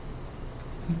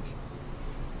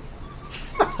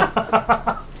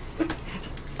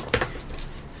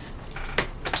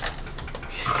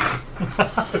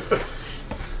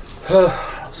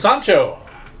 Sancho!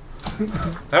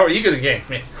 How are you going to gank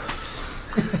me?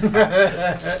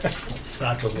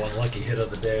 Sancho's one lucky hit of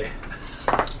the day.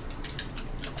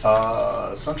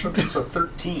 Sancho gets a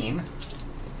 13.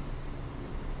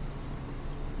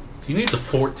 He needs a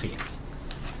 14.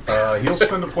 He'll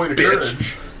spend a point of Bitch.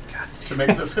 courage to make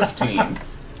it a 15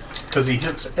 because he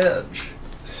hits Edge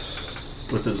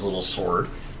with his little sword.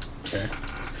 Okay.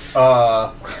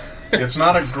 It's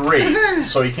not a great,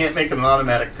 so he can't make an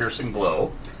automatic piercing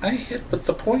blow. I hit with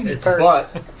the pointy It's part.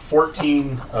 But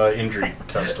 14 injury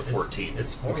test of 14.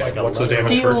 It's more Okay, like a what's the letter.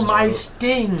 damage? feel first my roll.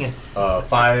 sting.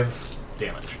 5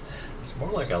 damage. It's more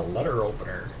like a letter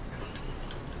opener.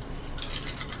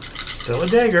 Still a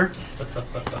dagger.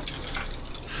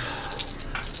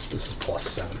 This is plus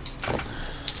 7.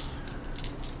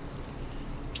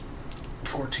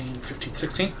 14, 15,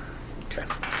 16. Okay.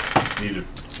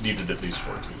 Needed at least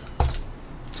 14.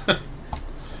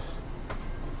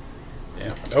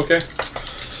 Yeah. Okay.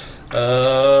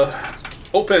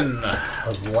 Open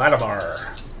Vladimir.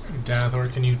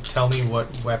 Denethor, can you tell me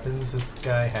what weapons this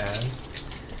guy has?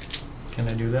 Can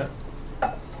I do that?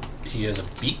 He has a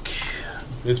beak.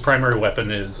 His primary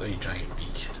weapon is a giant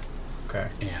beak. Okay.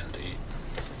 And a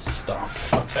stomp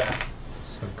attack.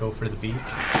 So go for the beak.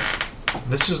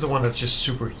 This is the one that's just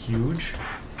super huge,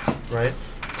 right?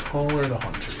 Taller the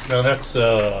hunter. No, that's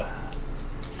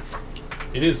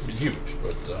it is huge,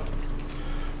 but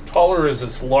taller is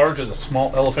as large as a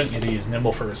small elephant, yet he is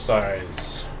nimble for his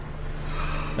size.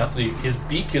 Not that his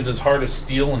beak is as hard as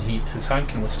steel, and his hunt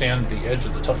can withstand the edge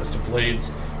of the toughest of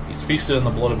blades. He's feasted on the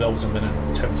blood of elves and men and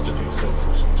intends to do so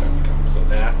for some time to come. So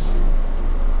that,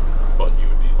 but you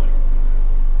would be like,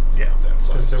 yeah, that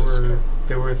size. Because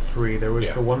there were three. There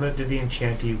was the one that did the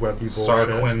enchanty webby bullshit.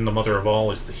 Sarquin, the mother of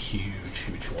all, is the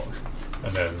huge one,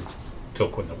 and then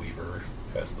Tilquin the Weaver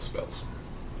has the spells.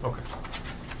 Okay.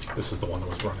 This is the one that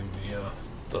was running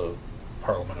the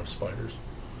Parliament of Spiders.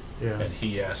 Yeah. And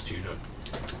he asked you to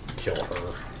kill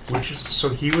her. Which is so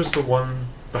he was the one.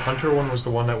 The hunter one was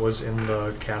the one that was in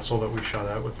the castle that we shot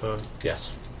at with the.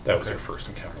 Yes, that was your first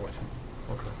encounter with him.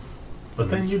 Okay. But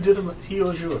then you did him. He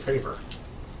owes you a favor.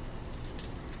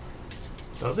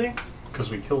 Does he? Because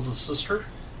we killed his sister.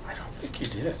 I don't think you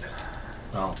did.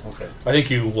 Oh, okay. I think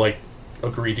you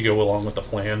agreed to go along with the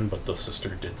plan, but the sister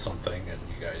did something, and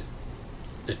you guys,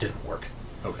 it didn't work.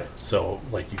 Okay. So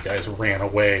you guys ran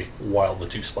away while the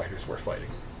two spiders were fighting.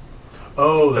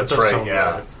 Oh, that's right.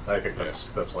 Yeah, I think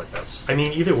that's like us. I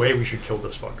mean, either way, we should kill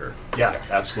this fucker. Yeah,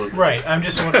 absolutely. Right. I'm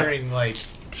just wondering,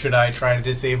 should I try to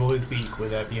disable his beak?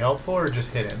 Would that be helpful, or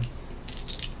just hit him?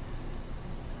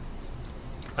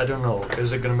 I don't know.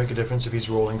 Is it going to make a difference if he's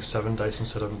rolling 7 dice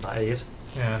instead of 8?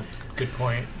 Yeah, good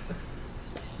point.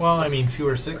 Well, I mean,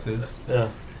 fewer 6s. Yeah.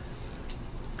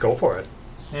 Go for it.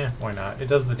 Yeah, why not? It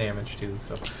does the damage too,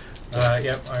 so.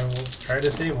 Yep, I will try to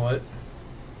disable it.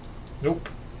 Nope.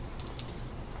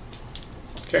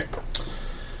 Okay.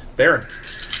 Baron.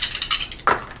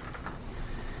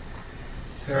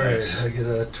 Alright, I get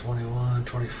a 21,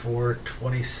 24,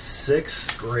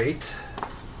 26. Great.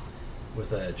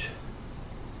 With edge.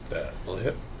 That will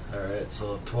hit. Alright,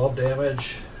 so 12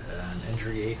 damage and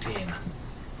injury 18.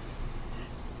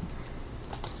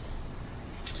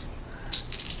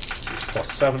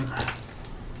 Plus 7.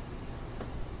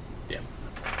 Yeah.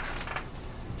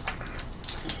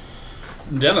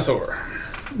 Denethor.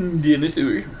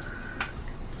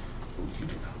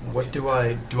 What do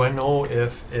I know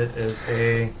if it is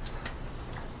a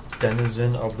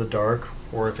denizen of the dark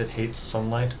or if it hates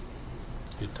sunlight?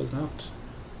 It does not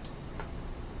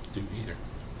do either.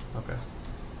 Okay.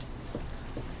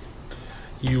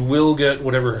 You will get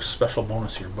whatever special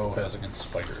bonus your bow has against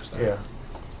spiders, though. Yeah.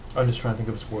 I'm just trying to think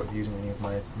if it's worth using any of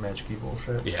my magic-y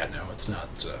bullshit. Yeah, no, it's not.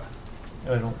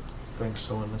 I don't think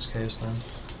so in this case, then.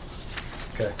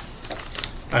 Okay.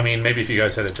 I mean, maybe if you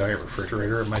guys had a giant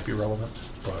refrigerator, it might be relevant,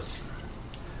 but...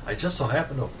 I just so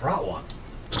happen to have brought one.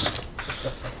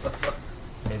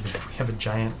 Maybe if we have a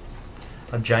giant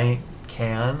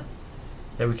can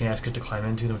that we can ask it to climb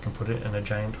into, then we can put it in a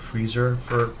giant freezer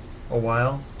for a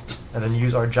while, and then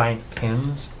use our giant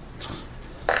pins.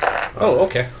 Oh,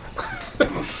 okay.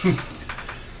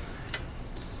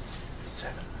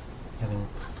 7. Having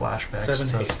flashbacks 7,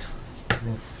 to 8.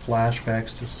 Having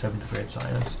flashbacks to 7th grade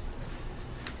science.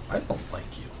 I don't like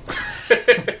you.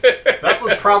 That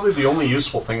was probably the only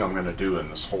useful thing I'm going to do in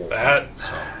this whole thing.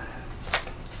 So.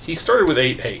 He started with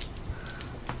 8.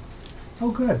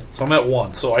 Oh, good. So I'm at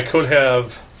 1. So I could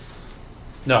have...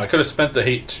 No, I could have spent the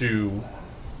hate to...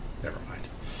 Never mind.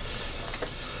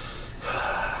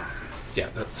 Yeah,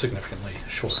 that significantly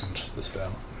shortened this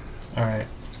battle. Alright.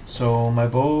 So my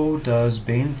bow does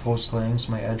Bane foe slaying,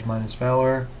 so my edge minus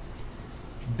Valor.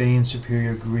 Bane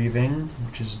superior grieving,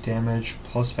 which is damage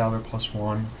plus Valor plus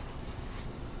 1.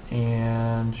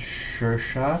 And Sure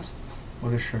Shot.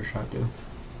 What does Sure Shot do?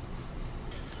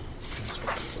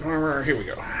 Armor, here we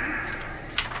go.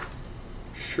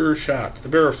 Sure Shot. The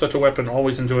bearer of such a weapon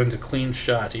always enjoys a clean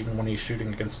shot, even when he's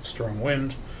shooting against a strong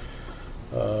wind.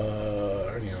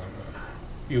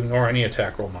 You ignore any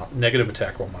attack roll negative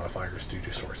attack roll modifiers due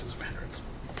to sources of hindrance.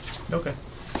 Okay.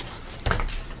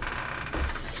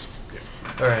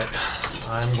 Alright.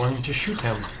 I'm going to shoot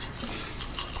him.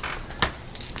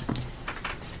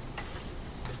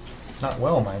 Not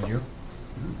well, mind you.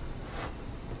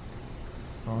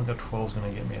 I don't think a 12's going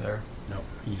to get me there. No,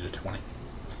 you need a 20.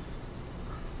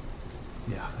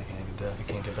 Yeah, I can't get that. I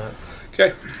can't get that.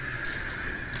 Okay.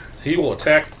 He will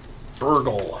attack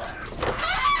Burgle.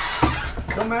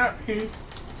 Come at me.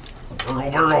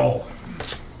 Burgle.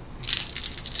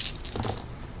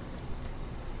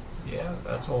 Yeah,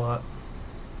 That's a lot.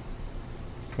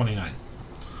 29.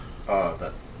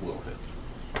 That will hit.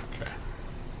 Okay.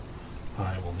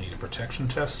 I will need a protection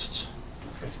test.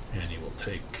 Okay. And you will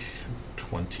take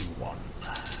 21.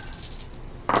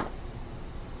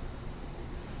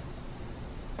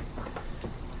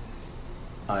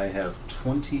 I have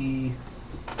 22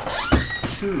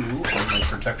 on my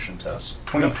protection test.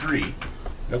 23.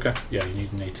 Okay. Yeah, you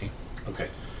need an 18. Okay.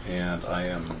 And I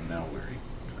am now weary.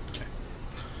 Okay.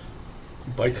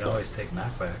 You Bites can the always take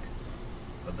knockback,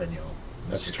 but then you'll.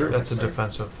 That's miss true. your That's a turn.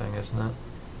 defensive thing, isn't it?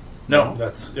 No,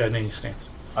 that's in any stance.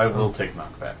 I will take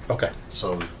knockback. Okay.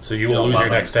 So So you will it'll lose your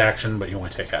allow- next action, but you only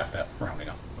take half that, rounding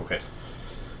up. Okay.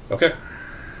 Okay.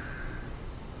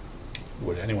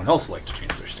 Would anyone else like to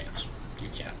change their stance? You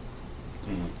can't.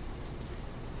 Mm.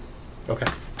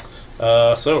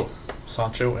 Okay. So,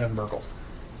 Sancho and Burgle.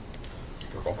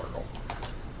 Burgle.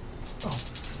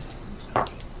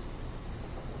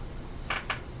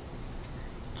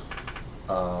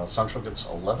 Sancho gets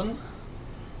 11.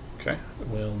 Okay.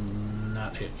 Will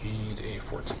not hit. You need a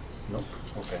 14. Nope.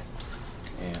 Okay.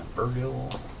 And Burgill.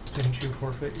 Didn't you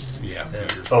forfeit your Yeah. Yeah.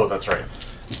 you're- Oh, that's right.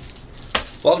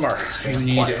 Valdemar, you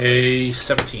need Quietly. a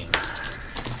 17.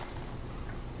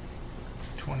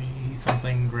 20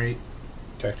 something great.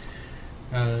 Okay.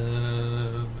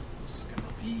 It's gonna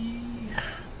be.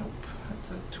 Nope,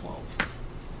 that's a 12.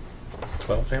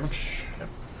 12 damage. Yep.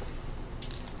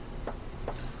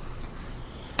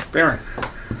 Baron.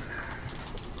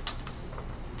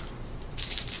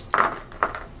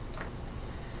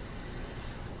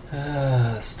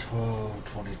 That's 12,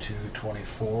 22,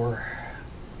 24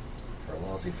 for a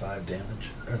lousy 5 damage.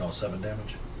 Or no, 7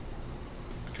 damage.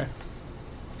 Okay.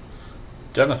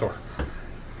 Denethor.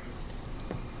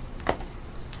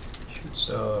 Shoot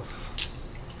stuff.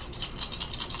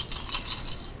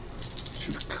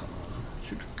 Shoot a con.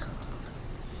 Shoot a con.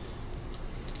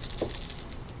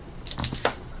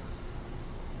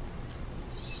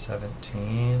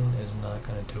 $17 is not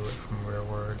going to do it from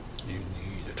rearward. You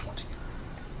need a 20.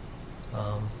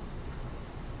 I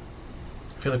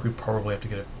feel like we probably have to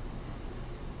get a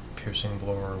piercing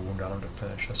blow or a wound on him to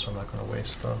finish this, so I'm not going to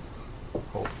waste the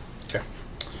hope. Okay.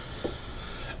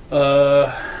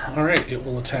 Alright, it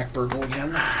will attack Burgle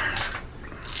again.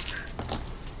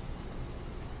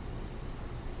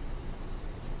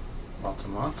 Lots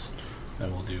and lots.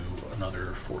 Then we'll do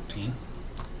another 14.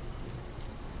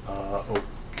 Oh,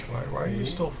 Why are you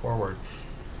still forward?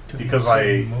 because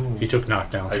I He took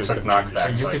knockdown, so I he took couldn't change his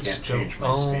knockback, stance. so I could can't still- change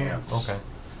my stance. Okay.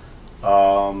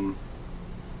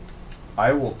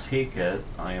 I will take it.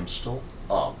 I am still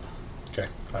up. Okay,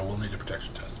 I will need a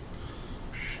protection test.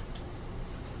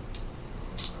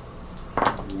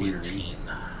 Weary. 18.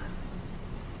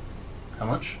 How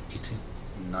much? 18.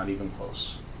 Not even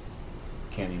close.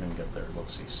 Can't even get there.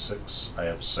 Let's see. 6. I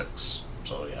have 6.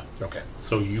 So yeah. Okay,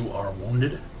 so you are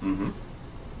wounded. Mm-hmm.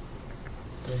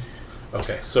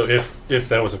 Okay, so if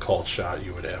that was a called shot,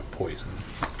 you would have poison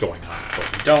going on,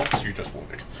 but you don't, so you're just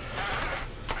wounded.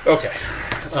 Okay.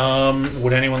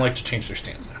 Would anyone like to change their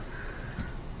stance now?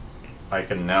 I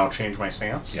can now change my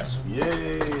stance. Yes.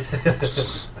 Yay!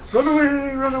 Run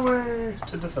away! Run away!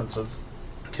 To defensive.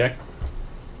 Okay.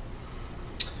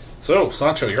 So,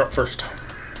 Sancho, you're up first.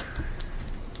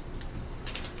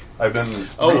 I've been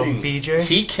Oh, reading. BJ,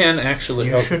 He can actually...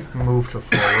 you oh, should move to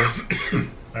forward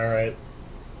All right.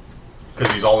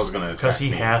 Because he's always going to attack because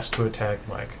he me. has to attack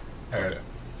Mike. Okay.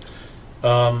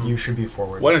 You should be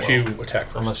forward. Why as don't well, you attack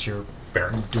first? Unless you're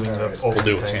Baron. doing the We'll open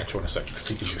do it with thing. Sancho in a second, because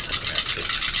he can do something else.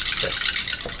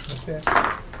 Okay.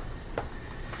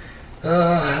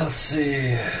 Let's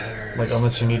see. Like,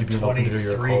 unless you need to be able to do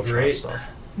your 23 cold shot great stuff.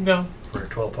 No. for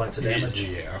 12 points of too. damage.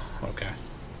 Yeah, okay.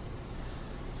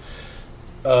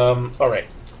 Alright.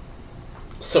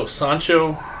 So,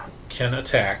 Sancho can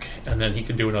attack, and then he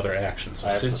can do another action. So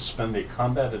I have to since- spend a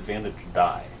combat advantage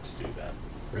die to do that.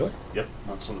 Really? Yep,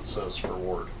 that's what it says for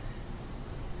ward.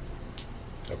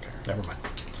 Okay, never mind.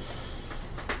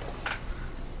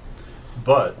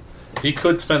 But, He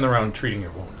could spend the round treating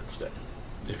your wound instead,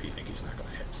 if you think he's not going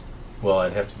to hit. well,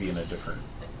 I'd have to be in a different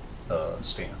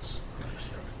stance.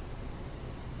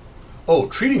 Oh,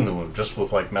 treating the wound just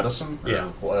with like medicine? Or,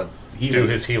 Yeah. healing? Do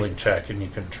his healing check, and you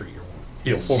can treat your wound.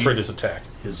 He'll forfeit his attack.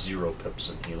 His 0 pips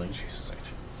in healing. Jesus H.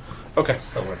 Okay,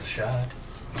 Still worth a shot.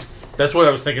 that's what I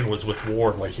was thinking was with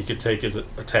Ward. Like, he could take his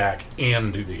attack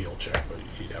and do the heal check, but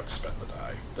he'd have to spend the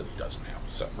die that he doesn't have.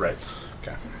 So, Right.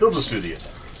 okay. He'll just do the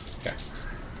attack. Okay.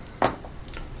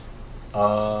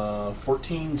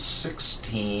 14,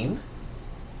 16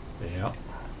 Yeah.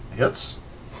 hits.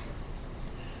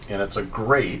 And it's a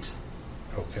great.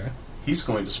 Okay. He's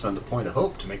going to spend a point of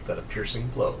hope to make that a piercing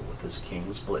blow with his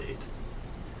king's blade.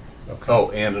 Okay. Oh,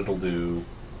 and it'll do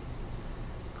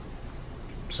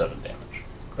 7 damage.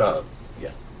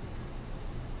 Yeah.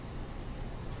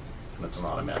 And it's an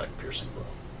automatic piercing blow.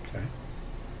 Okay.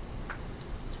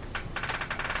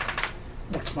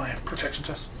 What's my protection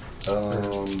test?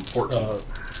 14.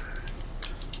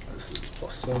 This is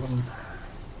 +7.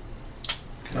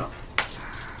 No.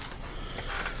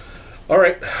 All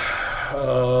right.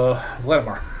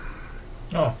 Vladimir.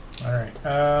 Oh, alright.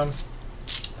 Yeah,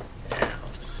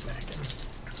 I'll just smack him.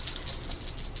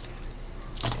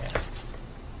 Yeah.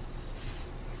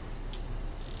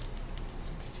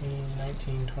 16,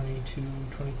 19, 22,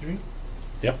 23.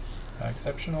 Yep.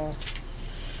 Exceptional.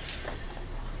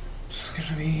 It's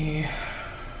gonna be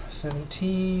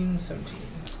 17.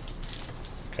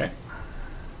 Okay.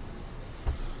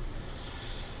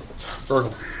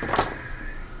 Burgle.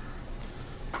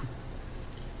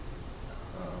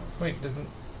 Wait, doesn't...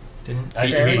 Didn't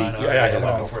I Barry? hit mine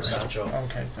Oh, before Sancho.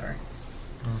 Okay, sorry.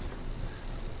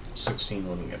 16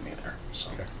 wouldn't get me there. So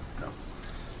Okay. no.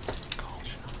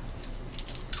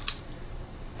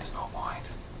 There's no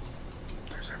point.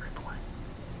 There's every point.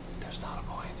 There's not a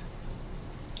point.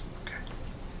 Okay.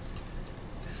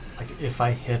 Like, if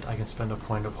I hit, I can spend a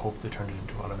point of hope to turn it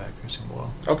into automatic piercing blow.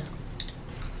 Okay.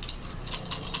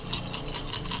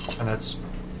 And that's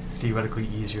theoretically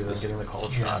easier than getting the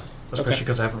called shot. Especially Okay.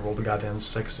 because I haven't rolled a goddamn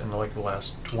 6 in like the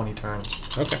last 20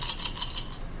 turns. Okay.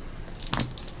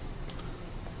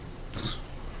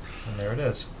 And there it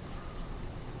is.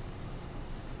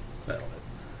 That'll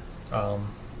hit.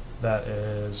 That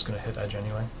is going to hit edge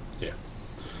anyway. Yeah.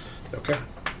 Okay.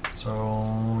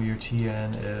 So your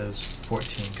TN is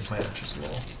 14 because my edge is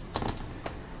low.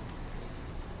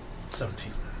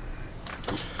 17.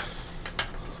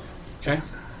 Okay.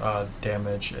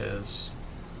 Damage is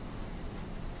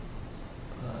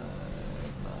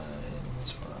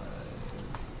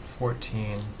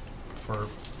 14 for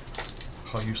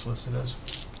how useless it is.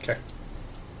 Okay.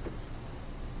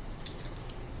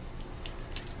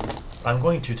 I'm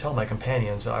going to tell my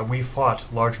companions we fought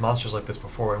large monsters like this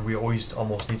before, and we always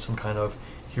almost need some kind of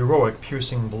heroic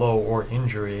piercing blow or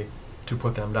injury to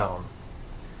put them down.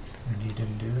 And you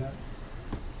didn't do that?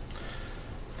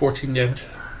 14 damage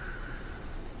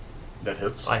That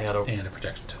hits. I had a and a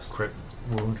protection test. crit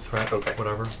wound threat, Okay.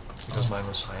 whatever, because mine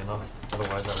was high enough.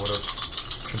 Otherwise, I would have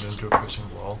turned it into a piercing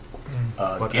blow.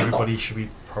 But Gandalf. everybody should be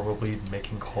probably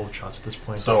making cold shots at this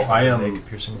point. So to try I to am make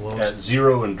piercing blows. at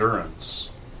 0 endurance,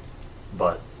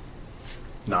 but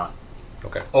not.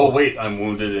 Okay. Oh wait, I'm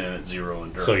wounded and at 0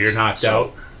 endurance. So you're knocked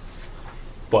out,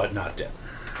 but not dead.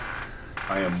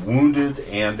 I am wounded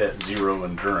and at 0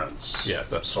 endurance. Yeah,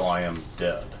 that's- so I am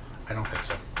dead. I don't think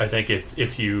so. I think it's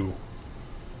if you.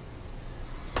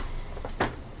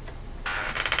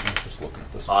 I'm just looking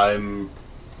at this. I'm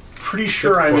pretty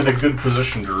sure I'm in a good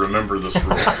position to remember this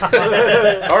rule.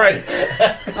 All right.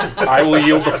 I will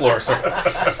yield the floor,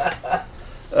 sir.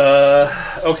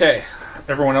 Okay.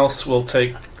 Everyone else will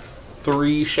take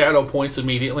 3 shadow points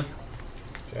immediately.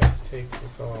 That takes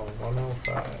us all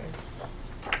 105.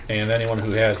 And anyone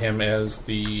who had him as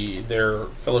their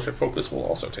fellowship focus will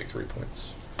also take 3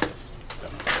 points.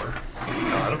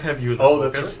 No, I don't have you as Oh, my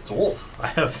that's focus. right. It's a wolf. I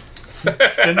have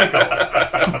Findicle.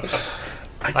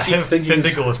 I keep have thinking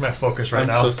Findicle as my focus right I'm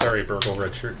now. so sorry, Burgle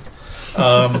Redshirt.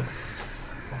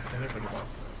 Everybody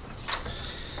wants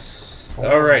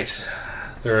All right.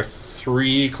 There are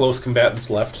 3 close combatants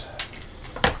left.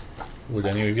 Would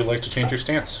any of you like to change your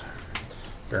stance?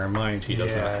 Bear in mind, he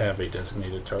does not have a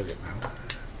designated target now.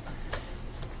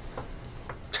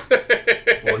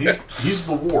 Well, he's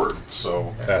the ward,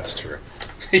 so That's true.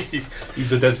 He's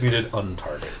the designated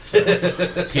untarget, so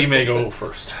he may go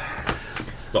first.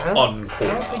 The I don't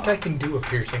uncore. think I can do a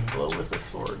piercing blow with a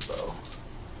sword, though.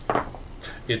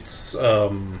 It's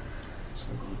 9.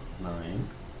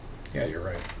 yeah, you're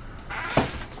right.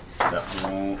 That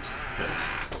won't hit.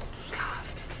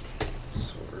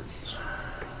 Swords.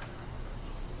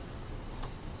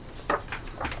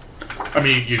 I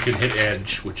mean, you can hit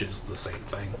edge, which is the same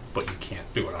thing, but you can't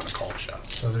do it on a called shot.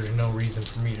 So there's no reason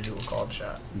for me to do a called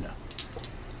shot. No.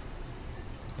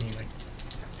 Anyway.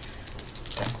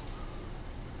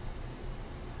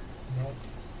 Nope.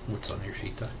 What's on your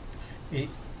sheet die? 8. Did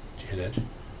you hit edge?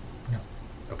 No.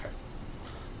 Okay.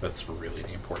 That's really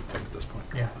the important thing at this point.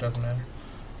 Yeah, doesn't matter.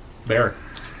 Baron.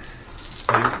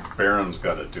 I think Baron's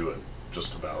got to do it,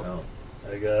 just about. No.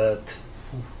 I got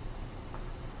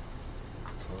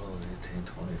 12, 18,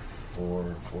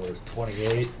 24, 4,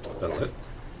 28. That'll hit.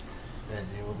 And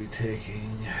you will be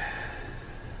taking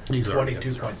He's already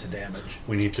 22 at points of damage.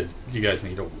 You guys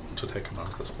need a wound to take him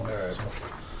out at this point. Alright.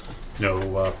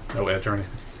 So. No edge or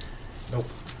anything? Nope.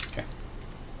 Okay.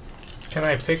 Can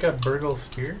I pick up Burgle's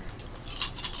spear?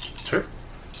 Sure.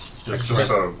 It's just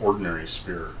an ordinary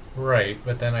spear. Right,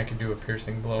 but then I could do a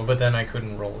piercing blow, but then I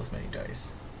couldn't roll as many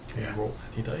dice. Can you roll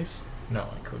any dice? No,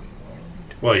 I couldn't roll any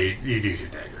dice. Well, you use your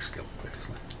dagger skill,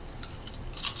 basically.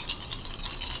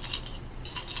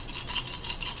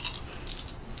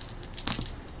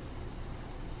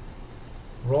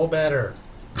 Roll better.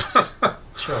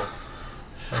 Sure.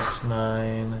 That's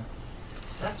 9.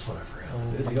 That's what I forgot.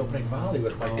 I did the opening volley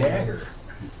with my dagger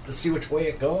to see which way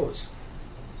it goes.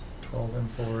 12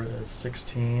 and 4 is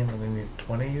 16, and then you need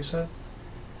 20, you said?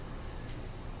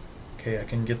 Okay, I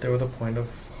can get there with a point of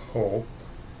hope.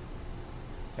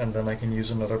 And then I can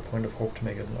use another point of hope to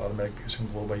make it an automatic piercing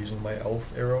blow by using my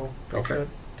elf arrow. Okay.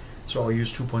 So I'll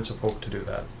use 2 points of hope to do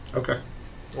that. Okay.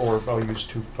 Or I'll use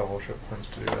 2 fellowship points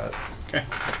to do that. Okay.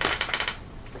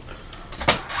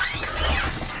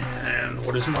 And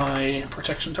what is my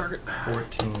protection target?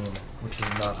 14, which is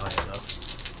not high enough.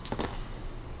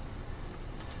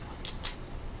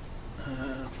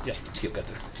 Yeah, he'll get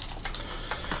there.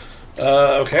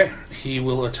 Okay, he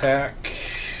will attack.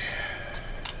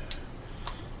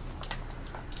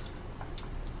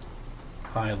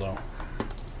 High, low.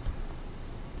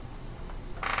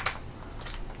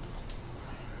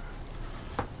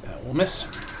 That will miss.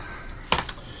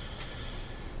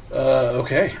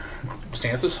 Okay.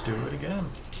 Stances? Do it again.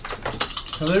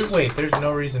 So there's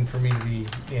no reason for me to be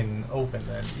in open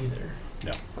then either.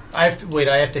 No. I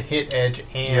have to hit edge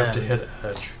and... You have to hit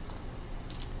edge.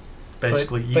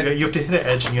 Basically, you have to hit an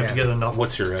edge and you have to get enough.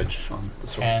 What's your edge on the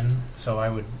sword? 10, so I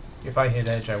would... If I hit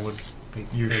edge, I would be...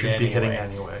 You should be hitting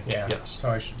anyway. Yeah, Yes.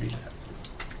 so I should be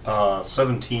defensive.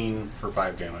 17 for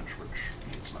 5 damage, which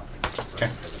means nothing. Okay.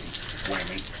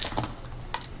 Whammy.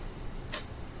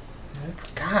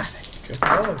 God,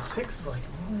 rolling 6 is like...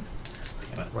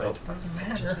 Right. It doesn't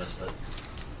Just matter. missed it.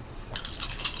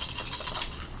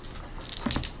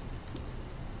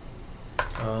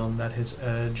 That hits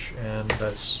edge, and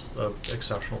that's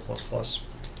exceptional ++.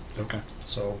 Okay.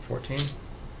 So 14.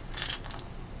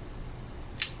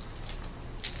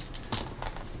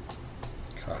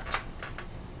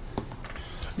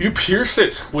 You pierce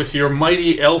it with your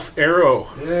mighty elf arrow.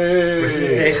 With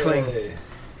the Eichling.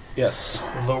 Yes.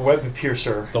 The web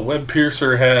piercer. The web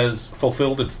piercer has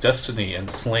fulfilled its destiny and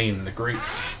slain the great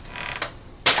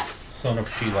son of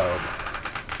Shelob.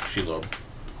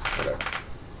 Whatever.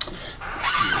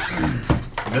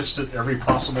 Missed it every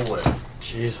possible way.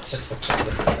 Jesus.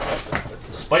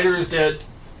 The spider is dead,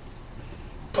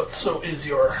 but so is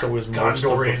your So is most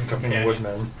of the Gondorian fucking companion.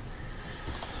 Woodmen.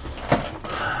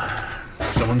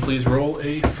 Someone please roll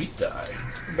a feat die.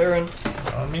 Baron,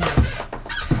 On me.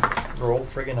 roll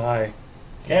friggin' high.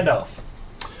 Gandalf.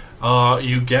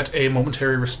 You get a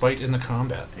momentary respite in the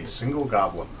combat. A single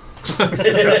goblin.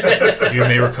 You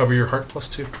may recover your heart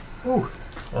 +2. Ooh.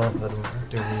 Oh, that doesn't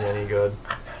do me any good.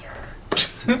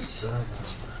 7.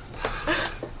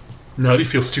 Now you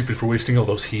feel stupid for wasting all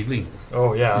those healing.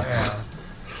 Oh, yeah. Yeah.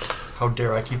 How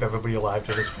dare I keep everybody alive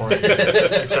to this point?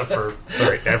 Except for,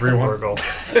 everyone. Virgo.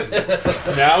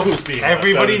 Now who's being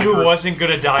Everybody left out of who the group? wasn't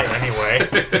gonna die anyway.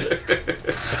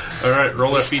 All right,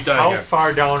 roll that feat die How again.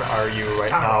 far down are you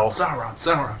right now?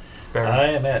 Sauron. Baron, I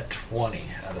am at 20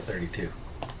 out of 32.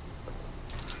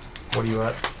 what are you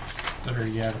at?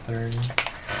 30 out of 30.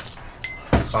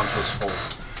 Sancho's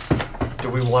full. Do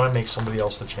we want to make somebody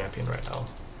else the champion right now?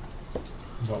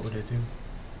 What would it do?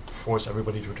 Force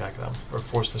everybody to attack them. Or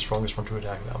force the strongest one to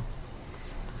attack them.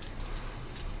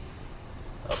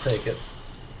 I'll take it.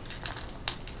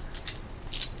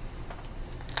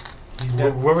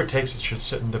 Whoever takes it should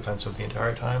sit in defensive the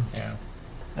entire time. Yeah.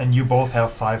 And you both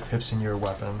have 5 pips in your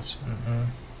weapons. Mm-hmm.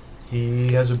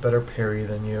 He has a better parry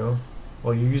than you.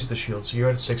 Well, you use the shield, so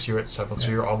you're at 6, you're at 7, so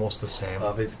Yeah. you're almost the same.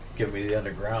 Well, if he's giving me the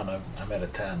underground, I'm at a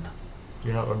 10.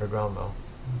 You're not underground, though.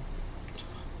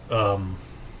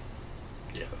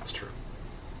 Yeah, that's true.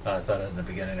 I thought in the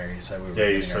beginning there you said we were Yeah,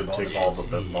 you getting our said take all the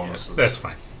bonuses. bit bonuses. That's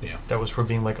fine. Yeah, That was for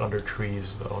being, like, under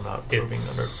trees, though, not for being under...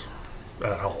 it's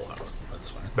I'll allow it. That's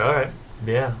fine. Alright.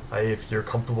 Yeah, if you're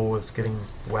comfortable with getting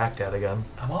whacked at again.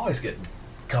 I'm always getting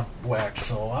whacked,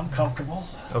 so I'm comfortable.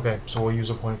 Okay, so we'll use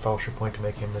a fellowship point to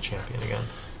make him the champion again.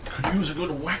 Could use a good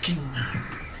whacking.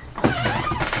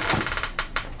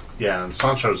 Yeah, and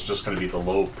Sancho's just going to be the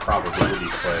low probability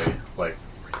play. Like,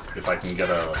 if I can get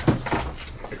a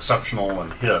exceptional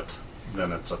and hit,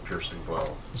 then it's a piercing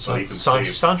blow. So he can save.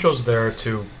 Sancho's there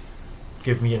to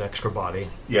give me an extra body.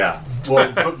 Yeah.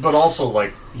 Well, but also,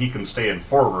 like, he can stay in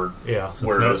forward. Yeah. So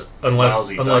Whereas unless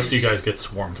dice. you guys get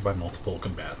swarmed by multiple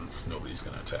combatants, nobody's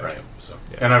going to attack Right. him. So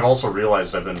And I've also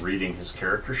realized I've been reading his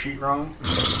character sheet wrong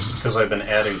because I've been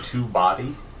adding 2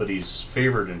 body, but he's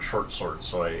favored in short sword,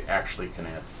 so I actually can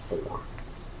add 4.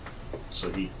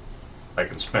 So I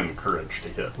can spend courage to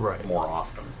hit more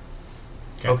often.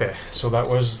 Okay, so that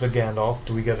was the Gandalf.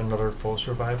 Do we get another full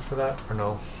survive for that, or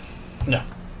no? No.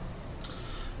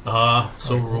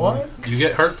 So roll. what? You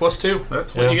get heart +2.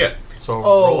 That's what you get. So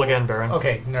roll again, Baron.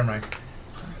 Okay, never mind.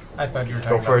 I thought you were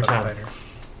talking Go for about the a 10. spider.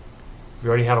 We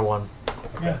already had a 1.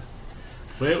 Yeah.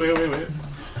 Wait.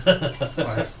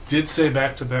 I did say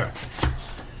back to back.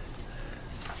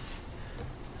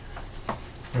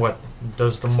 What?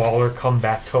 Does the Mauler come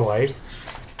back to life?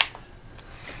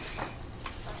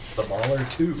 It's the Mauler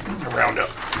 2. Round up.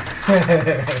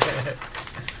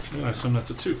 I assume that's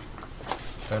a 2.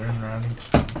 Better than rounding.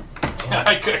 Yeah,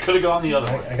 I could have gone the other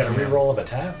way. I got a reroll of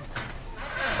attack.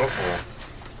 Oh,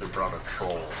 they brought a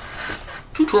troll.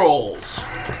 2 trolls.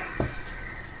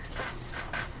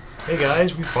 Hey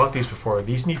guys, we fought these before.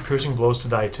 These need piercing blows to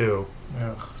die too.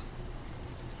 Ugh.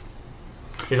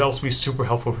 It'd also be super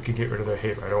helpful if we could get rid of their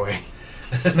hate right away.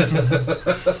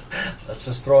 Let's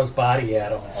just throw his body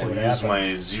at him and see I'll what use happens. my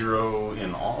 0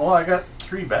 in all. Oh, I got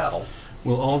 3 battle.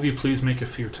 Will all of you please make a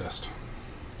fear test?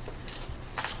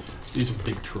 These are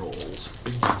big trolls.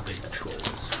 Big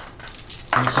trolls.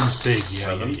 Anything's big,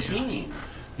 yeah. 17.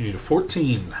 You need a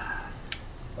 14.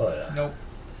 Oh, yeah. Nope.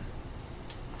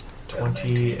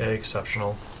 20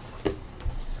 exceptional.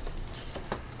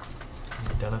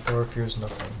 Denethor fears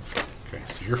nothing. Okay,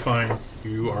 so you're fine.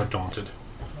 You are daunted.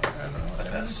 I don't know what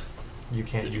that is. You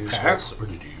can't Did you use pass, or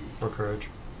did you? for courage.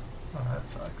 Oh, that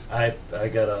sucks. I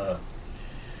got a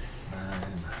 9,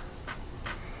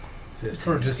 15,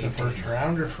 For just the 18. first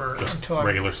round or for Just until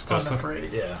regular I'm success then?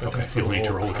 unafraid? Yeah. Okay, you'll need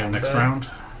to roll again next combat.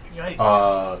 round.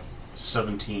 Yikes.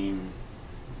 17.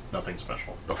 Nothing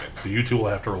special. Okay, so you two will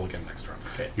have to roll again next round.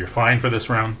 Okay. You're fine for this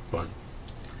round, but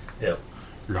Yep.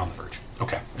 you're on the verge.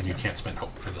 Okay, and you can't spend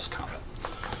hope for this combat.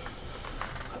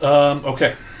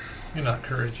 Okay, You're not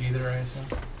courage either, I assume.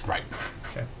 right.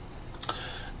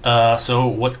 Okay. So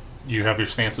what? You have your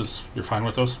stances. You're fine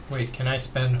with those? Wait, can I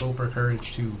spend hope or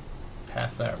courage to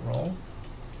pass that roll?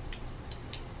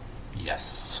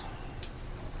 Yes.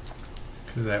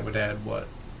 Because that would add what?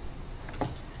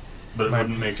 But it Might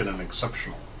wouldn't make it an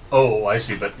exceptional. Oh, I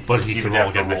see. But He could would roll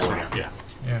have to again next roll round. again.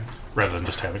 Yeah. Yeah. Rather than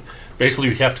just having. Basically,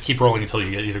 you have to keep rolling until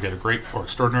you either get a great or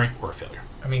extraordinary or a failure.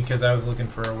 I mean, because I was looking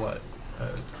for a what?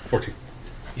 14.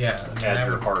 Yeah. I mean, Add that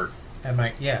your would, heart.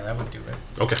 yeah, that would do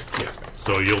it. Okay, yeah.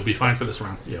 So you'll be fine for this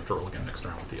round. You have to roll again next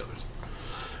round with the others.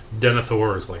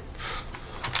 Denethor is like,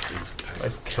 these guys.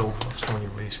 I've killed so many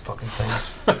of these fucking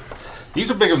things. These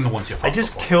are bigger than the ones you fought I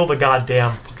just before. killed a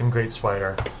goddamn fucking great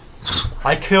spider.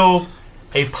 I killed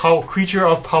a creature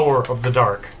of power of the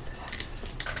dark.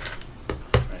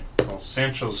 Right. Well,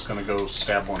 Sancho's going to go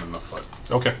stab one in the foot.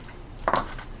 Okay.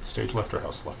 Stage left or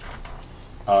house left?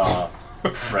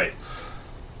 Right.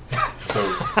 So,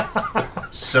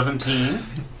 17.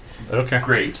 Okay.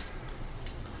 Great.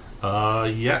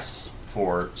 Yes.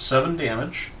 For 7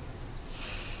 damage.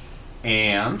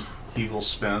 And he will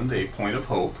spend a point of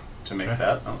hope to make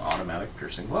that an automatic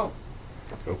piercing blow.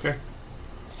 Okay.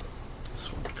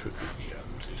 This one could be the end.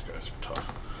 These guys are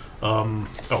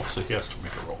tough. So he has to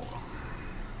make a roll.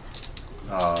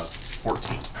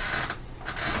 14.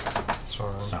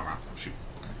 Sorry. Sauron. Shoot.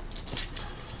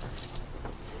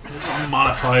 It's on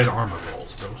modified armor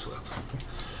rolls, though, so that's something.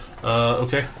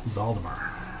 Okay. Vladimir.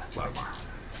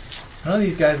 None of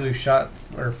these guys we've shot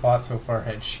or fought so far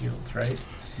had shields, right?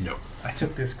 No. I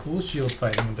took this cool shield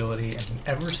fighting ability, and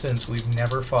ever since we've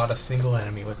never fought a single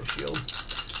enemy with a shield.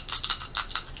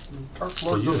 Dark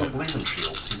Lord you doesn't have- believe in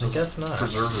shields. He I doesn't guess not.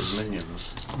 preserve his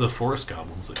minions. The forest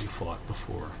goblins that you fought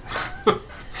before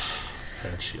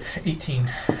had shield. 18.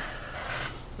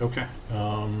 Okay.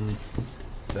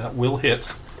 That will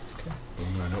hit. Okay.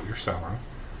 I'm going to note your Sauron.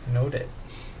 Note it.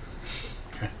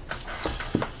 Okay.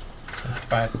 That's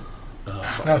 5.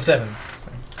 No, 7.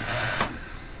 Sorry.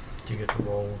 Do you get to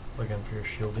roll again for your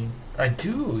shielding? I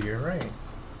do, you're right.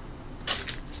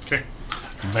 Okay.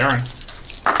 Baron.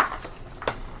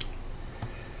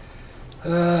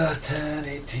 10,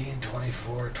 18,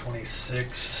 24,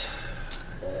 26.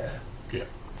 Yeah.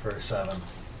 For 7.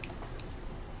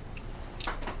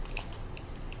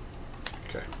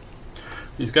 Okay.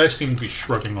 These guys seem to be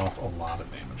shrugging off a lot of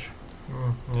damage.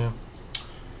 Yeah.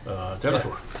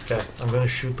 Denethor. Okay, I'm gonna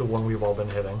shoot the one we've all been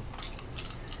hitting.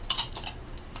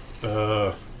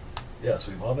 Yes,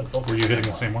 we've all been focused. Were you hitting on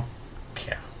the same one?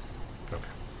 Yeah. Okay.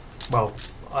 Well,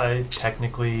 I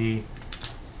technically...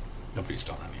 Nobody's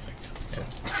done anything yet. So.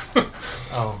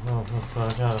 Oh,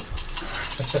 fuck up.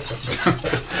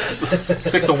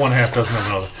 6 of one half doesn't have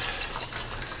another.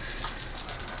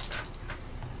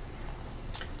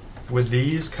 Would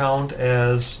these count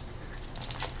as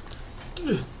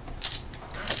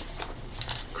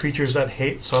creatures that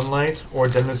hate sunlight or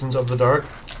denizens of the dark?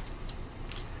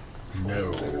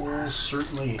 No. Trolls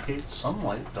certainly hate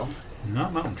sunlight, don't they?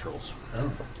 Not mountain trolls.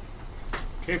 Oh.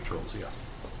 Cave trolls, yes.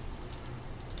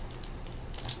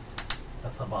 I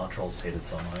thought mountain trolls hated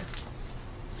sunlight.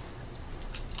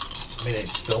 I mean, they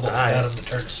build a at them to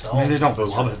turn to stone. I mean, they don't Those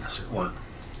love are- it necessarily. weren't.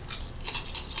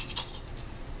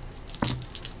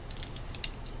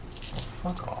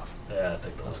 Fuck off. Yeah, I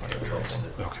think those cave trolls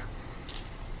do. Okay.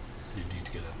 You need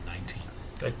to get a 19.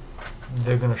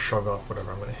 They're going to shrug off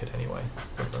whatever I'm going to hit anyway.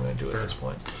 Whatever I'm going to do at this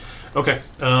point. Okay.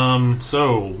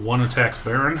 So, 1 attacks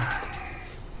Baron.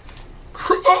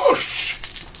 Crush!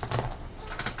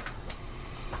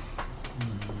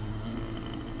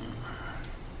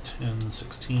 10,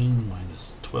 16,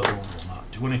 minus 12 will not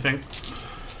do anything.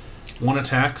 1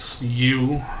 attacks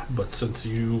you, but since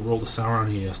you rolled a Sauron,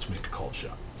 he has to make a called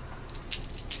shot.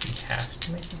 He has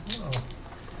to make it. Oh,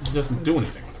 He doesn't do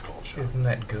anything with a called shot. isn't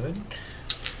that good?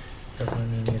 Doesn't that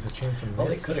mean he has a chance of Well,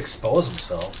 he miss? could expose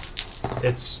himself.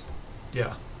 It's...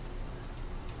 Yeah.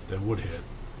 That would hit.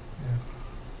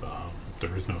 Yeah.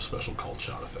 There is no special called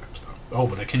shot effect, though. Oh,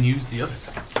 but I can use the other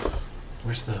thing.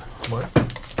 Where's the... What?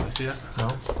 Can I see that? No?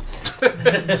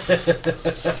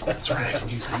 That's right, I can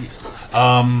use these.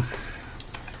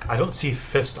 I don't see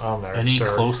fist on there, Any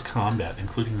sir. close combat,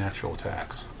 including natural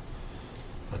attacks.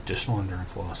 Additional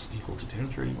endurance loss equal to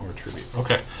damage rating or tribute.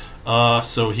 Okay.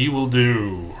 So he will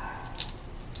do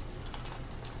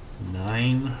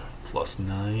 9 plus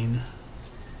 9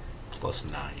 plus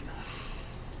 9.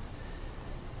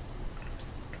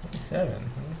 27.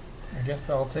 I guess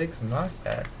I'll take some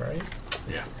knockback, right?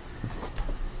 Yeah.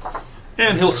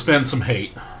 And he'll spend some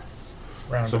hate.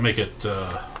 Round So make it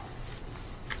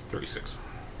 36.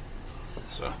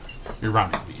 So your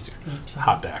rounding will be easier. 18.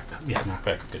 Hot back. Yeah,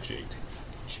 knockback will get you 18.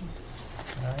 Jesus.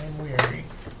 I am weary.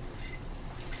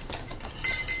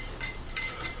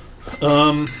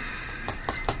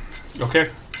 Okay.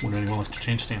 Would anyone like to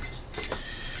change stances?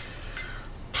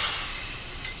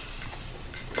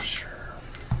 Sure.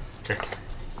 Okay.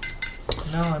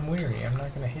 No, I'm weary. I'm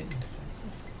not going to hit in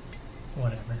defensive.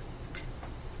 Whatever.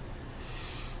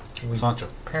 Sancho.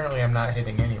 Apparently I'm not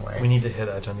hitting anyway. We need to hit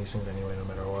edge on these things anyway, no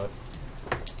matter what.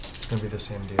 It's going to be the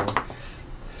same deal.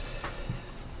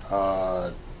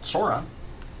 Sauron.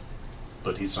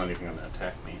 But he's not even going to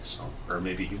attack me, so... Or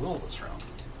maybe he will this round.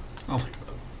 I'll think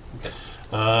about it.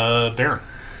 Okay. Baron.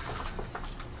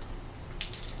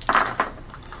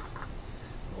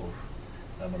 Oof.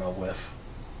 I'm gonna whiff.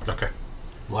 Okay.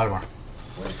 Vladimir.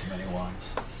 Way too many ones.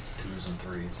 2s and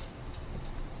 3s.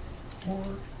 Or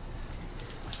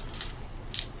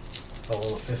Oh,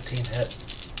 will a 15 hit?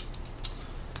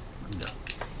 No.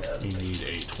 Yeah, You need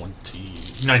a 20...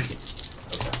 19.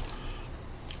 okay.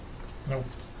 nope.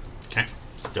 Okay.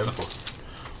 Jennifer.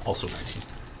 Also 19.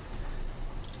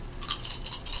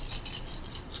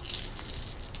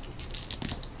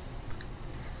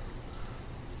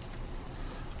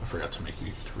 I forgot to make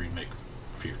you 3 make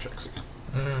fear checks again.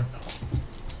 Mm.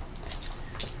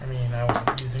 I mean, I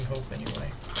was using hope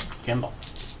anyway. Gandalf.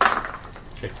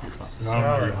 Okay, you're fine. No,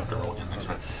 Sorry. you don't have to roll again next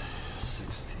time.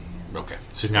 16. Okay.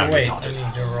 So now Oh, you're wait, I daunted.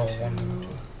 need to roll 1 and 2.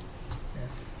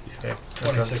 Okay.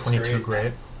 26 22 great.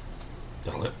 great.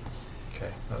 That'll hit.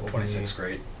 Okay. That will 26 be...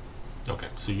 great. Okay,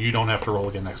 so you don't have to roll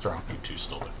again next round. You 2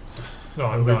 still do. No,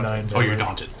 That'll I'm be not. 9 Oh, you're damage.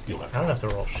 daunted. You'll have I to don't roll. have to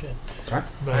roll shit. Sorry?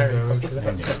 I already fucked it Nine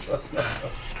up. damage.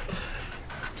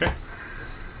 Okay.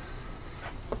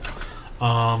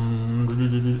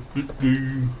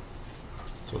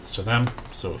 So it's to them.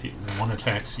 So he 1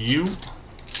 attacks you.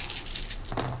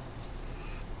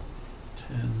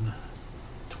 10,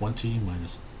 20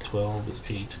 minus 12 is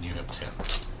 8, and you have 10.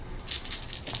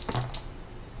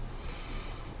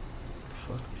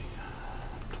 Fuck me.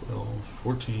 12,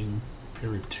 14,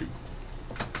 parry of 2.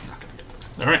 Not gonna get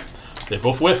that. Alright. They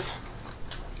both whiff.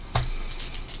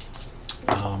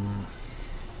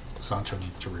 Sancho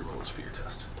needs to reroll his fear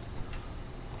test.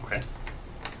 Okay.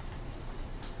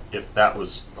 If that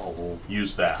was... I'll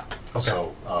use that. Okay.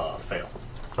 So, fail.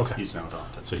 Okay. He's now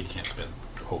daunted. So you can't spend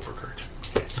hope or courage.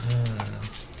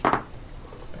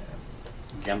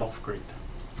 Gandalf, great.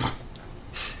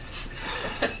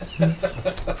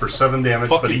 For 7 damage,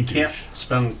 but he Fucking can't douche.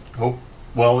 spend hope.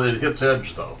 Well, it hits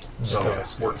edge, though. So, Okay.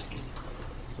 14.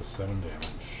 So 7 damage.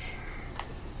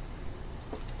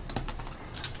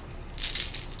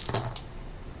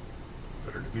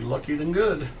 If you're lucky, then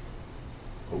good.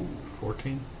 Oh,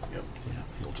 14? Yep. Yeah,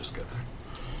 he'll just get there.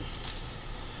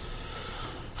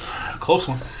 Close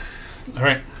one. All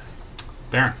right.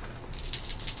 Baron.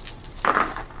 Damn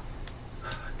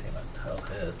it, I'll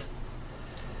hit.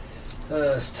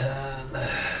 That's 10,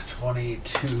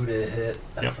 22 to hit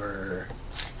for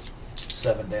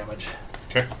 7 damage.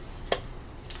 Okay.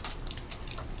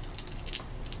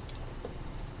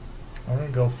 I'm going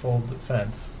to go full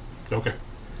defense. Okay.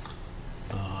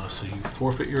 So you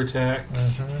forfeit your attack,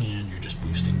 and you're just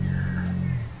boosting your...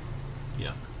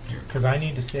 Yeah. Because I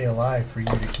need to stay alive for you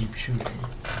to keep shooting.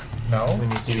 No?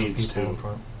 He needs people in to.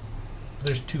 front.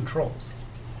 There's 2 trolls.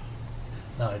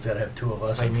 No, he's got to have 2 of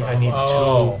us. I in need, front I of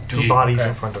need him. two bodies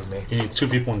in front of me. You need 2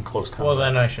 people in close combat. Well,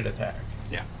 then I should attack.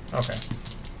 Yeah. Okay.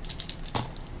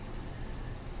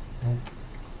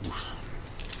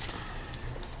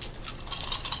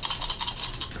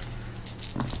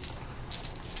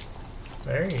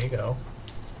 There you go.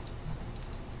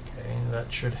 Okay,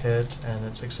 that should hit, and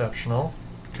it's exceptional.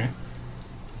 Okay.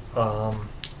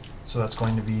 So that's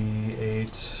going to be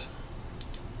 8.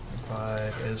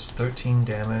 5 is 13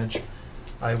 damage.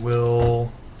 I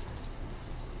will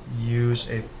use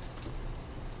a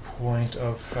point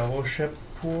of fellowship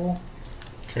pool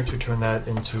to turn that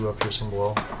into a piercing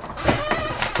blow.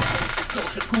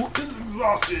 Fellowship pool is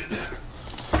exhausted.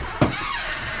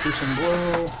 Piercing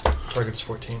blow. Target's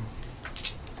 14.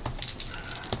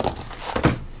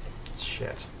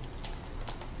 Shit.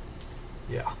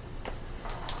 Yeah.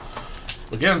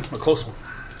 Again, a close one.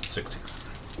 16.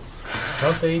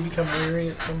 Don't they become weary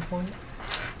at some point?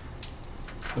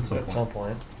 At some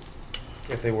point.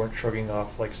 If they weren't shrugging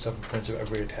off like 7 points of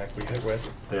every attack we hit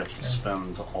with. They have to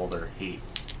spend all their hate,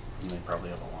 and they probably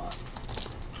have a lot.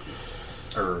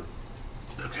 Or,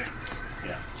 Okay.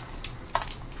 yeah.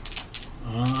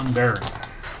 Baron.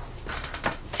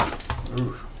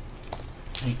 Ooh.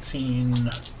 18,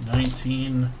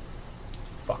 19.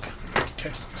 Fuck.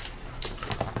 Okay.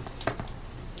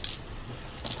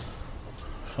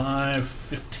 5,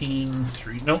 15,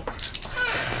 3. Nope.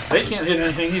 They can't hit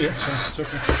anything either, so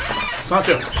it's okay.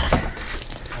 Sancho.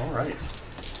 All right.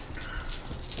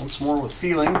 Once more with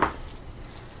feeling. I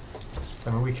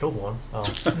mean, we killed one. Oh.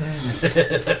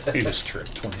 He just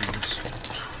tripped 20 years.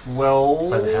 12.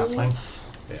 By the halfling.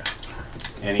 Yeah.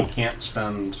 And he can't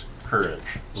spend courage.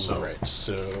 So Right,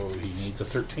 so he needs a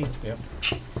 13. Yep.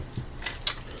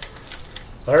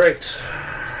 All right.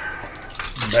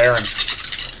 Baron.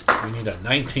 We need a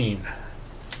 19.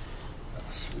 Oh,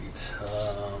 sweet.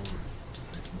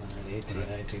 18,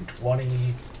 19,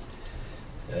 20.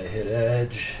 Hit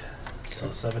edge.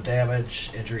 So 7 damage.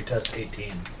 Injury test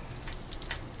 18.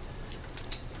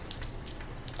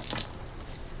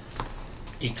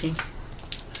 $18?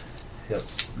 Yep.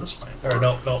 this might Or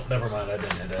work. no, never mind. I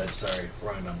didn't hit edge. Sorry.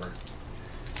 Wrong number.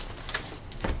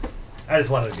 I just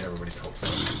wanted to get everybody's hopes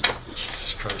up.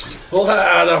 Jesus Christ.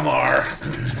 Vladimir.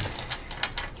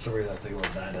 Sorry, I think it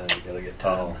was 9. You gotta get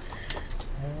 10. Oh.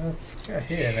 That's a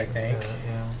hit, I think.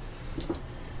 Yeah.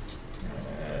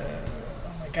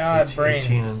 Oh my god, 18, brain.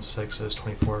 18 and 6 is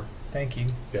 24. Thank you.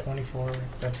 Yep. 24,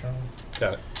 exceptional.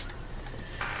 Got it.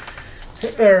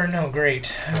 No,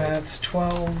 great. That's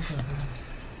 12.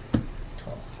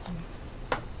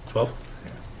 12?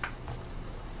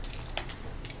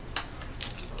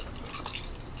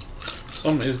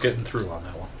 Some is getting through on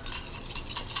that one.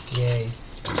 Yay.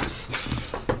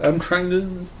 I'm trying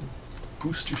to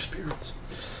boost your spirits.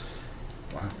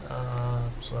 Wow.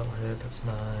 So that'll hit. That's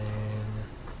 9.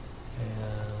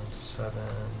 And 7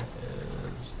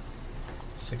 is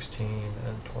 16.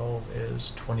 And 12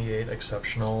 is 28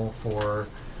 exceptional for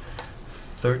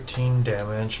 13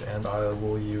 damage. And I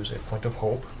will use a point of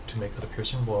hope to make that a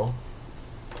piercing blow.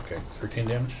 Okay, 13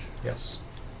 damage? Yes.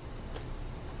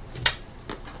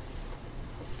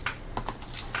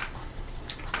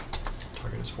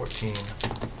 Target is 14.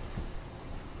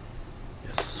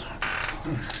 Yes.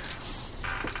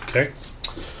 Okay.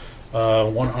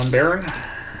 1 on Baron.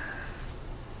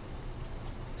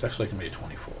 It's actually going to be a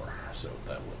 24, so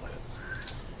that will hit.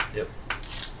 Yep.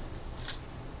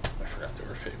 I forgot they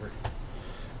were favored.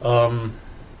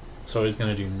 So he's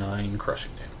going to do 9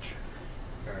 crushing damage.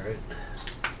 Alright.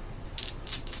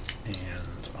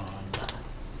 And on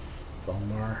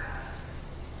Belmar,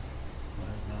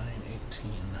 9,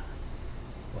 18,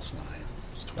 plus 9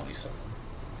 is 27.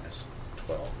 Yes,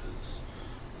 12 is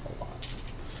a lot.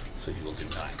 So he will do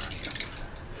 9 on you.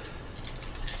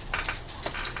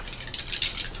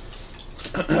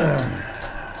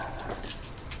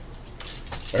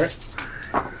 Alright.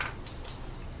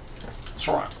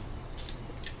 Sora.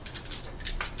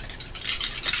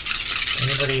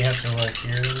 Anybody have to roll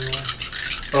fear anymore?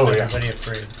 Oh, yeah. Everybody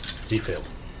afraid. He failed.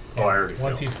 Oh, I already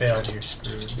Once failed. you failed, you're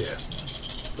screwed. Yeah.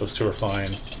 Those two are fine.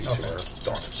 These two Okay. are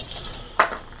daunted.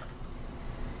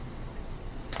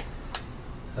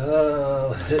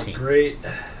 Hit 19. great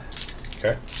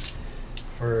Okay.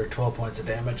 for 12 points of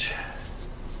damage.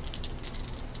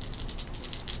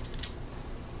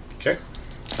 Okay.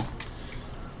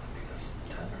 That's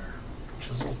 10 or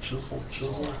Chisel, chisel,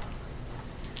 chisel.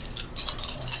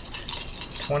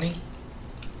 20?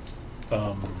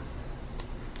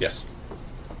 Yes.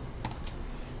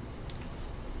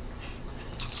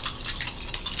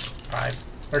 5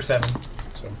 or 7.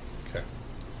 So, okay.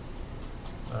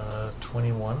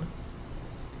 21.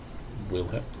 Will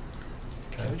hit.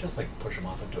 Can we just like push him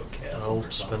off into a chasm? I'll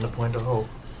or spend a something? point of hope.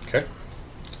 Okay.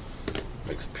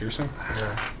 Makes it piercing.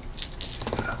 Yeah.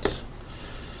 That's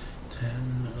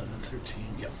 10, 11, 13.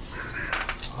 Yep.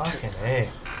 Fucking A.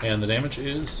 And the damage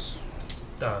is.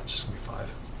 It's just gonna be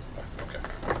 5. Okay.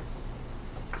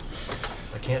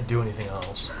 I can't do anything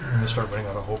else. I'm gonna start running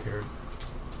out of hope here.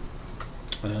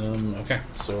 Okay.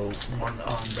 So 1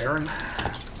 on Baron.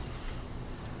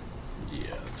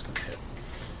 Yeah, that's gonna hit.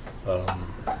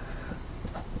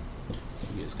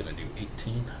 He is gonna do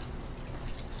 18.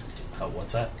 Oh,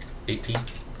 what's that? 18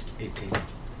 18. Or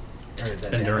is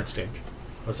that endurance damage? damage.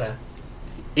 What's that?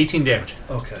 18 damage.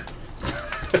 Okay.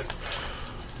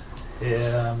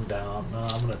 Yeah, I'm down. No,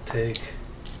 I'm gonna take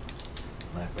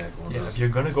knockback one. Yeah, if you're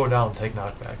gonna go down, take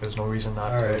knockback. There's no reason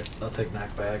not All to. right, I'll take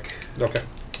knockback. Okay.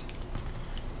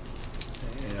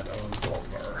 And on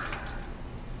Guldur.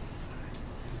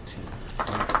 18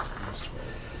 plus 12.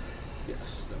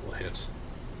 Yes, that will hit.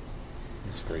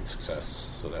 It's a great success,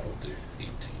 so that will do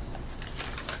 18.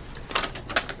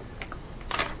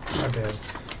 My bad.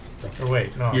 Or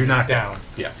wait, no, You're he's not down.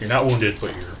 Yeah, you're not wounded,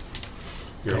 but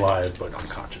you're alive, but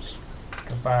unconscious,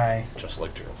 Goodbye. just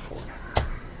like Gerald Ford.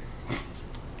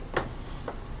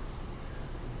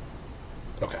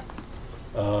 Okay.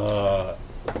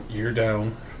 You're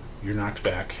down. You're knocked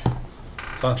back.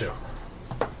 Sancho.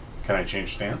 Can I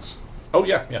change stance? Oh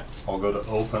yeah, yeah. I'll go to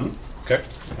open, Okay.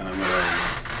 and I'm going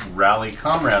to rally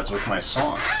comrades with my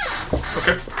song.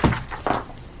 Okay.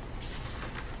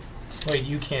 Wait,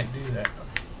 you can't do that.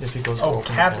 If he goes Oh, open,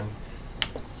 Captain.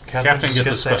 then Captain just gets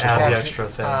a to special add the bonus. extra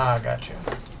thing. Ah, gotcha.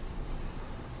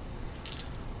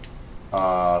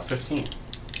 15.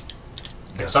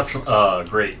 Yes, Exception.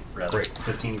 Great. Rather. Great.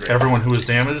 15 great. Everyone who is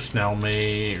damaged now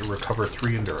may recover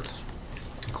 3 endurance,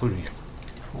 including you.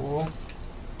 Cool.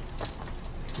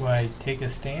 Do I take a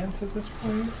stance at this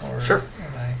point? Or Sure.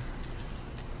 am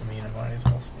I mean, I might as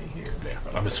well stay here. Yeah,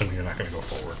 I'm assuming you're not going to go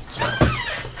forward.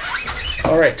 So.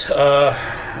 All right,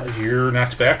 you're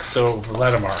knocked back. So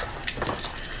Vladimir,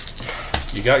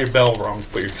 you got your bell wrong,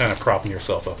 but you're kind of propping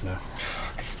yourself up now.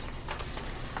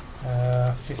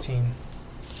 15.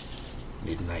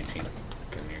 Need a 19.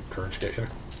 Can your courage get you?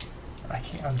 I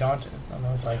can't. I'm daunted.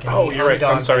 Unless I can. Oh, you're right.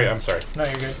 I'm undaunted. sorry. No,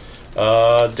 you're good.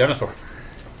 Denethor.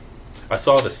 I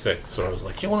saw the 6, so I was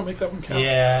like, you want to make that one count?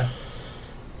 Yeah.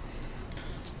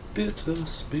 Bitter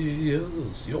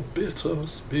spears, your bitter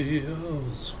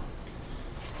spears.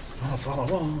 Our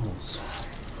father was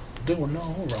doing no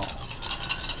wrong.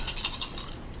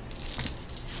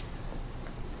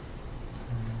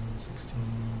 16,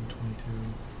 22,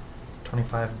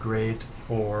 25 great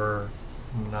for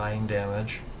 9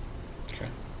 damage. Okay.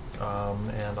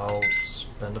 And I'll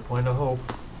spend a point of hope.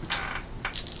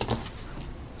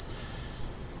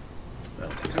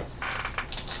 That'll get that.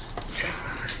 Okay.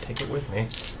 Take it with me.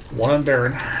 1 on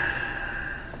Baron.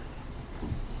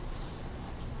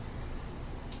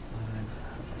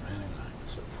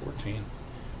 14,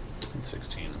 15,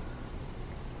 16,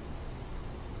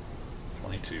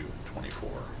 22, 24,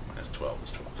 minus 12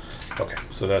 is 12. Okay,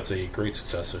 so that's a great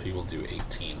success, so he will do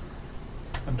 18.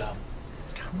 I'm down.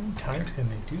 How many times can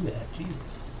they do that?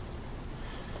 Jesus.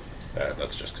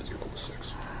 That's just because you rolled a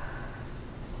 6.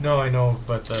 No, I know,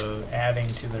 but the adding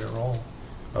to their roll.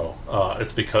 Oh,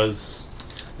 it's because...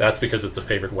 That's because it's a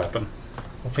favored weapon.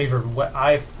 Well, favored.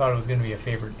 I thought it was going to be a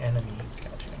favored enemy.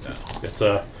 Gotcha. No, it's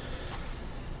a...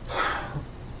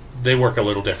 They work a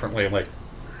little differently, like...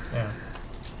 Yeah.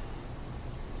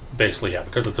 Basically, yeah,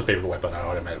 because it's a favored weapon, I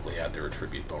automatically add their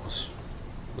attribute bonus,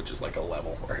 which is like a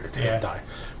level, or a die,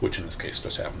 which in this case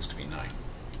just happens to be 9,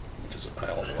 which is a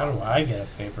hell of a How do lot. I get a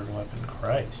favored weapon?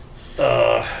 Christ.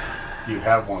 You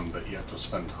have one, but you have to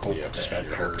spend hope You have to to spend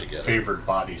add your your hope to get it. favored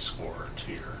body score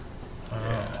to your...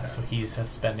 Oh, so he's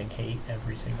spending hate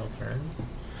every single turn?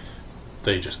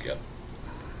 They just get...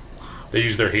 They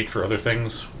use their hate for other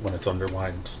things. When it's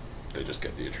underlined, they just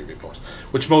get the attribute bonus,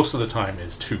 which most of the time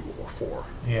is 2 or 4.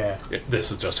 Yeah.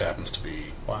 This just happens to be...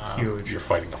 Wow. Huge. You're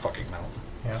fighting a fucking mountain.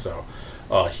 Yeah. So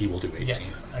he will do 18.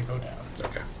 Yes, I go down.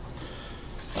 Okay.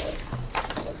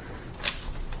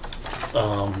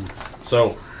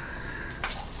 So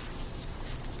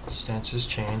Stances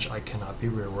change. I cannot be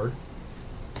rearward.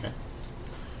 okay.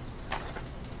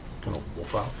 Gonna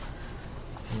wolf out.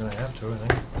 I'm gonna have to, I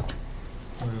think.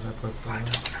 Where did I put I that?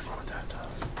 don't remember what that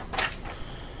does.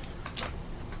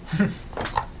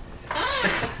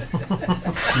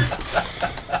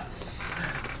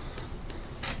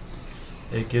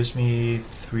 It gives me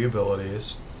 3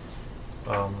 abilities.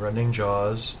 Rending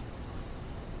Jaws.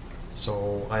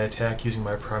 So I attack using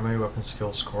my primary weapon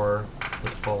skill score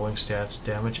with following stats: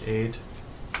 damage 8,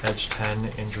 edge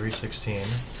 10, injury 16.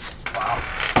 Wow.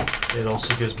 It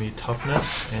also gives me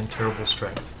toughness and terrible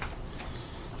strength,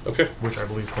 Okay. which I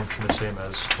believe function the same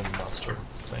as the monster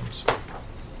things.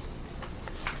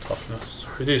 Toughness.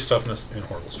 Reduce toughness and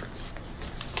horrible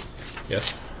strength.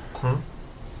 Yes.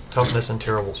 Toughness and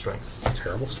terrible strength.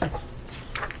 Terrible strength.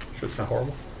 Sure it's not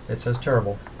horrible. It says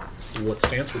terrible. What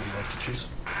stance would you like to choose?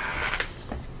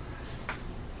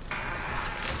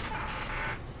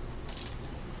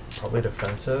 Probably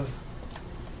defensive.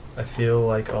 I feel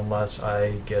like unless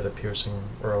I get a piercing,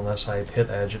 or unless I hit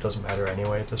edge, it doesn't matter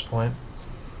anyway at this point.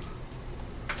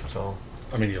 So,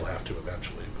 I mean, you'll have to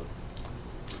eventually,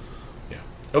 but yeah.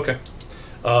 Okay.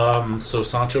 So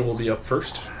Sancho will be up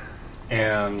first.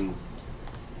 And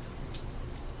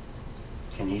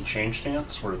can he change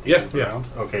stance? We're at the Yeah, end of the yeah. round?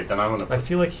 Okay, then I'm I gonna.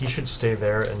 feel like he should stay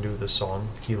there and do the song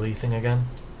Healy thing again.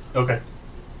 Okay.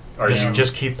 Are Just, you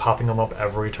just keep popping them up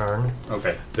every turn.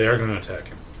 okay? They are going to attack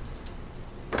him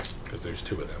because there's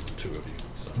 2 of them, 2 of you.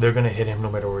 So They're gonna hit him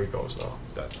no matter where he goes, though.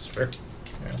 that's fair.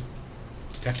 Yeah.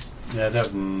 Okay. Yeah, I'd have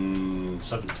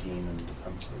 17 in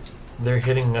defensive. They're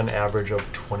hitting an average of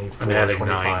 24, I'm adding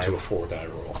 25. 9 to a 4 die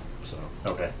roll, so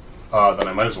Okay. Then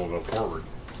I might as well go forward.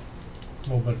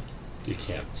 Well, but you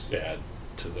can't add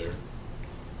to their.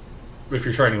 If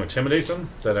you're trying to intimidate them,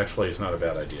 that actually is not a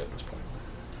bad idea at this point.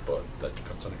 But that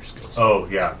depends on your skills. Oh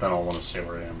yeah, then I'll want to stay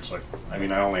where I am. So I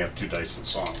mean, I only have 2 dice in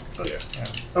song. But Yeah.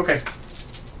 Okay.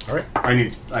 All right. I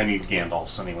need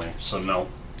Gandalf's anyway. So no.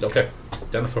 Okay.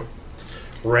 Denethor.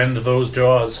 Rend those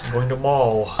jaws. I'm going to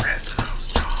maul.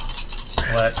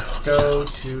 let's go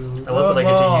to. I love that I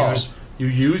get to use You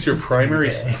use your primary.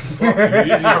 Okay. Fuck, you're using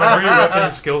your primary primary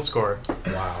weapon skill score.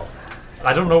 Wow.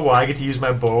 I don't know why I get to use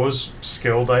my bow's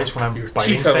skill dice when I'm Your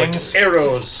biting teeth are things. like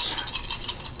arrows.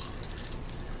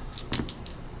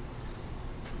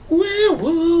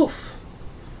 Werewolf.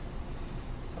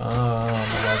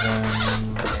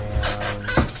 11 and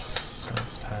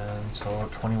that's 10, so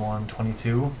 21,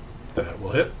 22. That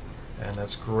will hit. And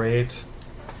that's great.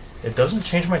 It doesn't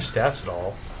change my stats at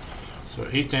all. So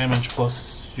 8 damage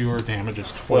plus your damage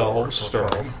is 12 so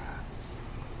starting.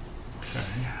 12.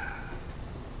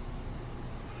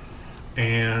 Okay.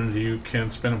 And you can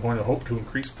spend a point of hope to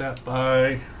increase that by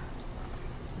your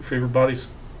favorite body's.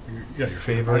 Yeah, your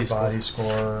Favorite score. body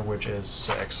score, which is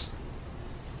 6.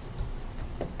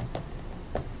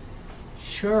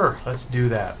 Sure, let's do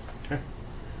that. Okay.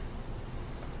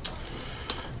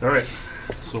 All right.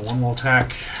 So one will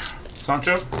attack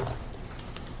Sancho.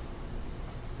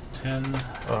 10.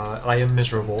 I am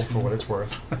miserable for what it's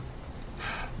worth.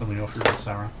 Let me know if you're good,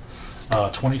 Sarah.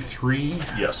 23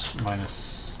 Yes.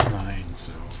 minus 9,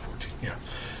 so 14. Yeah.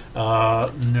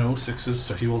 No 6s,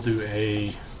 so he will do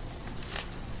a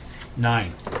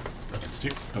 9 against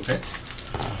you. Okay.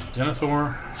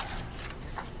 Denethor.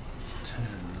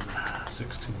 10,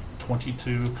 16,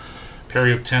 22.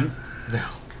 Parry of 10. No.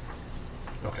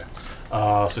 Okay.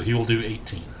 So he will do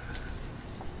 18.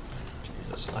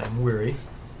 Jesus, I'm weary.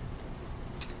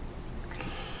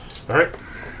 Alright.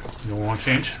 You want to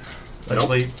change?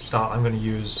 Actually, stop. I'm going to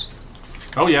use.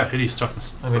 Oh, yeah, hideous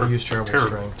toughness. I'm going Or to use terrible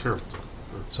strength. Terrible.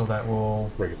 So that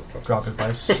will Regular toughness. drop it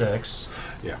by 6.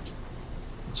 Yeah.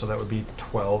 So that would be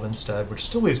 12 instead, which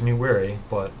still leaves me weary,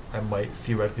 but I might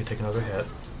theoretically take another hit.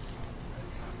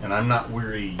 And I'm not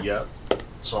weary yet,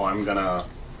 so I'm gonna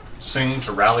sing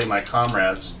to rally my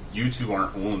comrades. You 2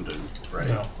 aren't wounded, right?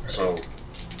 No, right. So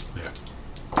Yeah.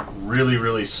 really,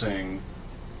 really sing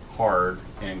hard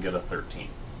and get a 13.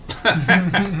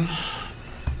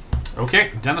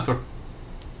 Okay, Denethor.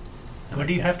 What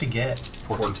do you have to get?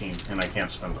 14, and I can't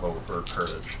spend hope or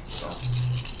courage. So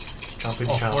Chomping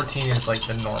Oh, chomp. 14 is like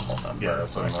the normal number. Yeah,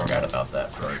 that's I a normal forgot about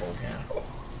that threshold. threshold. Yeah.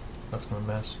 That's my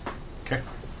mess. Okay.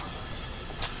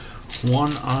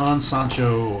 1 on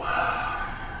Sancho.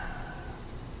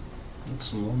 that's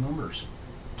some low numbers.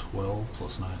 12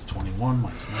 plus 9 is 21.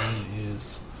 Minus 9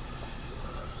 is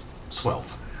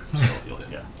 12. So you'll hit.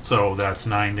 Yeah. So that's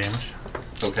 9 damage.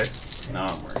 Okay. Now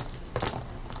I'm worried.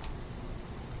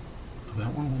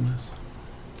 that one will miss.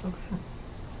 Okay.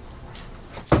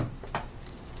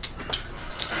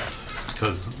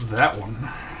 Because that one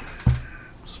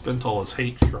spent all his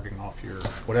hate shrugging off your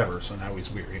whatever, so now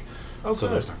he's weary. Oh, so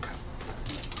good. there's no count.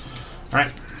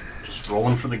 Alright. Just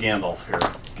rolling for the Gandalf here.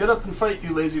 Get up and fight,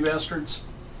 you lazy bastards.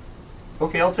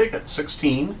 Okay, I'll take it.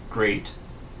 16. Great.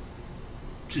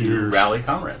 To Cheers. rally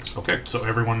comrades. Okay, so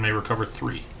everyone may recover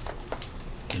 3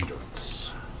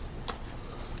 endurance.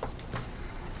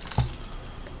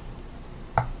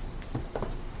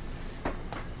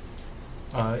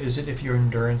 Is it if your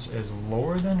endurance is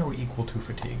lower than or equal to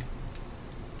fatigue?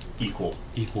 Equal.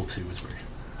 Equal to is weary.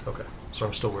 Okay, so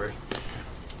I'm still weary.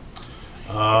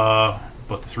 But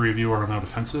the 3 of you are now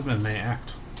defensive and may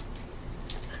act.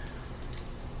 Is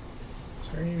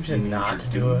there any reason not to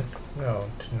do it? No,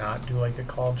 to not do like a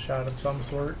called shot of some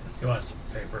sort. You want some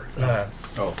paper?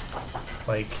 Oh.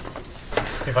 Like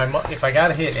if I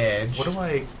gotta hit edge,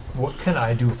 What can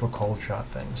I do for cold shot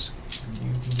things?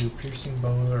 you can do piercing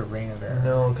bow or rain of arrow.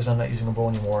 No, because I'm not using a bow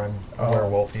anymore. I'm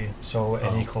werewolfy. So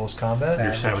any close combat?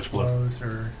 Your savage blow. blows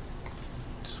or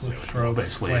swift strokes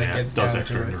Basically, when it it gets does down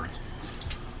extra to it. endurance.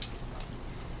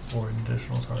 Or an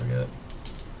additional target.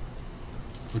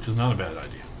 Which is not a bad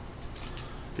idea.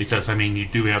 Because, I mean, you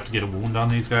do have to get a wound on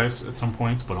these guys at some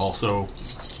point, but also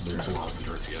there's a lot of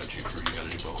endurance you gotta chew through. You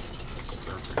gotta do both. Because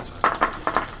they're pretty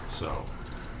size. So,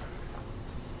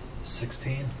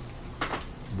 16.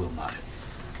 will not hit.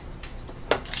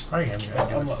 I am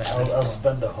gonna do a savage I'll blow.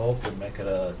 spend a hope and make it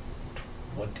a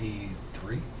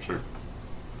 23. Sure.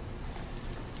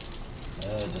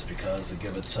 Just because to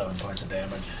give it 7 points of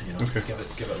damage. You know, Okay. give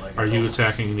it like. Are a you total-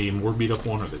 attacking the more beat up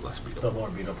one or the less beat up the one? more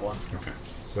beat up one? Okay.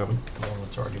 7. The one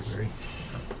that's already weary.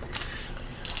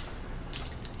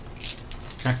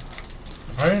 Okay.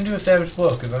 I'm gonna do a savage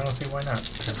blow because I don't see why not.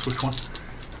 That's which one?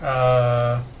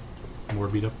 More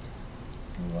beat up?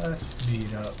 Less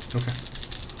beat up. Okay.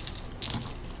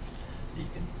 You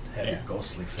can have Yeah. your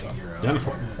ghostly figure out.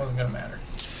 Identify. Wasn't gonna matter.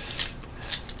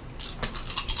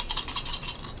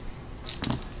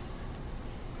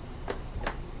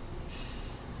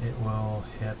 It will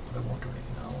hit, but it won't do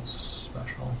anything else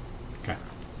special. Okay.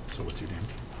 So what's your damage?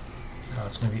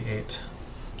 It's going to be 8.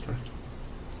 Okay.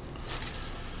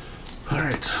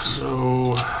 Alright,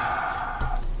 so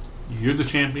you're the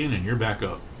champion and you're back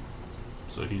up.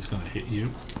 So he's going to hit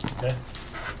you. Okay.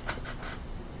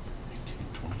 18,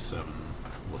 27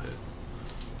 will hit.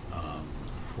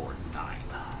 For 9.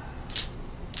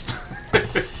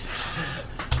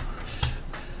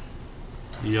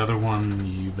 The other one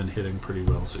you've been hitting pretty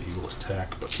well, so he will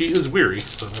attack, but he is weary,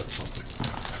 so that's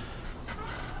something.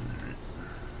 Alright,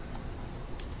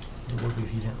 It would be if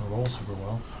he didn't roll super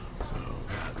well. so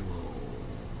that will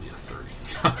be a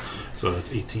 30. So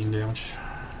that's 18 damage.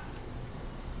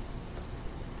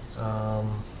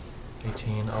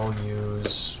 18, I'll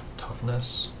use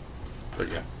toughness.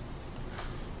 But yeah.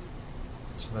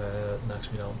 So that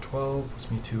knocks me down 12,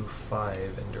 puts me to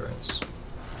 5 endurance.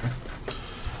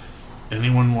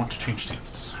 Anyone want to change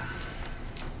stances?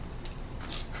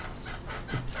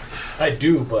 I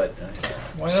do, but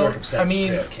Why don't- circumstances. I mean,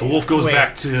 say I The can't. wolf goes Wait.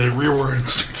 back to rearward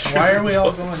instinct. Why are we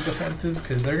all going defensive?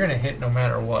 Because they're gonna hit no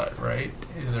matter what, right?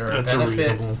 Is there a That's a benefit?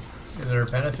 reasonable. Is there a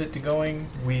benefit to going?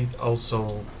 We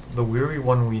also, the weary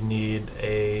one, we need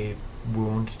a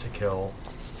wound to kill.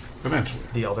 Eventually.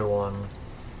 The other one,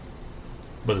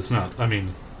 But it's not, I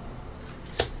mean,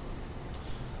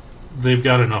 they've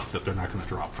got enough that they're not going to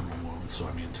drop from a wound, so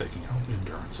I mean, taking out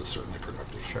endurance is certainly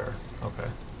productive. sure, okay.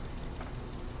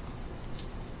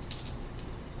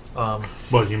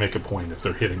 But you make a point, if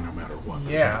they're hitting no matter what,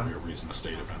 there's Yeah. not going to be a reason to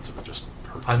stay defensive, it just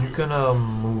hurts I'm you. gonna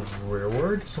move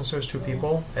rearward since there's 2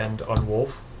 people and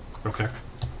unwolf. Okay.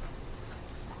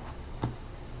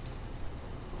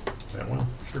 That well,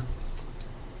 sure.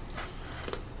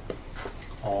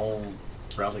 All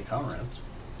rally comrades.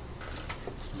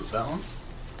 Is it that one?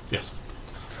 Yes.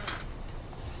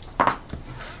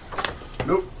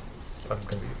 Nope. I'm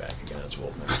gonna be back again as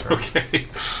wolf next turn. Okay.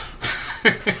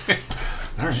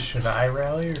 Alright. Should I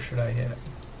rally or should I hit?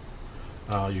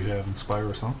 You have Inspire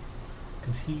or something?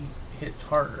 Because he hits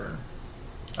harder.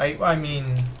 I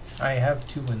mean, I have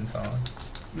 2 wins on.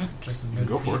 Yeah. Just as You good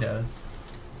go as he for it. does.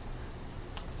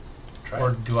 Try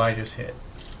Or it. do I just hit?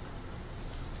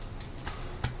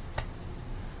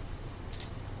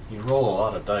 You roll a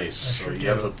lot of dice, I so sure you do.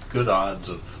 have a good odds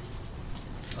of.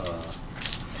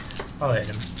 I'll hit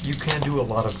him. You can do a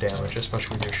lot of damage,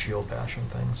 especially with your shield bash and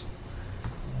things.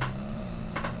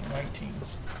 19.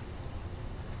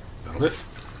 That'll hit.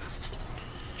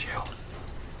 Shield.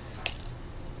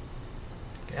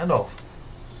 Gandalf.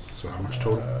 So how much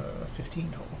total?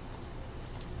 15 total.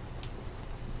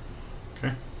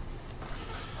 Okay.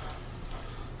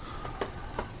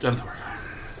 Denethor.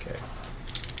 Okay.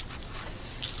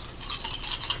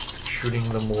 Shooting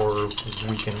the more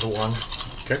weakened one.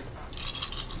 Okay.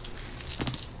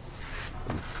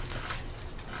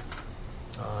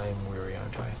 I'm weary,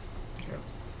 aren't I? Yep.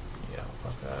 Yeah,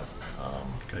 fuck that.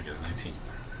 Gotta get a 19.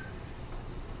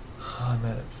 I'm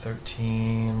at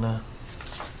 13.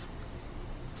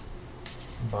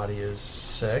 Body is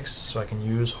 6, so I can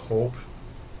use hope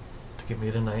to get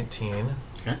me to 19.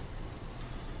 Okay.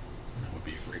 That would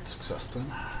be a great success then.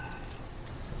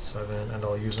 That's 7, and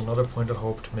I'll use another point of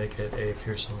hope to make it a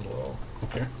piercing blow.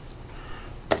 Okay.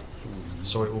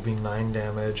 So it will be 9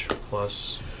 damage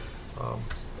plus a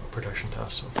protection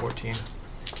test of 14.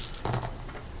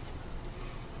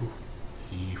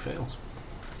 He fails.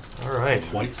 All right.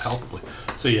 Quite palpably.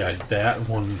 So yeah, that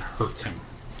one hurts him.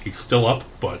 He's still up,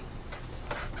 but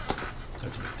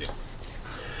that's a big deal.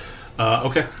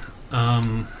 Okay.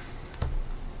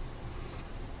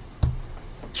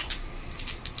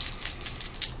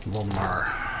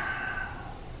 Lomar.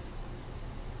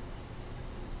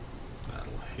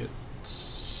 That'll hit.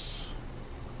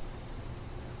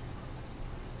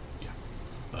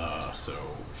 Yeah. So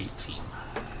 18.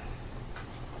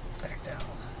 Back down.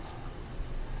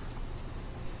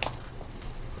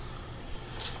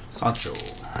 Sancho.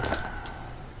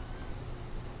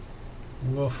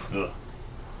 Woof. Ugh.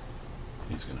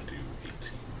 He's gonna do 18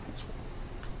 as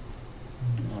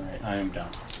well. Alright, I am down.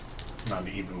 Not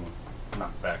even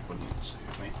knocked back wouldn't save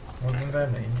me. Wasn't that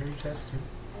an injury test too?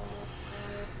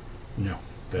 No.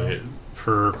 They,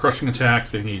 for crushing attack,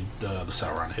 they need the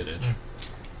Sauron hit edge.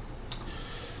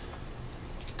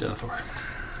 Denethor.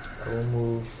 I will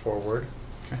move forward.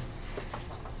 Okay.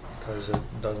 Because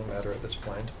it doesn't matter at this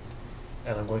point.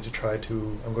 And I'm going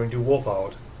to wolf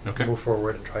out. Okay. Move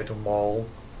forward and try to maul.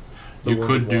 You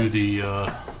could do one.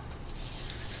 the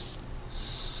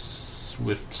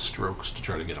swift strokes to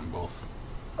try to get them both.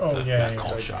 Oh, that yeah.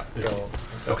 call I shot. don't think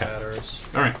that Okay. matters.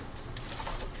 All right.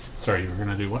 Sorry, you were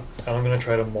gonna do what? And I'm going to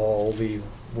try to maul the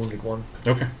wounded one.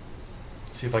 Okay.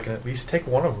 See if I can at least take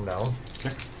one of them down.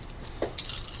 Okay.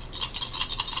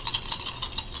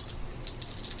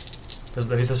 Because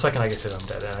the second I get hit, I'm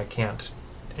dead, and I can't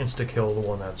insta-kill the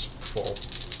one that's full.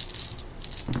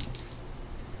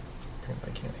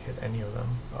 Apparently I can't hit any of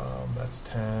them. That's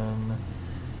 10,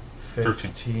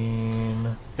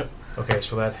 15. Yep. Okay,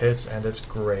 so that hits, and it's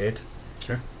great.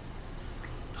 Okay.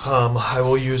 I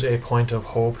will use a point of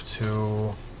hope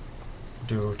to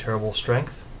do terrible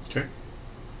strength. Okay.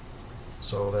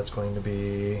 So that's going to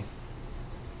be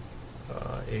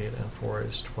 8 and 4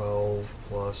 is 12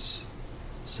 plus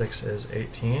 6 is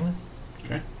 18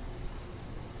 Okay.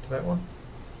 to that one.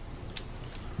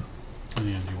 And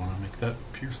do you want to make that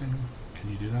piercing?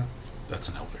 Can you do that? That's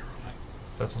an elf arrow thing.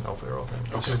 That's an elf arrow thing.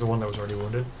 This Okay. is the one that was already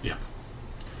wounded. Yeah.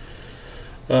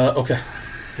 Okay.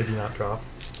 Did he not drop?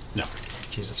 No.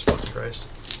 Jesus fucking Christ.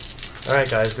 Alright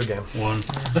guys, good game. 1.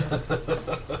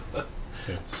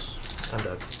 It's I'm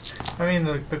dead. I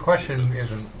mean, the question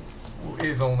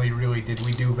is only really did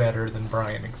we do better than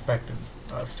Brian expected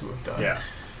us to have done? Yeah.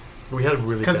 We had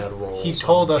really Because bad rolls. he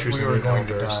told on us we choosing were the going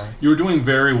to encounters. die. you were doing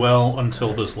very well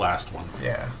until this last one.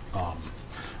 Yeah.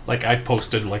 Like I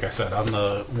posted, like I said, on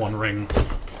the One Ring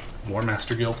War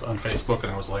Master Guild on Facebook,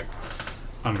 and I was like,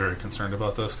 I'm very concerned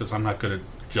about this because I'm not good at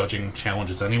judging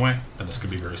challenges anyway, and this could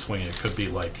be very swingy. It could be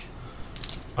like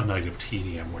a night of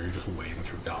TDM where you're just wading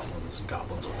through goblins and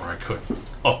goblins, or I could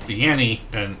up the ante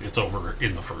and it's over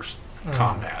in the first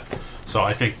combat. So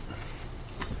I think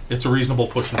it's a reasonable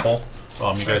push and pull.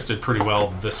 You guys did pretty well.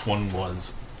 This one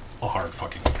was a hard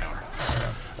fucking encounter.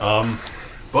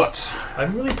 But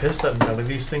I'm really pissed that none of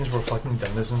these things were fucking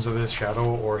denizens of the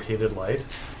shadow or hated light.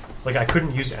 Like, I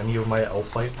couldn't use any of my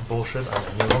elf light bullshit on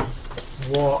any of them.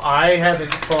 Well, I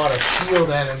haven't fought a shield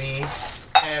enemy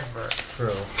ever.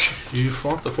 True. you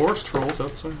fought the forest trolls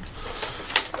outside.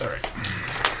 All right.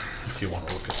 If you want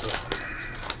to look at this.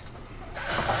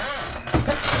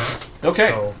 Okay.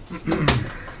 So,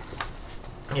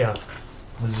 yeah.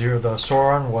 The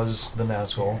Sauron was the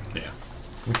Nazgul. Yeah.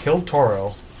 We killed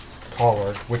Taller,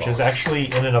 which is actually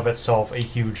in and of itself a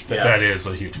huge thing. Yeah. That is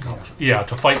a huge accomplishment. Yeah,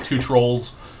 to fight 2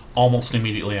 trolls almost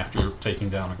immediately after taking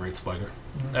down a great spider.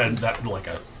 And that, like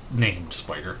a named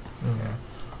spider.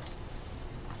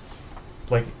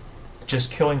 Like,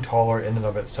 just killing Taller in and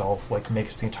of itself, like,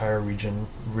 makes the entire region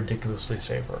ridiculously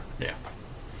safer. Yeah.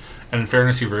 And in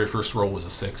fairness, your very first roll was a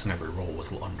 6, and every roll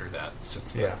was under that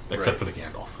since then. Yeah. Except for the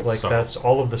Gandalf. Like, So- that's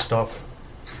all of the stuff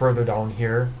further down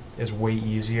here is way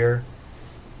easier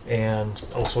and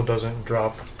also doesn't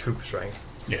drop troop strength.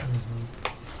 Yeah.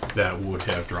 That would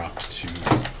have dropped to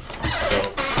So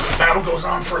the battle goes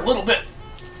on for a little bit.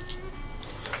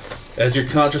 As your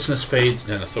consciousness fades,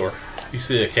 Denethor, you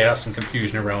see the chaos and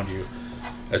confusion around you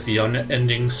as the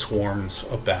unending swarms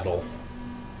of battle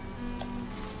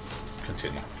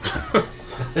continue.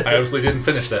 I obviously didn't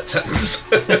finish that sentence.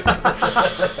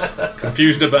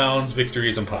 Confusion abounds, victory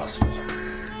is impossible.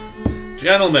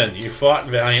 Gentlemen, you fought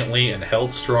valiantly and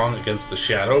held strong against the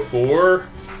shadow for...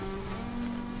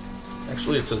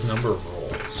 Actually, it says number of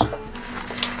rolls,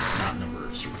 not number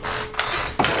of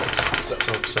survivors. So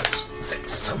 6.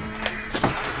 6.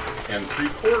 And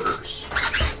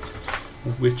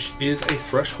 3/4. Which is a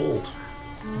threshold.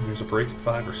 There's a break at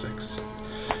 5 or 6.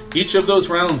 Each of those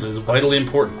rounds is vitally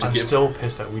important to I'm give... still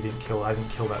pissed that I didn't kill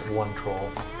that one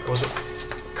troll.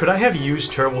 Could I have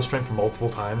used terrible strength multiple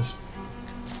times?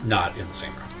 Not in the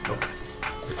same round. Nope.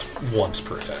 It's once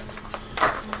per attack.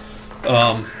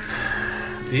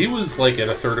 He was like at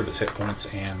a third of his hit points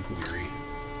and weary.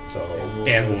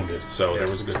 And wounded. So there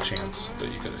was a good chance that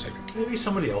you could have taken him. Maybe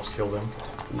somebody else killed him.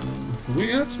 We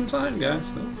got some time,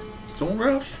 guys. Don't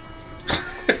rush.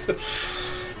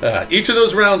 Each of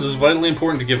those rounds is vitally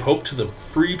important to give hope to the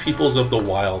free peoples of the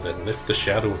wild and lift the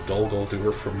shadow of Dol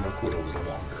Guldur from Mirkwood a little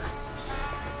longer.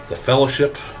 The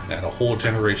Fellowship and a whole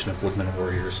generation of Woodmen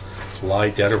warriors lie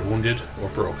dead or wounded or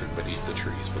broken beneath the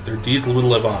trees, but their deeds will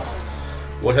live on.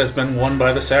 What has been won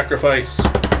by the sacrifice?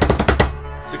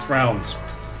 6 rounds.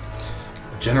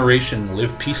 A generation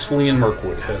live peacefully in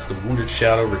Mirkwood as the wounded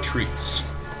shadow retreats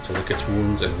to lick its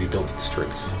wounds and rebuild its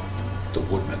strength. The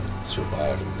Woodmen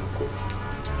survive in Mirkwood.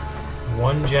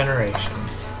 1 generation.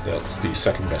 That's the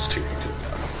second best tier you could have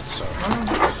gotten. So,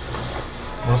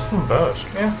 What's the best?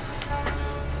 Yeah.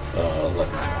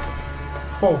 11.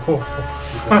 Ho, ho,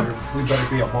 ho. We better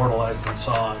be immortalized in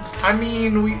song. I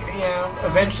mean,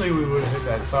 eventually we would have hit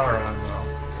that Sauron,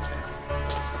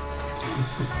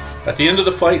 though. At the end of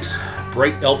the fight,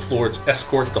 bright elf lords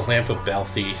escort the lamp of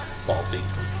Balthi.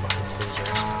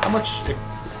 How much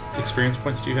experience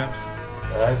points do you have?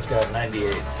 I've got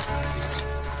 98.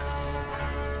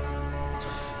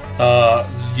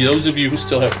 Those of you who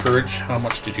still have courage, how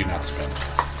much did you not spend?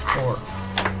 4.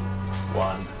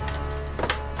 1.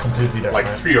 Completely different.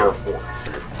 Like 3 or 4.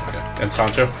 Okay. And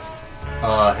Sancho?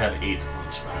 Had 8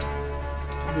 unspent.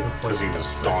 Because he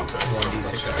was daunted.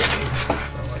 1d6 days,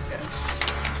 so I guess.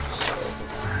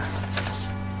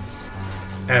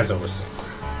 As I was saying.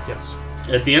 Yes.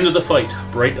 At the end of the fight,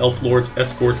 bright elf lords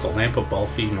escort the lamp of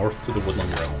Balthi north to the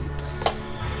woodland realm.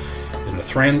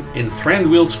 In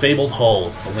Thranduil's fabled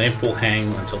halls, the lamp will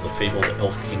hang until the fabled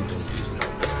elf kingdom is no more.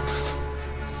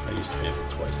 I used fabled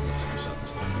twice in the same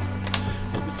sentence.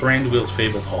 In Thranduil's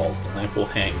fabled halls, the lamp will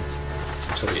hang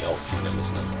until the elf kingdom is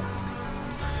no more.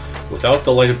 Without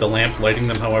the light of the lamp lighting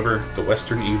them, however, the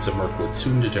western eaves of Mirkwood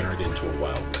soon degenerate into a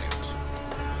wild land.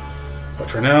 But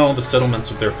for now, the settlements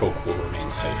of their folk will remain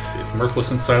safe, if mirthless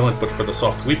and silent, but for the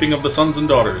soft weeping of the sons and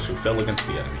daughters who fell against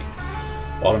the enemy.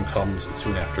 Autumn comes, and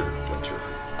soon after, winter,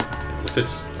 and with it,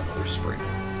 another spring.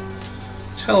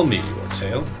 Tell me your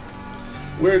tale.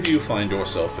 Where do you find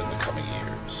yourself in the coming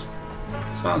years?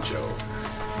 Sancho.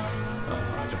 I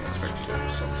don't expect you to have a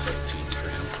sunset scene for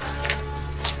him.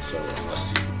 So,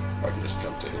 I can just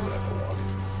jump to his epilogue.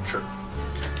 Sure.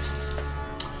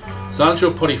 Sancho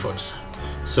Puttyfoot.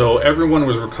 So everyone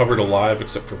was recovered alive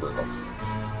except for Virgo.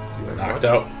 You were knocked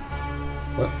out.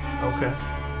 What? Okay.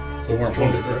 So weren't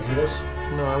wounded, Didn't right? eat us?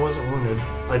 No, I wasn't wounded.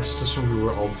 I just assumed we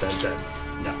were all dead.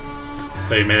 No.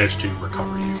 They managed to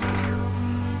recover you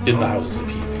in the houses of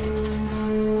healing.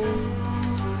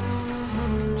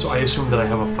 So I assume that I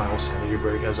have a final sanity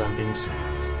break as I'm being...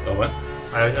 Oh, what?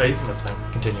 Nothing.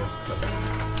 Continue.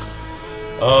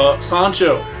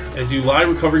 Sancho, as you lie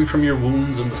recovering from your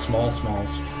wounds and the smalls,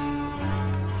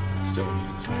 it still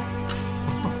amuses me.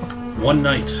 One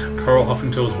night, Carl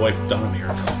Huffington's wife, Donamir,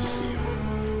 comes to see you.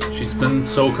 She's been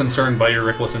so concerned by your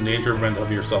reckless endangerment of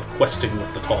yourself questing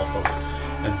with the tall folk,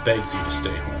 and begs you to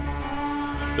stay home.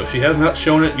 Though she has not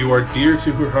shown it, you are dear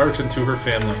to her heart and to her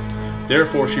family.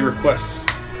 Therefore, she requests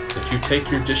that you take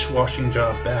your dishwashing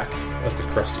job back at the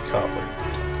Krusty Cobbler,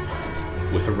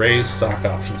 with raised stock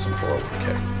options and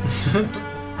 401k.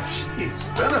 Jeez,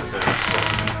 benefits.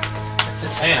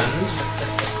 And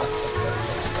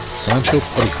Sancho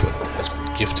Puttyfoot has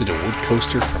been gifted a wood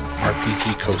coaster from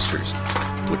RPG Coasters,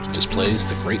 which displays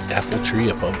the great apple tree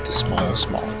above the smalls.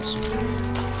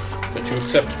 that you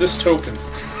accept this token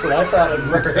That's what I thought at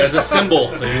first. as a symbol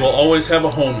that you will always have a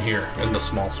home here in the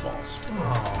smalls.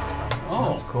 Oh,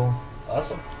 That's cool.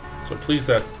 awesome. So please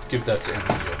give that to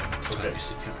Anthony next time you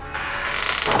see him.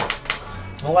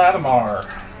 Vladimir,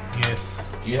 Yes.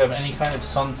 Do you have any kind of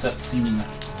sunset scene?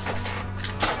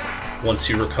 once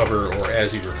you recover or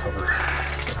as you recover.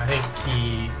 I think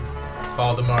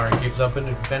Valdemar gives up on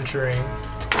adventuring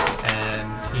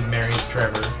and he marries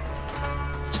Trevor.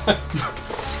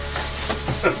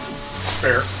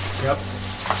 Fair. Yep.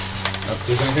 Not that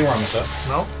there's anything wrong with that.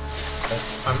 No?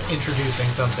 I'm introducing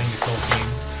something to Tolkien.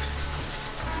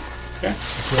 Okay. I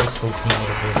feel like Tolkien would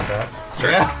have hated that.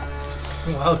 Sure. Yeah.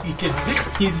 Well,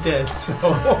 he's dead, so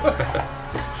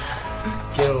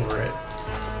get over it.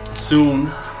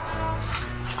 Soon,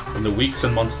 in the weeks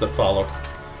and months that follow,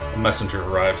 a messenger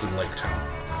arrives in Lake Town,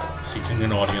 seeking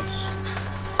an audience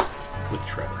with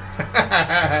Trevor.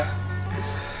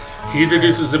 He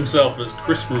introduces himself as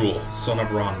Chris Rule, son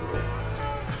of Ron Rule,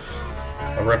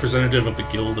 a representative of the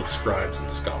Guild of Scribes and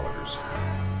Scholars.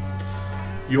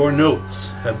 Your notes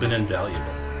have been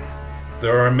invaluable.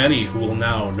 There are many who will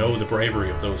now know the bravery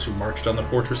of those who marched on the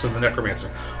fortress of the Necromancer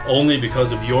only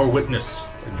because of your witness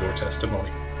and your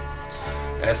testimony.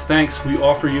 As thanks, we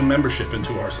offer you membership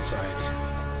into our society.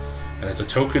 And as a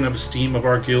token of esteem of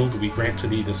our guild, we grant to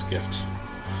thee this gift.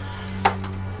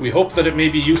 We hope that it may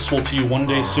be useful to you one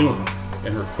day soon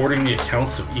in recording the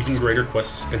accounts of even greater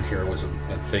quests and heroism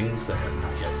and things that have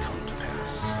not yet come to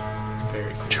pass.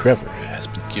 Very cool. Trevor has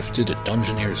been gifted a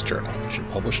Dungeoneer's Journal, which is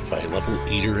published by Level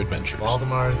Eater Adventures.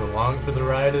 Valdemar is along for the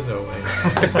ride as always.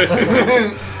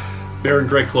 Baron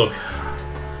Greycloak,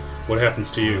 what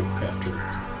happens to you after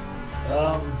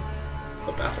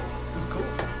the battle? This is cool.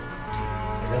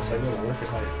 I guess I go work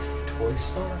at my toy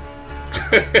store.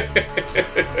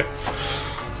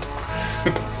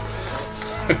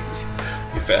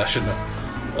 You fashion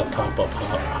a pop-up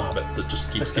hobbit that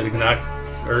just keeps getting knocked,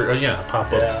 or a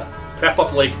pop-up,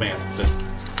 pop-up lake man.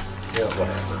 Whatever.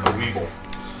 A weeble.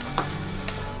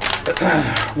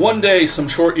 One day, some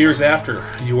short years after,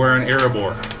 you are in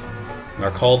Erebor and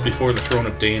are called before the throne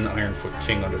of Dane Ironfoot,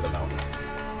 king under the mountain.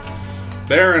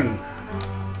 Baron,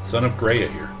 son of Greya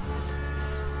here.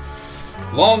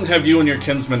 Long have you and your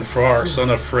kinsman Frar, son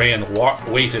of Freyan,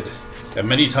 waited, and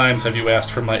many times have you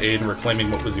asked for my aid in reclaiming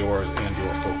what was yours and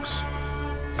your folks.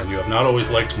 And you have not always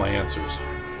liked my answers.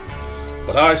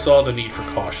 But I saw the need for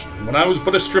caution. When I was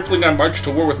but a stripling, I marched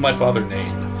to war with my father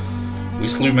Nain. We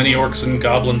slew many orcs and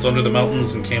goblins under the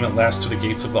mountains and came at last to the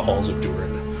gates of the halls of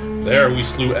Durin. There we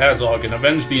slew Azog and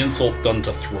avenged the insult done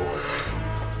to Thror.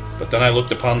 But then I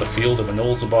looked upon the field of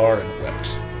Anolzabar and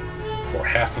wept, for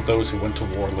half of those who went to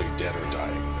war lay dead or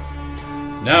dying.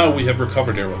 Now we have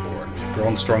recovered Erebor, and we have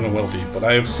grown strong and wealthy, but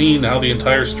I have seen how the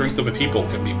entire strength of a people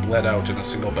can be bled out in a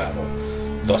single battle,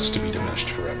 thus to be diminished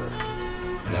forever.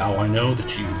 Now I know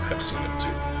that you have seen it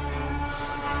too.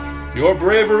 Your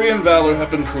bravery and valor have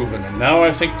been proven, and now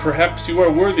I think perhaps you are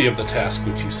worthy of the task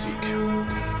which you seek.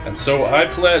 And so I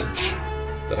pledge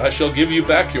that I shall give you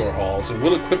back your halls and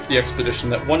will equip the expedition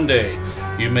that one day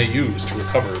you may use to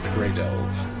recover the Grey Delve.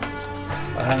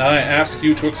 And I ask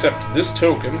you to accept this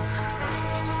token.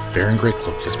 Baron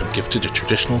Greycloak has been gifted a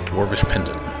traditional dwarvish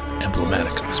pendant,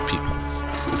 emblematic of his people.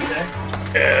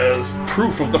 As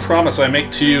proof of the promise I make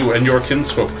to you and your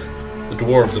kinsfolk, the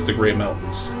dwarves of the Grey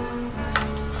Mountains.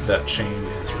 That chain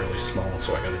is really small,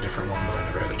 so I got a different one, but I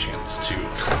never had a chance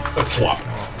to swap it.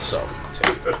 So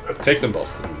take them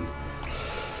both.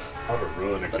 How to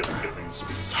ruin a giving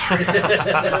speech.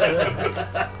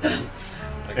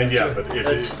 And yeah, but if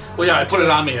it, Well, yeah, I put it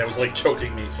on me and it was like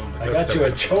choking me. So I got you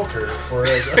a choker for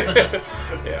it.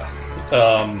 Yeah.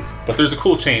 But there's a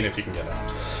cool chain if you can get it.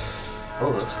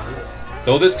 oh, that's cool.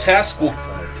 Though this task will...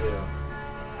 Side too.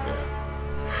 Yeah.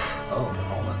 Oh, the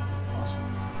helmet. Awesome.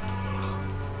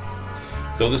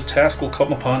 Though this task will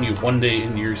come upon you one day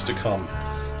in years to come,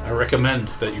 I recommend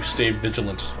that you stay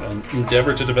vigilant and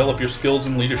endeavor to develop your skills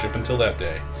in leadership until that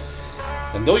day.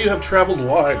 And though you have traveled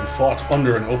wide and fought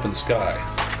under an open sky,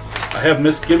 I have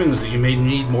misgivings that you may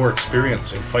need more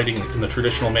experience in fighting in the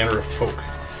traditional manner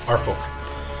of our folk,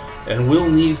 and will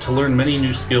need to learn many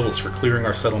new skills for clearing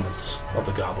our settlements of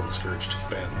the Goblin Scourge to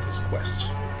command this quest.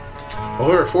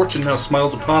 However, fortune now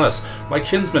smiles upon us. My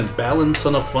kinsman, Balin,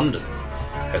 son of Fundin,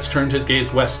 has turned his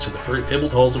gaze west to the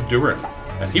fabled halls of Durin,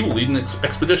 and he will lead an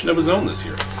expedition of his own this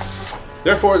year.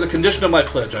 Therefore, as a condition of my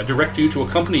pledge, I direct you to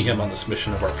accompany him on this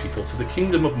mission of our people to the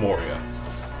kingdom of Moria.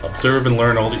 Observe and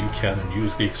learn all that you can, and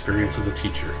use the experience as a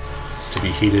teacher to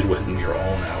be heeded when your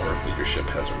own hour of leadership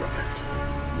has arrived.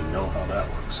 We know how that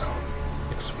works out.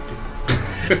 Yes, we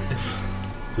do.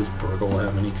 Does Burgle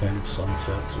have any kind of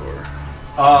sunsets, or...?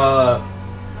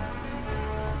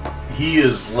 He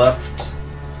is left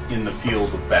in the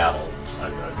field of battle,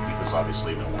 because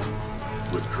obviously no one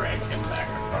would drag him back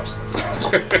across the cross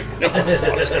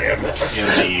in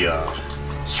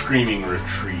the screaming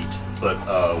retreat. But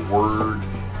word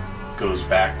goes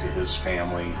back to his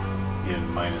family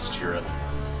in Minas Tirith,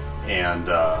 and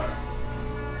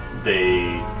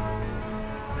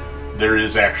there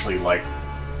is actually, like,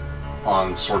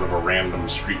 on sort of a random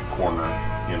street corner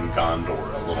in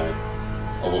Gondor,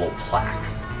 a little plaque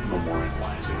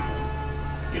memorializing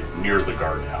him, near the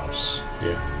guardhouse.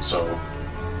 Yeah. So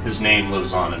his name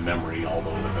lives on in memory,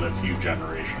 although within a few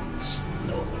generations,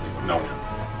 no one knows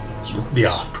The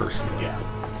odd person. Yeah.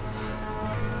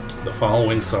 The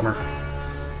following summer,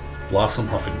 Blossom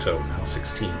Huffington, now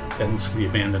 16, tends to the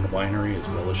abandoned winery as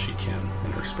well as she can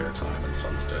in her spare time in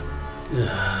Sunstead.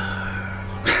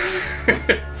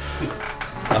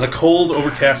 On a cold,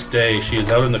 overcast day, she is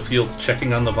out in the fields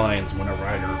checking on the vines when a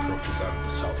rider approaches out of the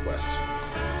southwest.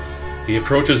 He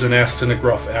approaches and asks in a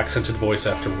gruff, accented voice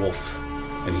after Wolf,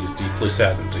 and he is deeply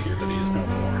saddened to hear that he is no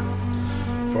more.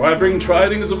 "For I bring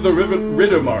tidings of the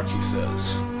Riddermark," he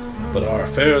says, "but our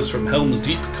affairs from Helm's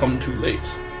Deep come too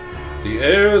late. The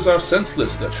heirs are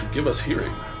senseless that should give us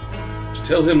hearing. To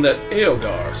tell him that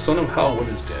Eogar, son of Halwyn,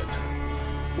 is dead.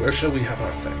 Where shall we have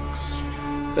our thanks?"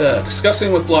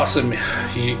 Discussing with Blossom,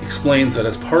 he explains that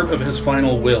as part of his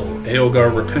final will,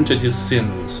 Eogar repented the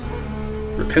sins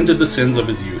of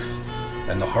his youth,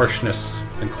 and the harshness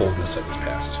and coldness of his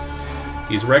past.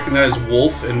 He's recognized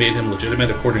Wolf and made him legitimate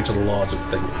according to the laws of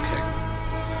Thingol King.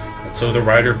 And so the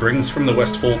rider brings from the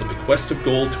Westfold a bequest of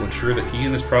gold to ensure that he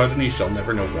and his progeny shall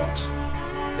never know want.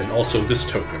 And also this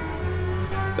token,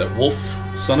 that Wolf,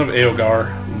 son of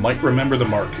Eogar, might remember the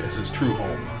mark as his true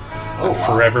home, and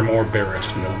forevermore bear it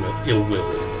no ill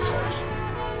will in his heart.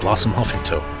 Blossom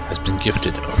Huffington has been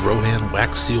gifted a Rohan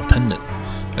wax seal pendant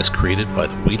as created by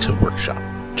the Weta Workshop.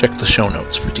 Check the show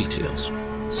notes for details.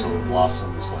 So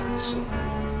Blossom is like, so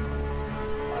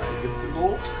I get the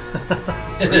gold?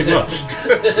 Pretty much.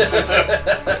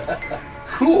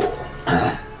 Cool. I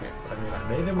mean, I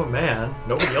made him a man.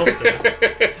 Nobody else did.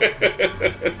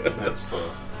 That's the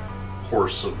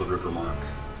horse of the Riddermark.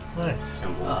 Nice.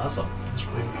 Emblem. Awesome. It's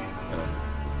really neat.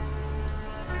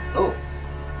 Oh.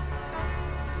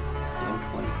 Blink,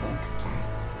 blink, blink.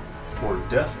 For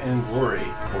death and glory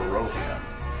for Rohan.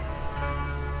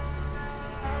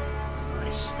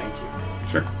 Nice, thank you.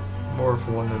 Sure. More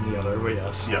for one than the other, but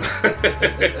yes. Yep.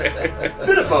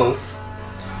 Bit of both.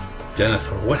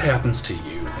 Denethor, what happens to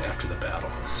you after the battle?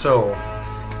 So,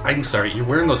 I'm sorry, you're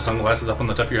wearing those sunglasses up on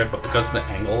the top of your head, but because of the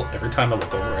angle, every time I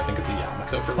look over, I think it's a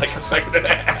yarmulke for like a second and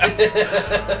a half.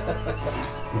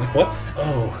 I'm like, what?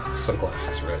 Oh,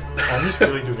 sunglasses, right. I'm just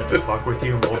really doing it to fuck with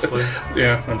you mostly.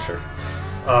 Yeah, I'm sure.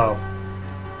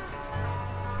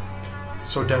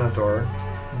 So Denethor,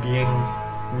 being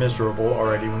miserable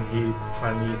already when he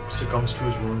finally succumbs to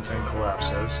his wounds and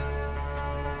collapses,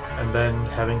 and then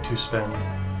having to spend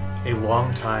a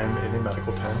long time in a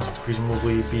medical tent,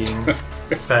 presumably being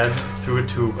fed through a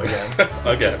tube again.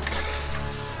 Again.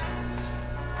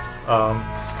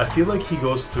 I feel like he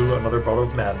goes through another bout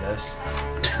of madness,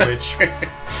 which,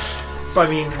 I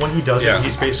mean, when he does it,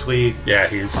 he's basically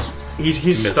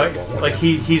he's stuck. Like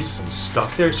he's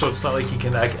stuck there, so it's not like he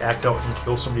can act out and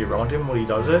kill somebody around him while he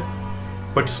does it,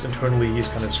 but just internally he's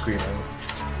kind of screaming.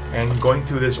 And going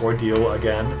through this ordeal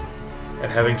again,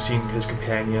 and having seen his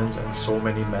companions and so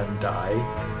many men die,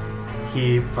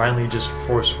 he finally just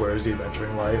forswears the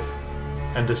adventuring life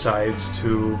and decides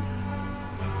to.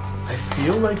 I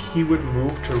feel like he would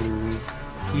move to.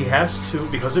 He has to,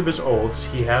 because of his oaths,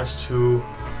 he has to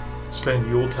spend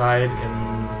Yuletide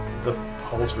in the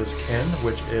halls of his kin,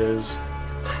 which is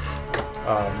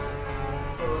The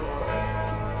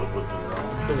Woodland Realm.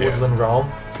 the Woodland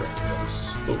Realm.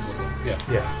 Yeah.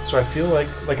 Yeah. So I feel like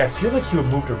he would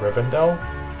move to Rivendell,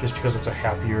 just because it's a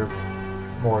happier,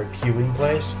 more appealing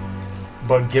place.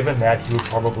 But given that, he would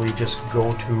probably just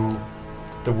go to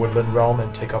the Woodland Realm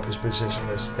and take up his position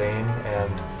as Thane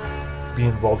and be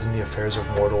involved in the affairs of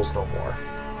mortals no more.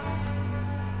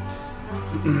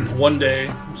 One day,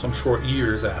 some short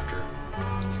years after.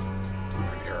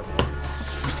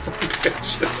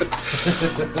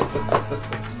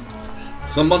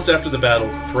 Some months after the battle,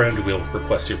 Thranduil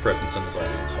requests your presence in his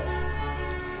audience hall.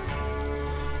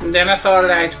 Denethor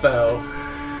Lightbow,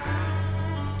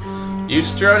 you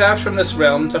strode out from this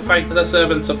realm to fight the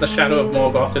servants of the Shadow of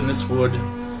Morgoth in this wood,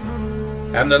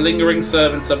 and the lingering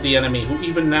servants of the enemy who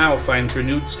even now find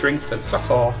renewed strength and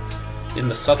succor in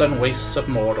the southern wastes of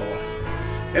Mordor.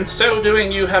 In so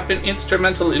doing, you have been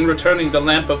instrumental in returning the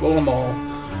Lamp of Ormal,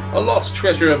 a lost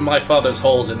treasure of my father's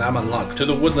halls in Amanlok, to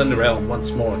the Woodland Realm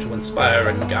once more to inspire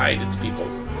and guide its people.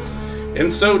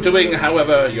 In so doing,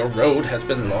 however, your road has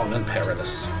been long and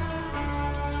perilous.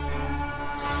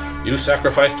 You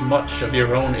sacrificed much of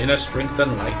your own inner strength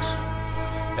and light,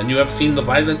 and you have seen the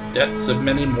violent deaths of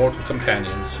many mortal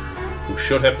companions, who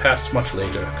should have passed much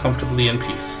later, comfortably in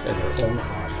peace, in their own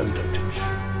hearth and dotage.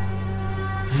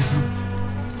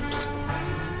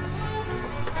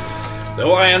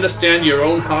 Though I understand your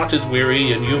own heart is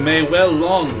weary, and you may well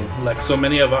long, like so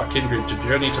many of our kindred, to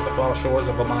journey to the far shores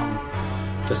of Oman,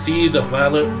 to see the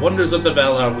wonders of the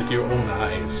Valar with your own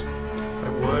eyes. I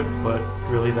would, but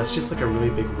really, that's just like a really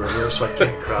big river, so I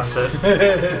can't cross it.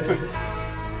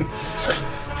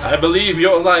 I believe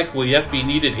your like will yet be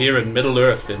needed here in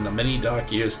Middle-earth in the many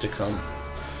dark years to come.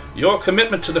 Your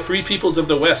commitment to the free peoples of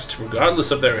the West, regardless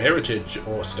of their heritage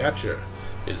or stature,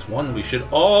 is one we should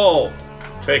all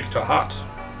take to heart.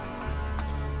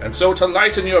 And so, to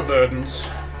lighten your burdens,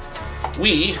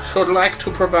 we should like to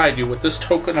provide you with this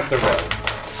token of the realm.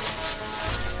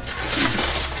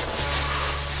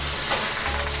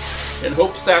 In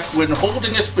hopes that, when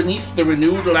holding it beneath the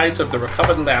renewed light of the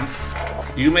recovered lamp,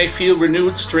 you may feel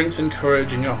renewed strength and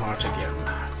courage in your heart again.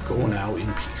 Go now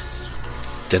in peace.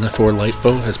 Denethor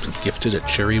Lightbow has been gifted a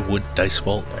cherry wood dice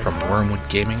vault from Wormwood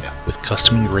Gaming with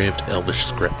custom engraved Elvish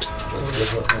script.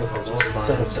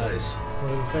 Set of dice. What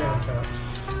does it say on top?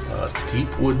 Deep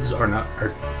roots are not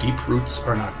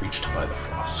reached by the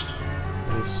frost.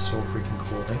 That is so freaking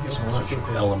cool. Thank you so much.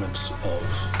 Element of a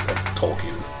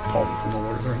Tolkien poem from the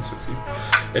Lord of the Rings.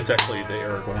 It's actually the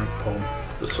Aragorn poem,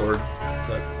 the sword.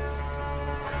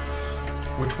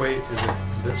 Which way is it?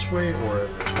 This way or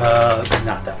this way?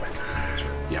 Not that way. This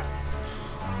way. Yeah.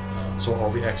 So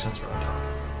all the accents are on top.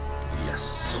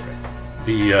 Yes.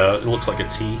 It looks like a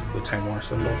T, the Tamar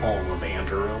symbol. All of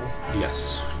Andoril.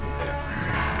 Yes. Okay.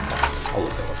 I'll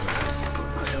look that up.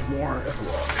 I have more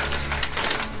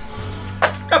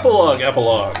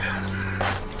epilogue.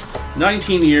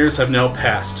 19 years have now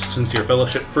passed since your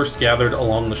fellowship first gathered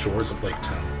along the shores of Lake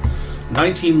Town.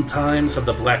 19 times have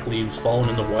the black leaves fallen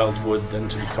in the wildwood, then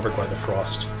to be covered by the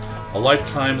frost. A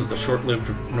lifetime as the short-lived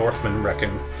Northmen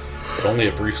reckon, but only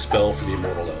a brief spell for the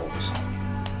immortal elves.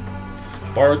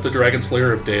 Bard, the dragon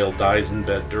slayer of Dale, dies in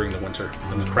bed during the winter,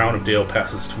 and the crown of Dale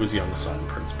passes to his young son,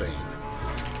 Prince Bane.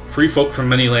 Free folk from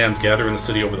many lands gather in the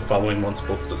city over the following months,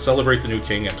 both to celebrate the new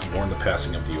king and to mourn the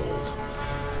passing of the old.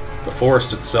 The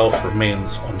forest itself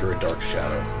remains under a dark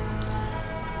shadow.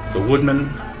 The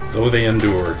woodmen, though they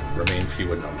endured, remain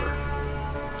few in number.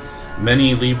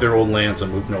 Many leave their old lands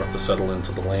and move north to settle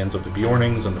into the lands of the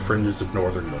Bjornings and the fringes of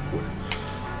northern Mirkwood.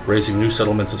 Raising new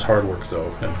settlements is hard work,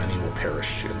 though, and many will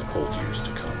perish in the cold years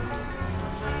to come.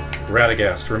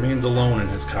 Radagast remains alone in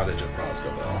his cottage at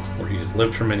Rosgobel, where he has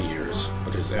lived for many years,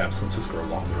 but his absences grow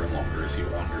longer and longer as he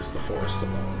wanders the forest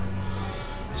alone.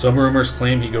 Some rumors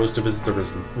claim he goes to visit the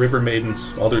river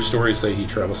maidens, other stories say he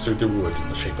travels through the wood in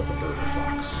the shape of a bird or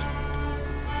fox.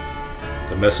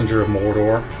 The messenger of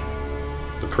Mordor,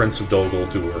 the prince of Dol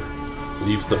Guldur,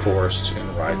 leaves the forest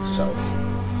and rides south.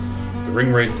 The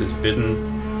Ringwraith is bidden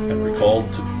and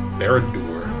recalled to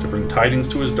Barad-dûr to bring tidings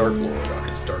to his Dark Lord on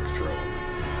his Dark Throne.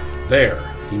 There,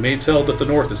 he may tell that the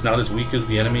North is not as weak as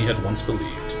the enemy had once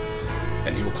believed,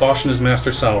 and he will caution his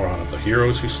master Sauron of the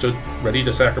heroes who stood ready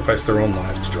to sacrifice their own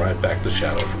lives to drive back the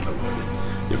shadow from the wood,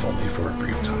 if only for a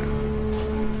brief time.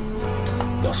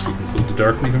 Thus we conclude the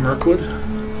Darkening of Mirkwood.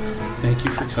 Thank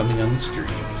you for coming on this journey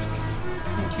with me.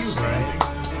 Thank you, Brian.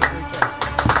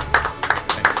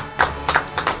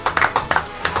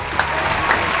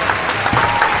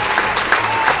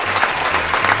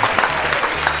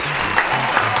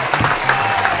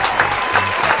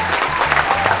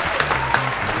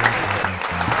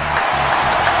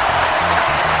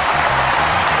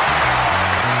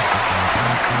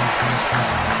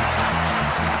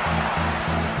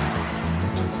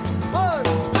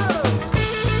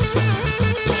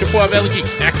 Chippewa Valley Geek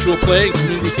Actual Play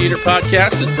Community Theater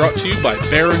Podcast is brought to you by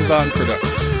Baron Von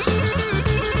Productions.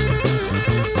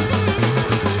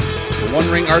 The One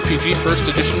Ring RPG First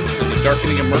Edition and the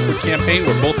Darkening of Mirkwood campaign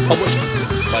were both published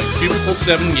by Cubicle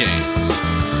 7 Games.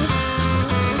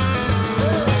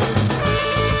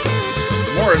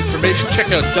 For more information,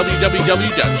 check out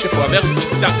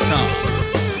www.chippewavalleygeek.com.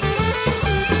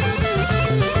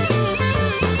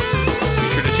 Be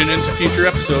sure to tune in to future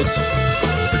episodes for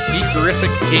geekerific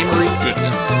gamery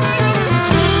goodness.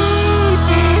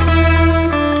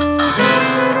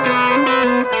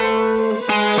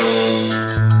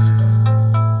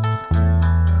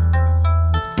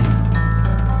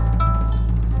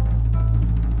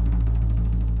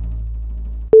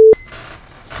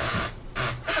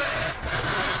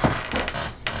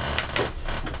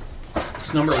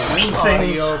 It's number 1.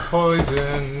 Audio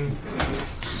poison.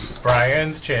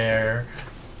 Brian's chair.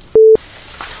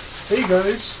 Hey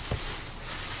guys,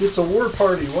 it's a war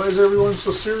party. Why is everyone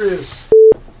so serious?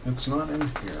 It's not in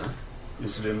here.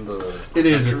 Is it in the... It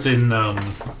is. It's in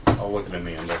I'll look it in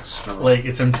the index. Never Like,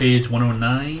 it's on page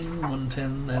 109,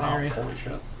 110, that wow, area. holy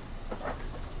shit.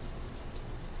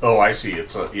 Oh, I see.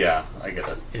 It's a yeah. I get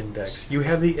it. Index. You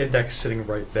have the index sitting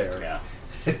right there. Yeah.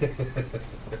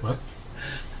 What?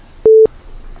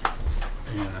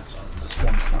 Yeah, that's on this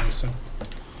one, I assume.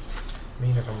 I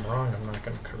mean, if I'm wrong, I'm not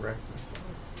going to correct myself.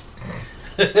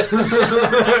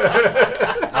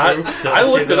 I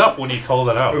looked it up when you called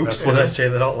it out. Oops, did I say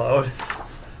that out loud?